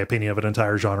basing my opinion of an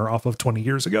entire genre off of 20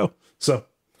 years ago. So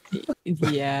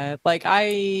yeah, like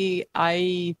I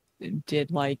did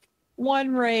like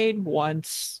one raid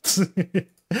once.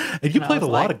 And you played a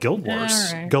lot of Guild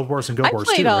Wars. Right. Guild Wars and Guild Wars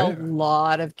 2, right? I played a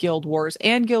lot of Guild Wars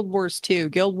and Guild Wars 2.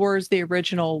 Guild Wars, the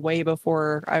original, way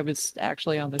before I was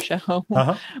actually on the show.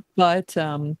 Uh-huh. But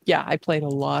yeah, I played a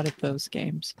lot of those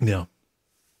games. Yeah.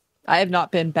 I have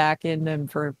not been back in them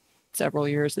for several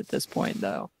years at this point,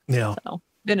 though. Yeah. So,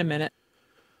 been a minute.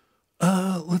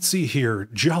 Let's see here.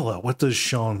 Jala, what does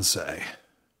Sean say?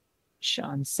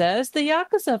 Sean says, the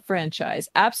Yakuza franchise.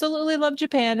 Absolutely love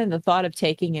Japan, and the thought of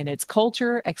taking in its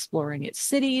culture, exploring its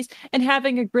cities, and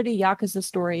having a gritty Yakuza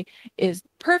story is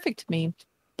perfect to me.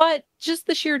 But just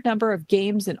the sheer number of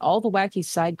games and all the wacky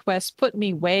side quests put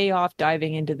me way off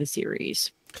diving into the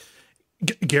series.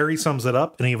 Gary sums it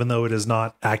up, and even though it is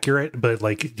not accurate, but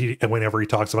like whenever he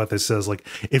talks about this, says like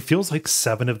it feels like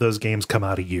 7 of those games come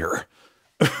out a year.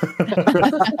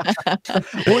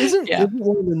 Well, isn't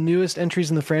one of the newest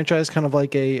entries in the franchise kind of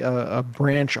like a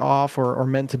branch off or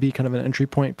meant to be kind of an entry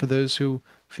point for those who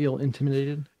feel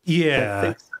intimidated?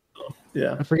 Yeah.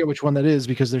 Yeah. I forget which one that is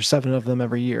because there's 7 of them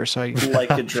every year. So Like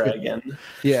a Dragon.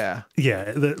 Yeah.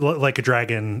 Yeah. Like a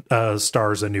Dragon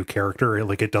stars a new character.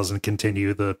 Like it doesn't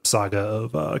continue the saga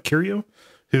of Kiryu,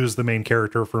 who's the main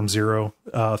character from 0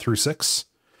 through 6.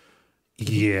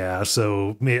 Yeah,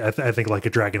 so I think like a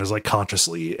Dragon is like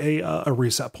consciously a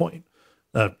reset point,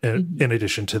 in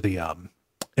addition to the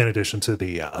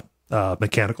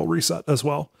mechanical reset as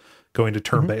well, going to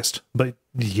turn based. But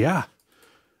yeah,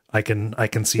 I can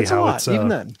see it's how a lot, it's even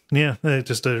then. Yeah,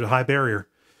 just a high barrier.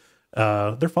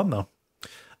 They're fun though.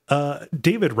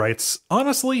 David writes,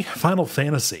 honestly, Final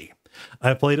Fantasy.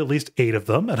 I played at least 8 of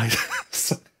them, and I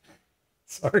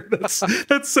sorry,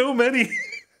 that's so many.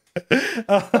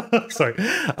 Sorry.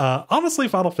 Honestly,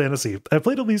 Final Fantasy. I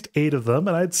played at least 8 of them,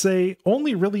 and I'd say I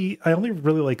only really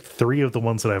like 3 of the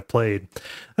ones that I've played.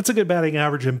 That's a good batting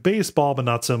average in baseball, but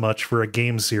not so much for a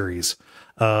game series.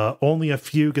 Only a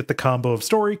few get the combo of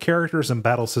story, characters, and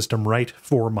battle system right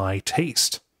for my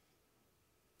taste.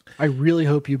 I really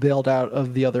hope you bailed out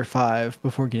of the other 5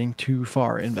 before getting too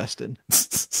far invested.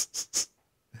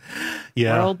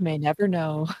 Yeah. World may never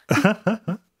know.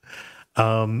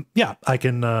 Yeah, I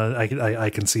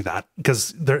can see that,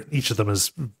 because each of them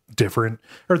is different,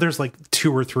 or there's like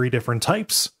 2 or 3 different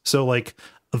types. So like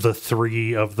the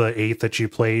 3 of the 8 that you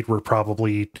played were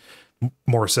probably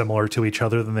more similar to each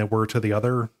other than they were to the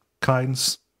other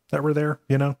kinds that were there,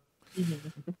 you know?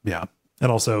 Mm-hmm. Yeah.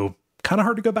 And also kind of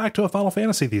hard to go back to a Final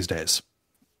Fantasy these days.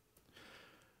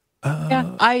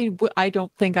 Yeah, I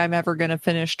don't think I'm ever going to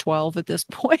finish 12 at this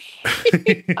point.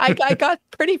 I got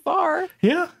pretty far.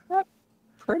 Yeah.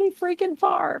 Pretty freaking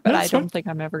far, but That's I don't fine. think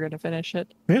I'm ever going to finish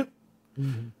it. Yeah.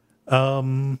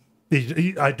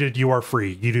 You are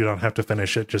free. You do not have to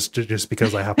finish it just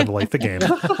because I happen to like the game.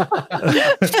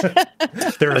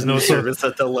 There is no service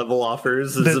that the level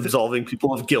offers is absolving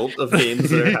people of guilt of games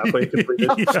that are halfway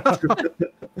completed.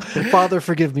 Father,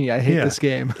 forgive me. I hate this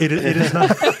game. It is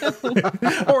not.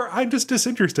 Or I'm just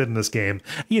disinterested in this game,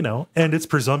 you know, and it's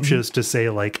presumptuous to say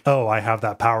like, oh, I have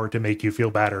that power to make you feel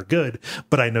bad or good,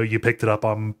 but I know you picked it up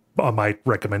on my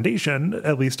recommendation,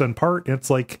 at least in part. It's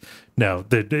like, no,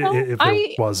 if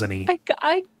there was any,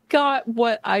 I got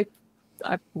what I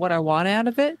want out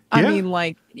of it. I mean,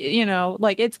 like, you know,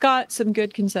 like it's got some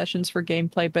good concessions for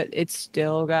gameplay, but it's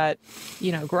still got,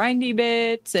 you know, grindy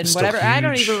bits and whatever. Huge. I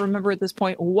don't even remember at this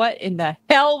point what in the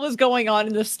hell was going on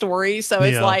in the story. So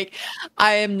it's like,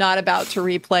 I am not about to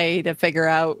replay to figure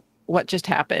out what just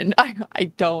happened. I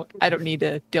don't need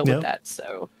to deal with that.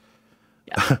 So.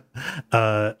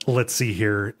 Yeah. Let's see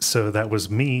here. So that was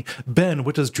me. Ben,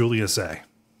 what does Julia say?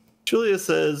 Julia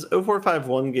says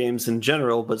 0451 games in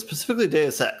general, but specifically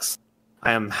Deus Ex.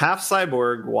 I am half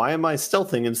cyborg. Why am I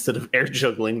stealthing instead of air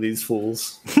juggling these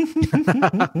fools?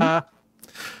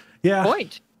 Yeah.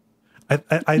 Point.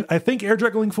 I think air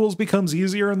juggling fools becomes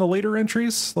easier in the later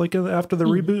entries, like after the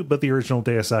reboot, but the original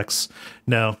Deus Ex,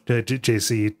 no.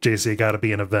 JC got to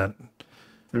be an event.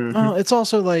 Oh, it's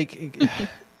also like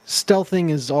stealthing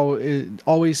it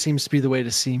always seems to be the way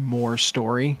to see more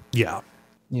story. Yeah.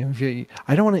 You know,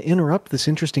 I don't want to interrupt this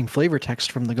interesting flavor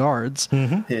text from the guards,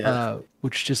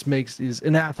 which just is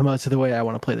anathema to the way I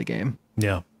want to play the game.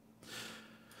 Yeah.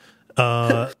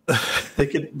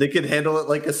 They could handle it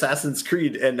like Assassin's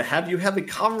Creed and have you have a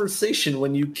conversation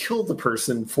when you kill the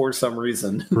person for some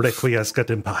reason. Requiescat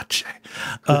in pace.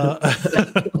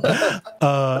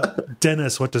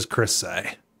 Dennis, what does Chris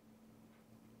say?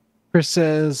 Chris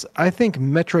says, I think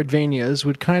Metroidvanias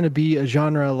would kind of be a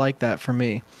genre like that for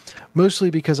me. Mostly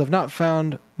because I've not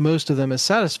found most of them as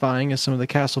satisfying as some of the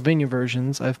Castlevania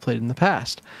versions I've played in the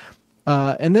past.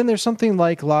 And then there's something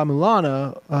like La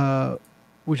Mulana,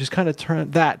 which is kind of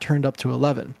turned up to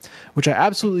 11, which I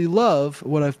absolutely love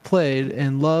what I've played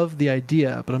and love the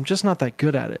idea, but I'm just not that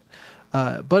good at it.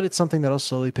 But it's something that I'll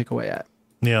slowly pick away at.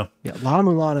 Yeah. Yeah, La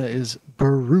Mulana is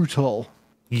brutal.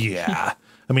 Yeah.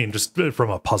 I mean, just from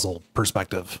a puzzle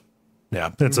perspective.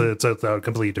 Yeah, it's a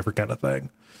completely different kind of thing.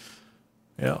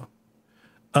 Yeah.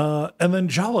 And then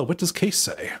Jala, what does Case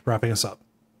say, wrapping us up?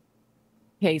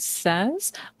 Case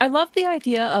says, I love the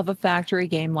idea of a factory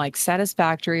game like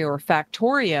Satisfactory or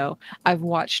Factorio. I've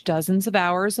watched dozens of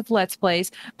hours of Let's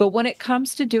Plays, but when it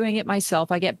comes to doing it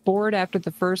myself, I get bored after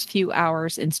the first few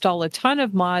hours, install a ton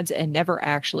of mods, and never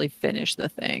actually finish the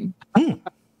thing.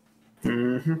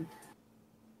 Mm-hmm.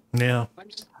 Yeah.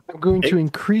 I'm going to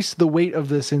increase the weight of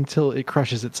this until it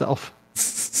crushes itself.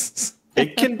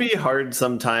 It can be hard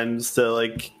sometimes to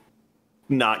like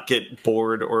not get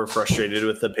bored or frustrated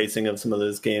with the pacing of some of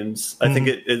those games. I think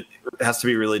it has to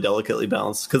be really delicately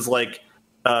balanced because like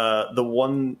the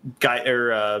one guy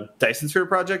or Dyson Sphere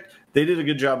project, they did a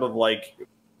good job of like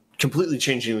completely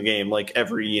changing the game like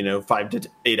every 5 to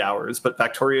 8 hours, but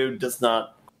Factorio does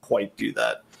not quite do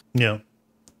that. Yeah.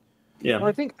 Well,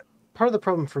 I think part of the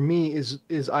problem for me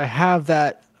is I have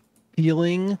that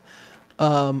feeling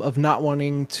of not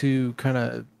wanting to kind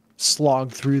of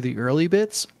slog through the early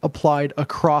bits applied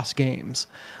across games.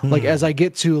 Like as I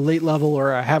get to a late level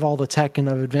or I have all the tech and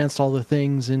I've advanced all the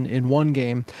things in one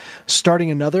game,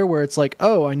 starting another where it's like,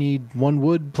 oh, I need 1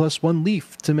 wood plus 1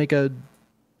 leaf to make a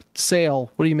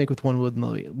sail. What do you make with 1 wood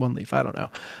and 1 leaf? I don't know.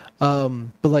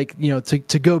 But like,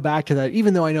 to go back to that,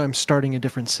 even though I know I'm starting a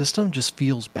different system, just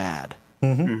feels bad.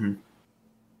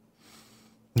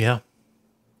 Yeah.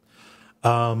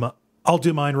 I'll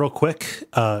do mine real quick.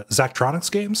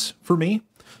 Zachtronics games for me.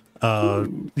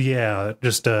 Yeah,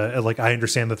 just like I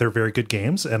understand that they're very good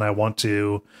games, and I want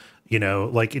to,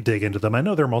 like dig into them. I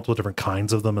know there are multiple different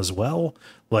kinds of them as well,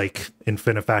 like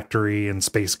Infinifactory and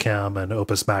Space Chem and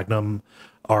Opus Magnum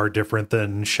are different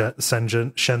than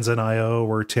Shenzhen IO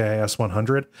or TIS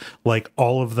 100. Like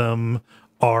all of them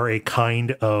are a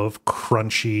kind of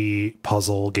crunchy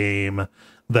puzzle game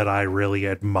that I really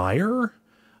admire,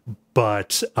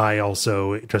 but I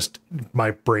also just,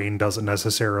 my brain doesn't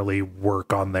necessarily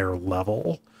work on their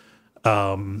level.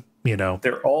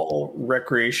 They're all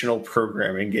recreational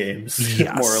programming games,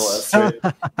 Yes. more or less.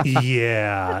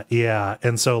 Right? Yeah.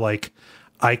 And so like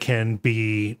I can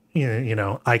be,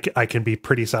 I can be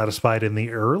pretty satisfied in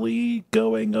the early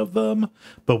going of them,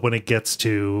 but when it gets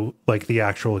to like the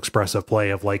actual expressive play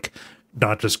of like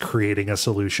not just creating a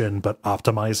solution but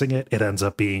optimizing it, it ends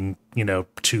up being,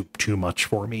 too much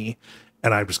for me.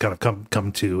 And I've just kind of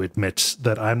come to admit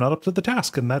that I'm not up to the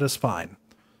task, and that is fine.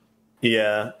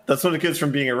 Yeah, that's what it gets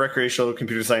from being a recreational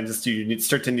computer scientist. You need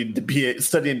to be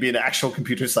study and be an actual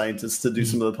computer scientist to do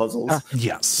some of the puzzles.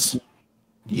 Yes.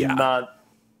 Yeah.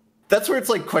 That's where it's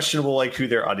like questionable, like who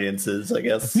their audience is, I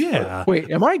guess. Yeah. Wait,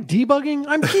 am I debugging?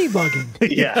 I'm debugging.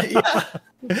 Yeah.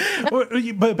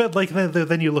 but like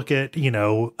then you look at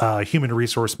Human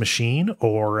Resource Machine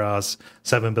or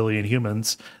 7 Billion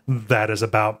Humans. That is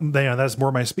about that's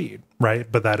more my speed, right?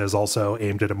 But that is also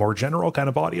aimed at a more general kind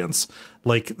of audience.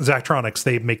 Like Zachtronics,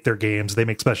 they make their games, they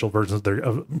make special versions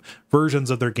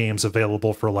of their games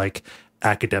available for like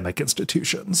academic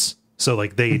institutions. So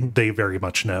like they very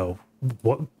much know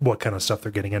what kind of stuff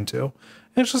they're getting into.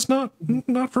 And it's just not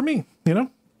for me,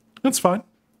 It's fine.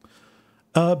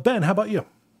 Ben, how about you?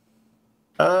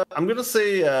 I'm gonna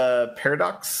say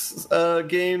Paradox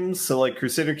games, so like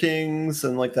Crusader Kings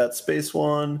and like that space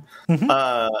one. Mm-hmm.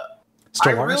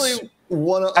 I really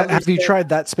want to. Have you tried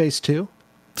that space too?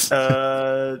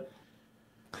 Uh,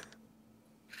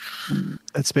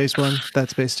 that space one,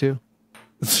 that space two.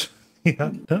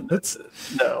 Yeah, that's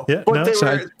no. Yeah, But no.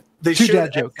 they Two showed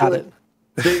dad joke. Got it.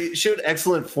 They showed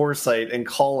excellent foresight in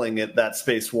calling it that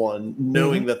space one,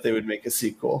 knowing that they would make a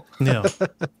sequel. Yeah.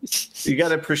 You got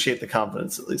to appreciate the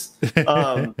confidence, at least.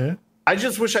 I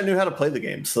just wish I knew how to play the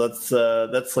game, so that's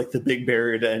like the big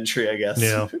barrier to entry, I guess.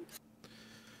 Yeah.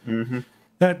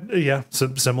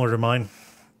 Mm-hmm. Similar to mine.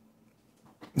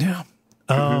 Yeah.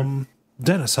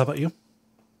 Dennis, how about you?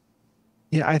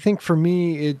 Yeah, I think for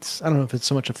me, I don't know if it's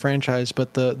so much a franchise,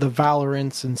 but the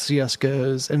Valorants and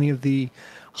CSGOs, any of the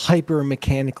hyper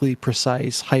mechanically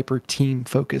precise, hyper team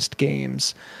focused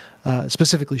games,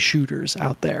 specifically shooters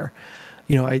out there.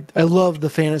 I love the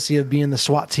fantasy of being the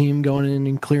SWAT team going in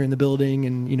and clearing the building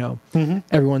and,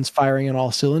 everyone's firing on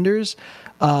all cylinders.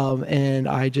 And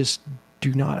I just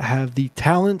do not have the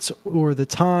talent or the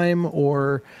time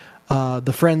or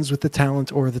the friends with the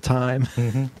talent or the time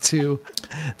to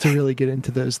really get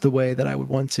into those the way that I would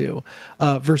want to,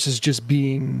 versus just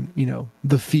being,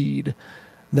 the feed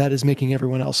that is making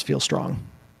everyone else feel strong.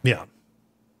 Yeah.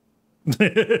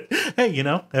 Hey,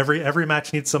 every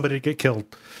match needs somebody to get killed.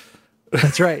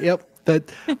 That's right. Yep.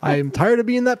 That I'm tired of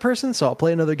being that person, so I'll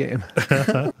play another game.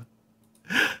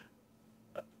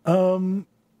 Oh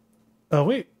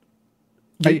wait.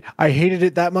 I hated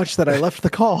it that much that I left the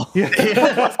call. Yeah.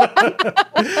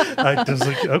 I just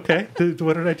like, okay,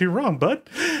 what did I do wrong, bud?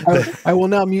 I will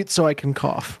now mute so I can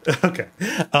cough. Okay.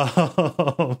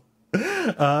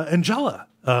 And Jala,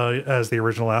 as the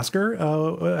original asker,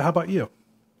 how about you?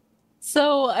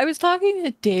 So I was talking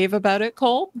to Dave about it,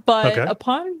 Kole, but Okay.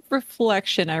 upon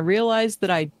reflection, I realized that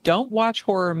I don't watch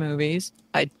horror movies,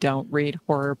 I don't read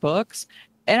horror books,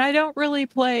 and I didn't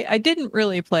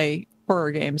really play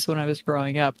horror games when I was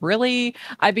growing up. Really,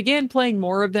 I began playing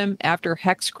more of them after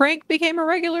Hexcrank became a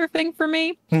regular thing for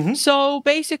me. So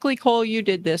basically, Kole, you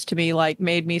did this to me, like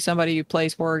made me somebody who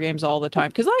plays horror games all the time.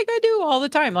 Because like I do all the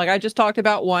time. Like I just talked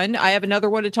about one. I have another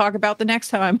one to talk about the next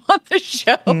time I'm on the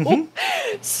show.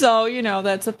 So,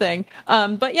 that's a thing.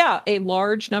 But yeah, a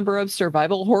large number of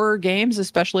survival horror games,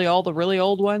 especially all the really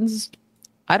old ones.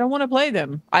 I don't want to play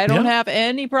them. I don't have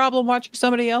any problem watching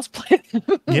somebody else play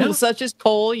them, such as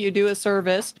Kole. You do a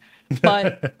service,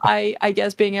 but I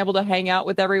guess being able to hang out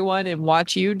with everyone and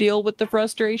watch you deal with the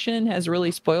frustration has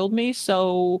really spoiled me.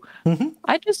 So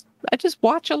I just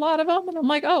watch a lot of them, and I'm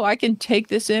like, oh, I can take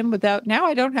this in without. Now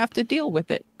I don't have to deal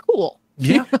with it. Cool.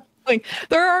 Yeah. Like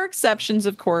there are exceptions,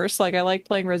 of course. Like I like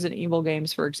playing Resident Evil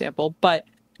games, for example, but.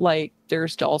 Like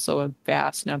there's also a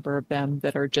vast number of them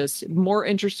that are just more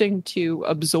interesting to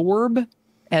absorb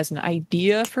as an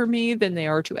idea for me than they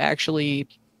are to actually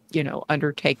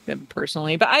undertake them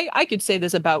personally. But I could say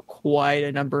this about quite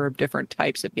a number of different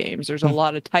types of games. There's a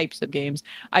lot of types of games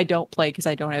I don't play because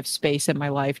I don't have space in my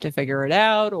life to figure it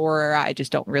out, or I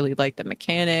just don't really like the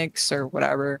mechanics or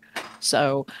whatever.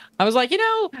 So I was like,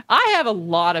 I have a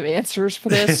lot of answers for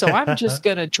this, so I'm just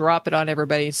going to drop it on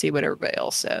everybody and see what everybody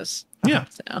else says. Yeah.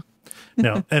 So.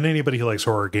 No, and anybody who likes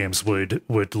horror games would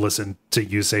listen to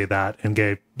you say that and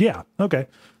go, yeah, okay.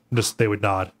 They would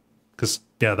nod because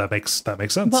that makes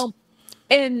sense. Well,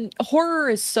 and horror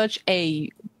is such a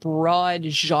broad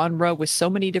genre with so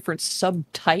many different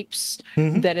subtypes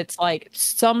that it's like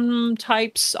some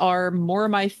types are more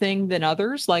my thing than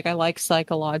others. Like I like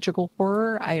psychological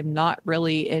horror. I am not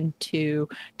really into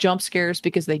jump scares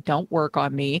because they don't work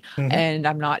on me, and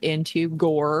I'm not into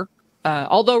gore.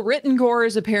 Although written gore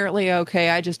is apparently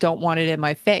okay, I just don't want it in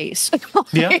my face.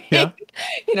 Yeah.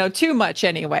 Too much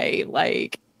anyway.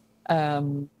 Like,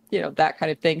 that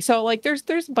kind of thing. So, like, there's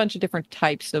a bunch of different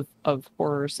types of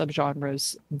horror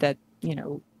subgenres that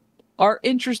are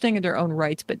interesting in their own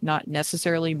rights, but not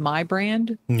necessarily my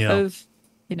brand of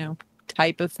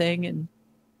type of thing. And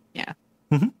yeah.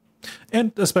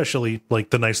 And especially,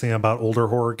 like, the nice thing about older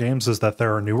horror games is that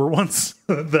there are newer ones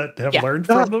that have learned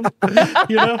from them,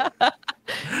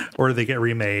 or they get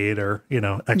remade or,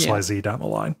 XYZ down the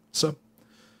line. So,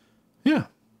 yeah.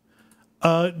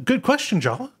 Good question,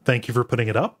 Jala. Thank you for putting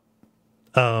it up.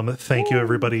 Thank you,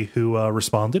 everybody who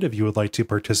responded. If you would like to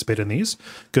participate in these,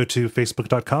 go to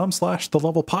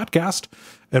facebook.com/thelevelpodcast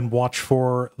and watch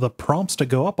for the prompts to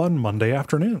go up on Monday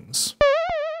afternoons.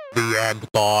 The end,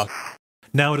 boss.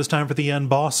 Now it is time for the end,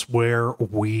 boss, where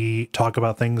we talk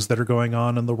about things that are going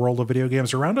on in the world of video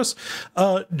games around us.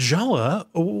 Jala,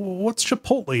 what's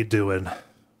Chipotle doing?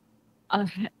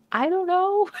 I don't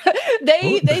know.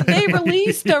 They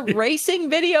released a racing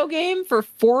video game for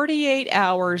 48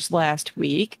 hours last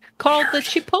week called the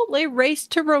Chipotle Race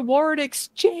to Reward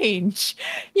Exchange.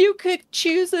 You could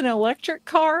choose an electric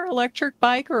car, electric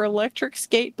bike, or electric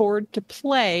skateboard to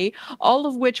play, all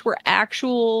of which were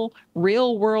actual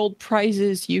real-world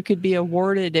prizes you could be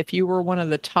awarded if you were one of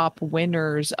the top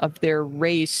winners of their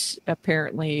race,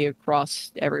 apparently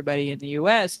across everybody in the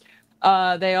U.S.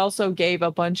 They also gave a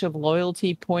bunch of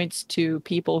loyalty points to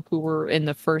people who were in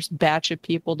the first batch of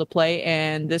people to play,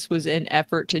 and this was an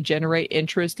effort to generate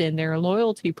interest in their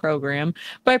loyalty program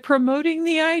by promoting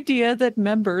the idea that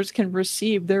members can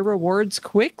receive their rewards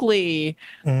quickly.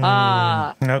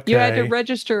 Okay. You had to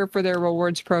register for their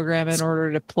rewards program in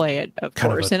order to play it, of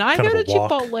course. And I go to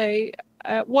Chipotle,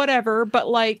 whatever, but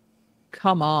like,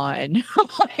 come on.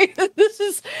 This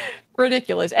is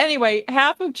ridiculous. Anyway,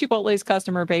 half of Chipotle's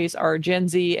customer base are Gen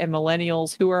Z and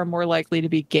millennials who are more likely to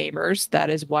be gamers. That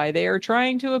is why they are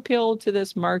trying to appeal to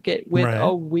this market with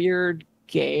a weird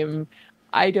game.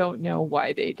 I don't know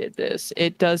why they did this.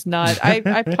 It does not. I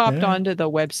popped onto the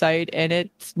website and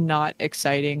it's not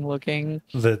exciting looking.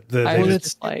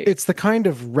 It's the kind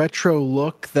of retro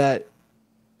look that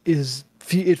is.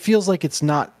 It feels like it's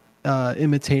not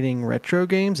imitating retro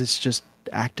games. It's just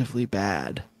actively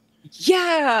bad.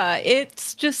 Yeah,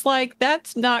 it's just like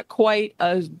that's not quite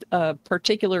a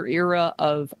particular era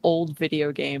of old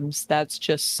video games. That's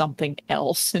just something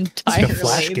else entirely. It's like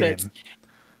a Flash game.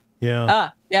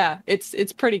 Yeah,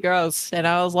 it's pretty gross. And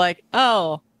I was like,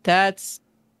 oh, that's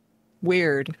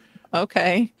weird.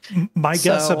 Okay. My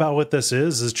guess about what this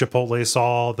is Chipotle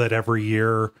saw that every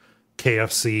year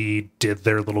KFC did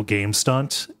their little game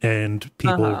stunt and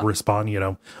people respond,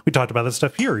 we talked about this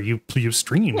stuff here. You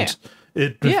streamed. Yeah.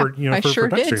 I sure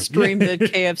did stream the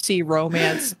KFC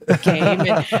romance game.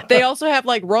 And they also have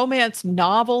like romance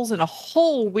novels and a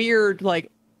whole weird like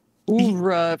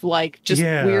oeuvre of like just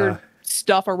weird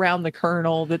stuff around the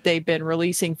kernel that they've been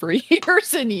releasing for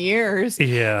years and years.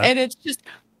 Yeah. And it's just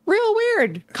real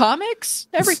weird. Comics,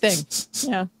 everything.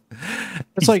 Yeah.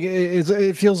 It's like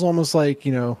it feels almost like,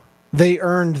 they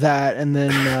earned that and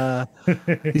then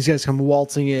these guys come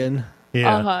waltzing in.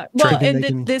 Yeah. Well,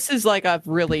 and this is like a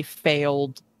really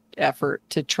failed effort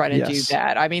to try to do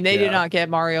that. I mean, they did not get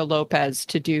Mario Lopez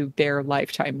to do their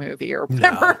Lifetime movie or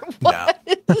whatever.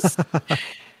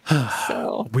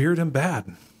 So weird and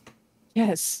bad.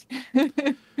 Yes.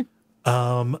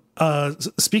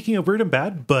 Speaking of weird and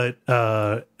bad, but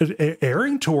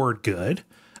airing toward good,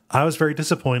 I was very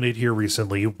disappointed here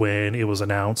recently when it was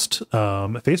announced,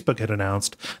 Facebook had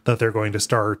announced that they're going to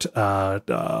start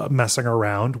messing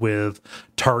around with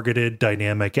targeted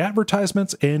dynamic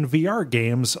advertisements in VR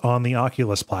games on the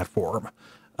Oculus platform.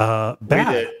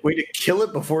 Bad. Way to kill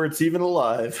it before it's even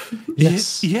alive.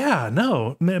 Yes. Yeah,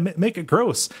 no, make it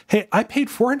gross. Hey, I paid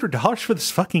 $400 for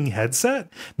this fucking headset.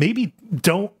 Maybe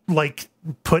don't,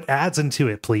 put ads into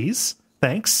it, please.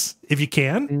 thanks if you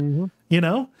can. Mm-hmm. You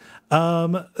know.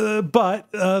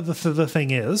 But the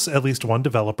thing is, at least one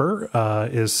developer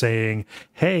is saying,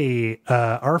 "Hey,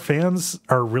 our fans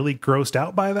are really grossed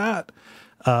out by that,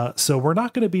 so we're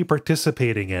not going to be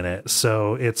participating in it."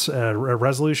 So it's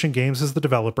Resolution Games is the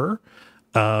developer,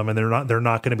 and they're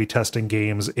not going to be testing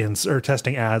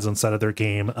testing ads inside of their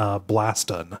game,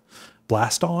 Blaston,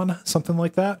 something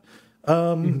like that,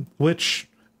 which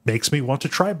makes me want to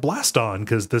try Blaston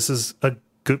because this is a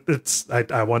good.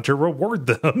 I want to reward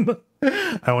them.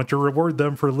 I want to reward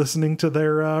them for listening to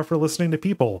listening to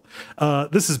people.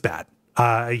 This is bad.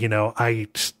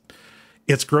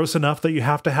 It's gross enough that you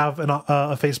have to have a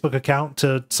Facebook account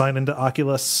to sign into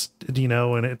Oculus,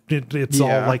 and it's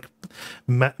all like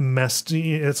messed.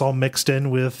 It's all mixed in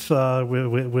with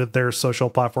their social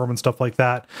platform and stuff like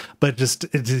that. But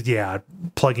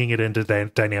plugging it into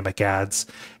dynamic ads,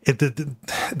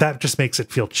 that just makes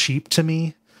it feel cheap to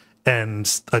me.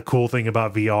 And a cool thing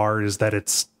about VR is that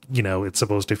it's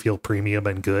supposed to feel premium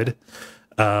and good.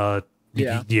 So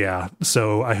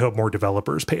I hope more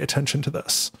developers pay attention to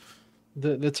this.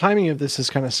 The timing of this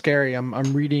is kind of scary. I'm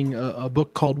reading a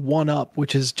book called One Up,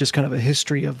 which is just kind of a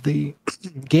history of the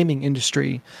gaming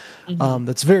industry.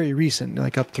 That's very recent,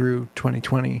 like up through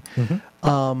 2020.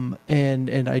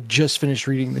 And I just finished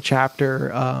reading the chapter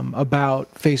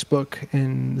about Facebook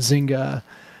and Zynga,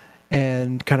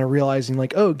 and kind of realizing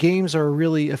like, oh, games are a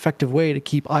really effective way to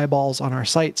keep eyeballs on our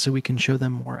site so we can show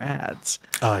them more ads.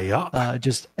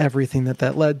 Just everything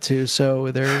that led to.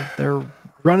 So they're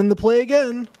running the play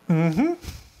again.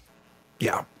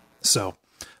 Yeah. So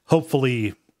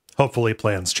hopefully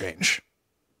plans change.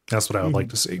 That's what I would like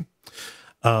to see.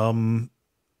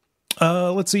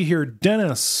 Let's see here.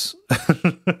 Dennis.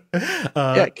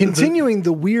 Continuing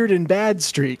the weird and bad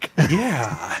streak.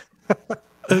 Yeah.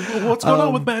 What's going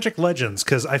on with Magic Legends?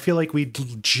 Because I feel like we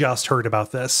just heard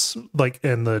about this, like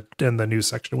in the news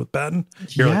section with Ben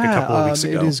here, like a couple of weeks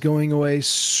ago. It is going away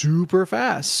super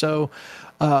fast. So,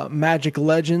 Magic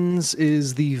Legends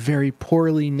is the very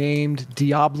poorly named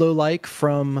Diablo-like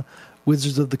from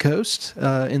Wizards of the Coast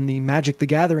in the Magic the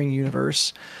Gathering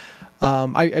universe.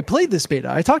 I played this beta.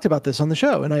 I talked about this on the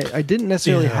show, and I didn't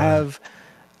necessarily have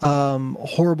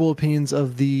horrible opinions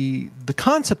of the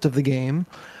concept of the game.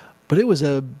 But it was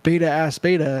a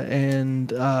beta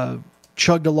and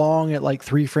chugged along at like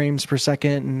 3 frames per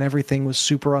second, and everything was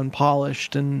super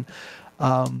unpolished. And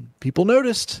people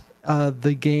noticed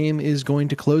the game is going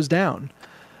to close down.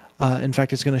 In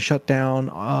fact, it's going to shut down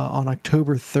on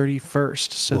October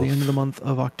 31st, so the end of the month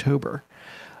of October,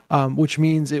 which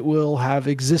means it will have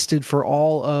existed for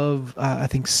all of, I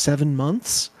think, 7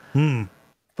 months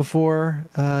before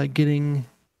getting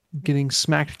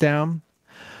smacked down.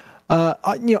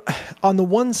 On the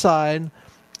one side,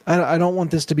 I don't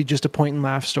want this to be just a point and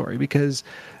laugh story, because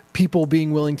people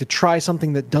being willing to try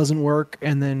something that doesn't work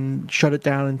and then shut it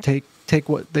down and take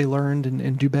what they learned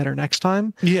and do better next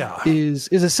time is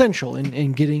essential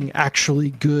in getting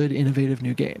actually good, innovative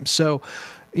new games. So,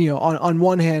 on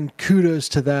one hand, kudos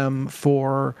to them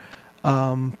for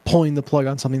pulling the plug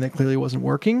on something that clearly wasn't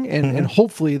working, and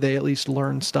hopefully they at least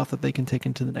learn stuff that they can take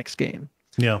into the next game.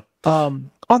 Yeah. On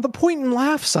the point and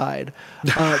laugh side,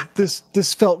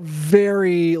 this felt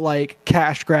very like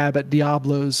cash grab at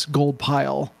Diablo's gold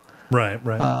pile, right,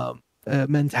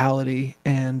 mentality,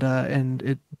 and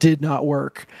it did not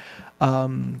work.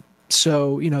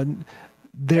 So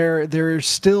there's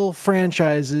still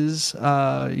franchises,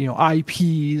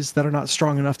 IPs that are not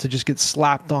strong enough to just get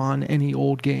slapped on any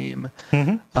old game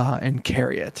and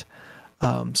carry it.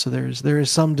 So there is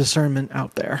some discernment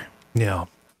out there. Yeah.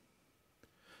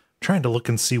 Trying to look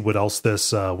and see what else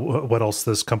this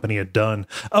company had done.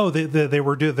 Oh, they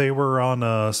were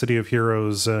on City of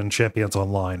Heroes and Champions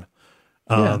Online.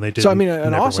 They did. So I mean,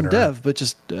 an awesome dev, but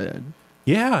just don't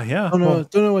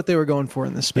know what they were going for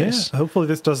in this space. Yeah, hopefully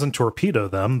this doesn't torpedo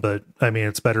them, but I mean,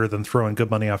 it's better than throwing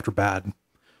good money after bad.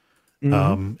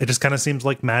 It just kind of seems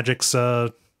like Magic's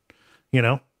audience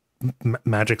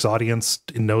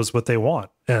knows what they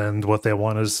want, and what they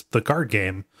want is the card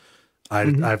game.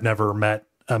 I've never met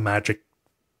a Magic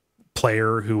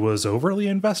player who was overly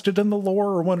invested in the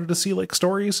lore or wanted to see like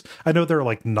stories. I know there are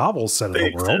like novels set in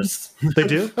the world. They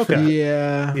do? Okay.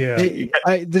 Yeah.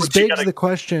 This begs the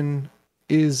question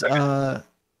is go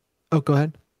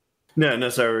ahead. No,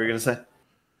 sorry, what were you gonna say?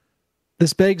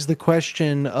 This begs the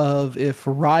question of if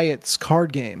Riot's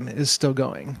card game is still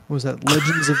going. Was that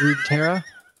Legends of Runeterra?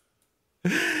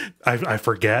 I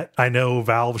forget. I know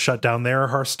Valve shut down their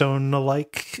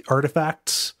Hearthstone-like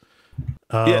artifacts.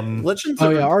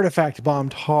 Artifact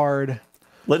bombed hard.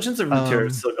 Legends of Runeterra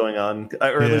is still going on,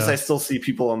 or at least I still see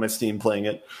people on my Steam playing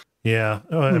it. Yeah,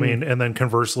 I mean, and then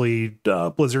conversely,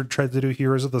 Blizzard tried to do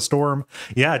Heroes of the Storm.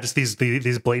 Yeah, just these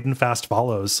blatant fast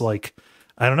follows. Like,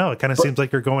 I don't know. It kind of seems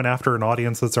like you're going after an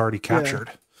audience that's already captured.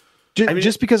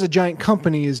 Just because a giant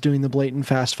company is doing the blatant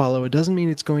fast follow, it doesn't mean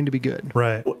it's going to be good.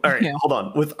 Right. All right, hold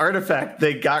on. With Artifact,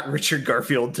 they got Richard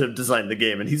Garfield to design the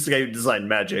game, and he's the guy who designed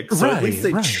Magic. So at least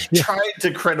they tried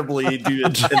to credibly do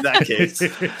it in that case.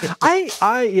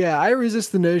 I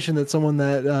resist the notion that someone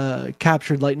that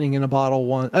captured lightning in a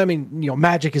bottle I mean,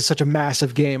 Magic is such a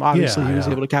massive game. Obviously, he was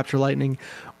able to capture lightning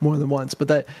more than once, but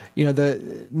that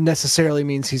that necessarily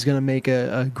means he's going to make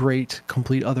a great,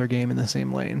 complete other game in the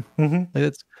same lane. Mm-hmm.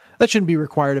 Like that shouldn't be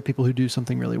required of people who do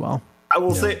something really well. I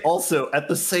will say also, at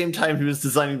the same time, he was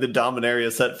designing the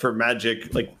Dominaria set for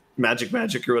Magic, like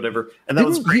Magic or whatever, and that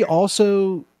was great. He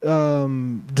also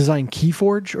designed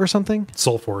Keyforge or something?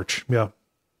 Soulforge, yeah.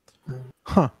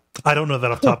 Huh. I don't know that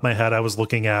off the top of my head. I was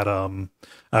looking at I'm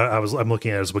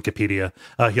looking at his Wikipedia.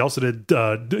 He also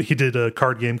did a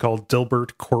card game called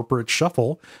Dilbert Corporate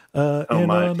Shuffle in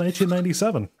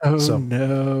 1997. Oh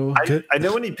no! I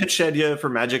know when he pitched the idea for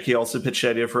Magic, he also pitched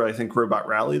the idea for, I think, Robot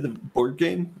Rally, the board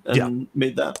game, and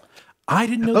made that. I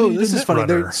didn't know. Oh, this is funny.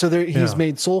 He's Yeah.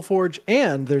 made Soulforge,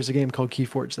 and there's a game called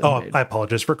Keyforge that he made. I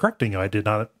apologize for correcting you. I did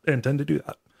not intend to do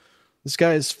that. This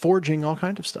guy is forging all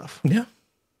kind of stuff. Yeah.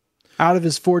 Out of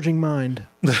his forging mind.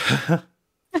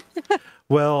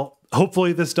 Well,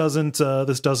 hopefully this doesn't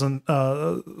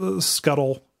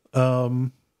scuttle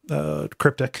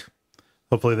Cryptic.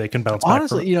 Hopefully they can bounce back.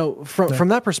 Honestly, from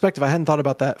that perspective, I hadn't thought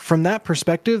about that. From that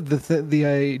perspective, the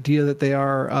idea that they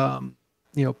are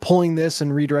pulling this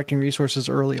and redirecting resources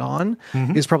early on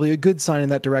is probably a good sign in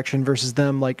that direction versus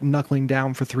them like knuckling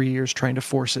down for 3 years trying to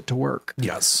force it to work.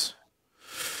 Yes.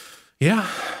 Yeah.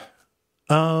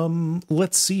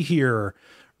 Let's see here.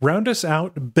 Round us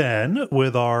out, Ben,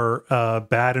 with our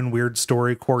bad and weird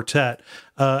story quartet.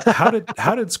 How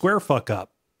did Square fuck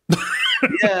up?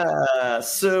 Yeah,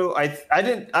 so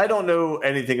I don't know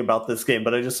anything about this game,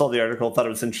 but I just saw the article, thought it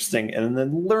was interesting, and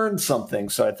then learned something,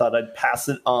 so I thought I'd pass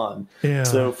it on. Yeah.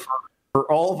 So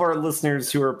for all of our listeners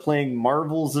who are playing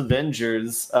Marvel's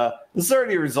Avengers, this is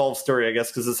already a resolved story, I guess,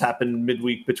 because this happened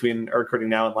midweek between our recording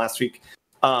now and last week.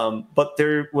 But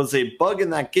there was a bug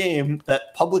in that game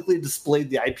that publicly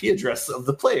displayed the IP address of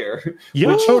the player.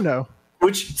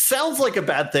 Which sounds like a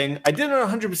bad thing. I didn't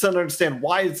 100% understand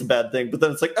why it's a bad thing, but then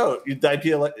it's like, the IP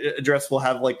address will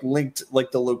have like linked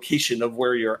like the location of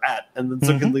where you're at, and then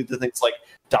so it can lead to things like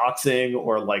doxing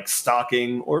or like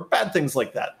stalking or bad things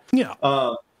like that. Yeah.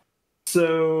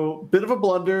 So bit of a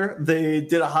blunder. They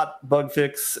did a hot bug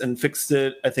fix and fixed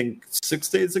it, I think 6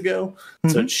 days ago.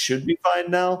 So it should be fine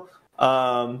now.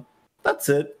 That's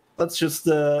it. That's just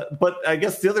but I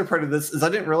guess the other part of this is I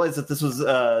didn't realize that this was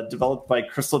developed by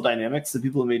Crystal Dynamics, the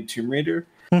people who made Tomb Raider.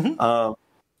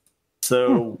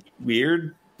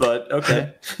 Weird, but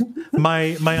okay.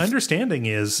 my understanding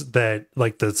is that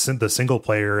like the single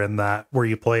player in that where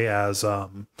you play as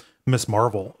Miss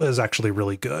Marvel is actually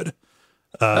really good.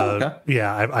 Okay.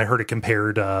 Yeah, I heard it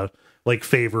compared like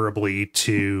favorably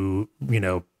to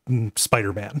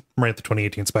Spider-Man, right? The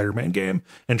 2018 Spider-Man game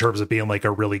in terms of being like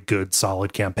a really good,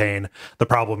 solid campaign. The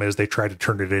problem is they tried to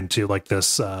turn it into like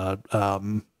this,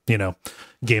 game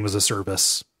as a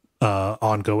service,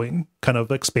 ongoing kind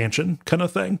of expansion kind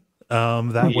of thing.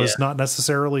 That was not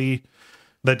necessarily,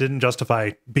 that didn't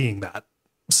justify being that.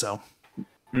 So,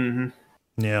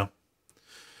 yeah.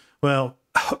 Well,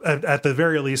 at the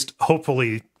very least,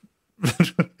 hopefully,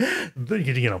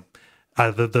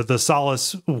 the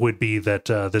solace would be that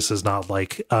this is not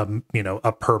like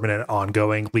a permanent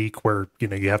ongoing leak where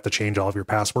you have to change all of your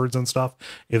passwords and stuff.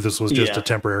 If this was just a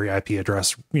temporary IP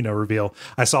address reveal.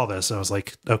 I saw this and I was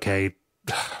like, okay,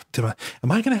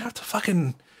 am I gonna have to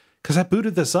fucking, because I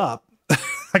booted this up.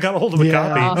 I got a hold of a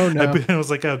copy. Oh, no. I was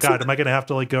like, oh god, am I gonna have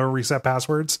to like go reset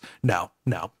passwords? No.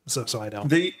 So I don't.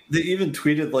 They even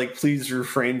tweeted like, please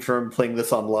refrain from playing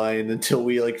this online until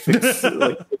we like fix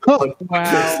like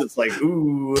wow. It's like,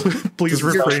 ooh, Please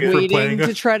refrain from playing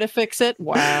to try to fix it.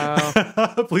 Wow.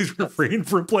 Please refrain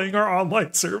from playing our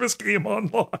online service game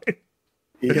online.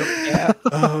 Yeah.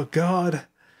 Oh god.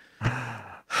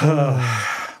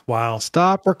 Wow.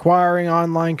 Stop requiring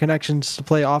online connections to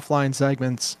play offline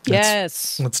segments.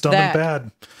 Yes. It's dumb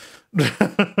and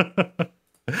bad.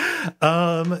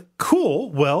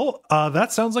 Cool. Well,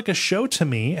 that sounds like a show to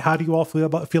me. How do you all feel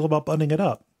about buttoning it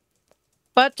up?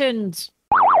 Buttons.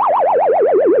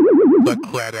 The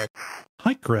credits.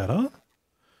 Hi, Greta.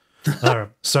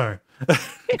 Sorry.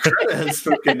 Greta has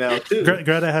spoken now too.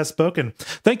 Greta has spoken.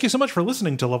 Thank you so much for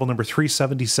listening to level number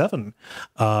 377.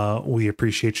 We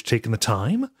appreciate you taking the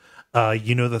time.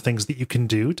 You know the things that you can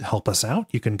do to help us out.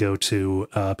 You can go to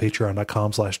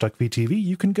patreon.com/Duckfeed.tv.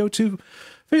 You can go to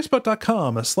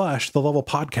facebook.com/The Level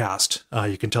Podcast.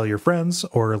 You can tell your friends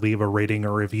or leave a rating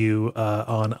or review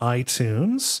on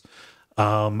iTunes.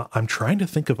 I'm trying to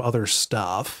think of other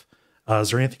stuff.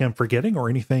 Is there anything I'm forgetting or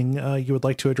anything you would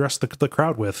like to address the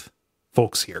crowd with,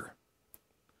 folks here?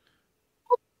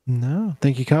 No, I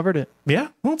think you covered it. Yeah,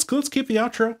 well, let's keep the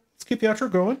outro. Let's keep the outro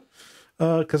going.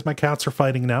 Because my cats are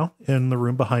fighting now in the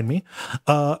room behind me.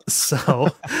 So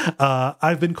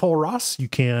I've been Kole Ross. You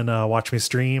can watch me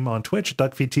stream on Twitch at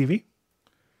Duckfeed.tv.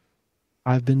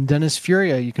 I've been Dennis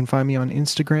Furia. You can find me on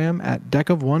Instagram at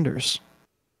Deck of Wonders.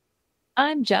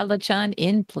 I'm Jala-chan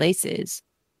in places.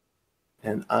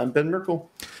 And I'm Ben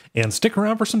Merkel. And stick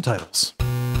around for some titles.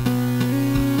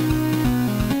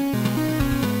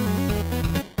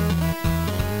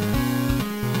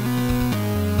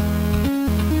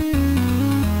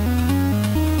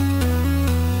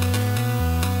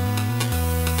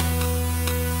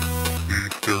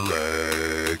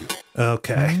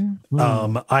 Okay.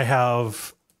 I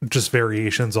have just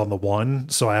variations on the one,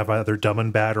 so I have either dumb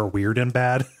and bad or weird and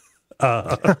bad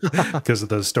because of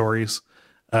those stories.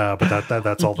 But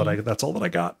that's all that I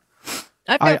got.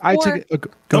 I've got four.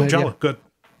 Go ahead, Jala, yeah. good.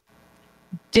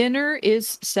 Dinner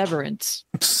is severance.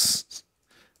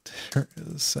 Dinner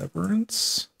is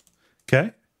severance.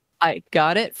 Okay. I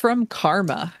got it from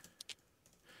karma.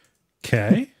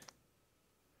 Okay.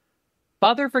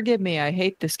 Father, forgive me. I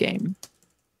hate this game.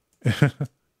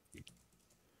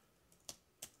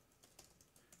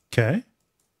 Okay.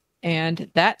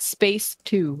 And that space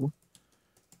too.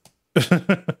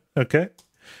 Okay.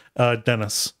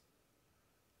 Dennis.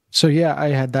 So yeah, I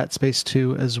had that space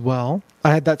 2 as well.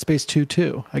 I had that space 2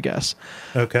 too, I guess.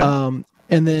 Okay. And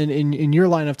then in your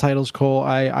line of titles, Kole,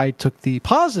 I took the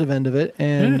positive end of it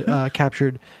and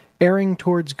captured erring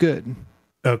towards good.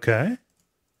 Okay.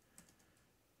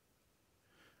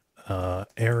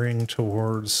 Erring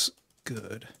towards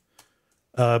good.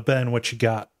 Ben, what you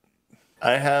got?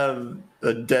 I have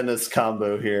a Dennis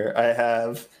combo here. I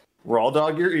have raw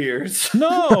dog your ears.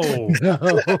 No.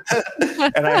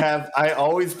 And I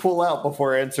always pull out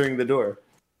before answering the door.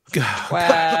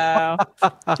 Wow.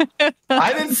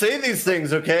 I didn't say these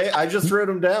things, okay? I just wrote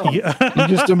them down. Yeah. You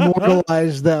just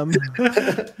immortalized them.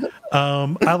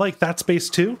 I like that space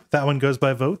too. That one goes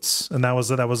by votes, and that was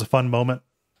a fun moment.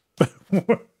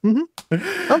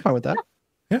 I'm fine with that.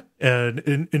 Yeah, and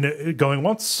in going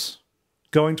once,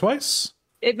 going twice.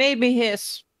 It made me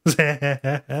hiss.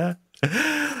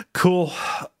 Cool.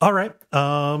 All right.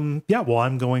 Yeah. Well,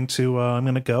 I'm going to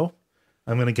go.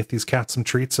 I'm going to get these cats some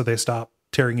treats so they stop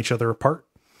tearing each other apart.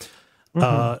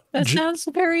 That sounds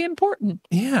very important.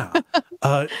 Yeah.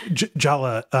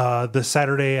 Jala, this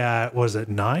Saturday at, was it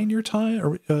 9 your time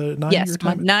or 9 Yes, your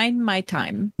time? 9 my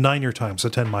time. 9 your time, so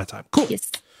 10 my time. Cool.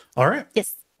 Yes. All right.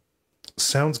 Yes.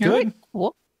 Sounds All good. right,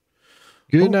 cool.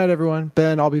 Good night, everyone.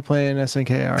 Ben, I'll be playing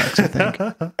SNKRX, I think.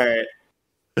 All right.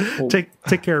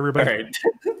 Take care, All everybody. right.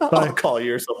 I'll call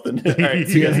you or something. All right.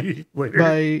 See you guys later.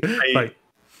 Bye. Bye.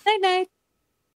 Night night.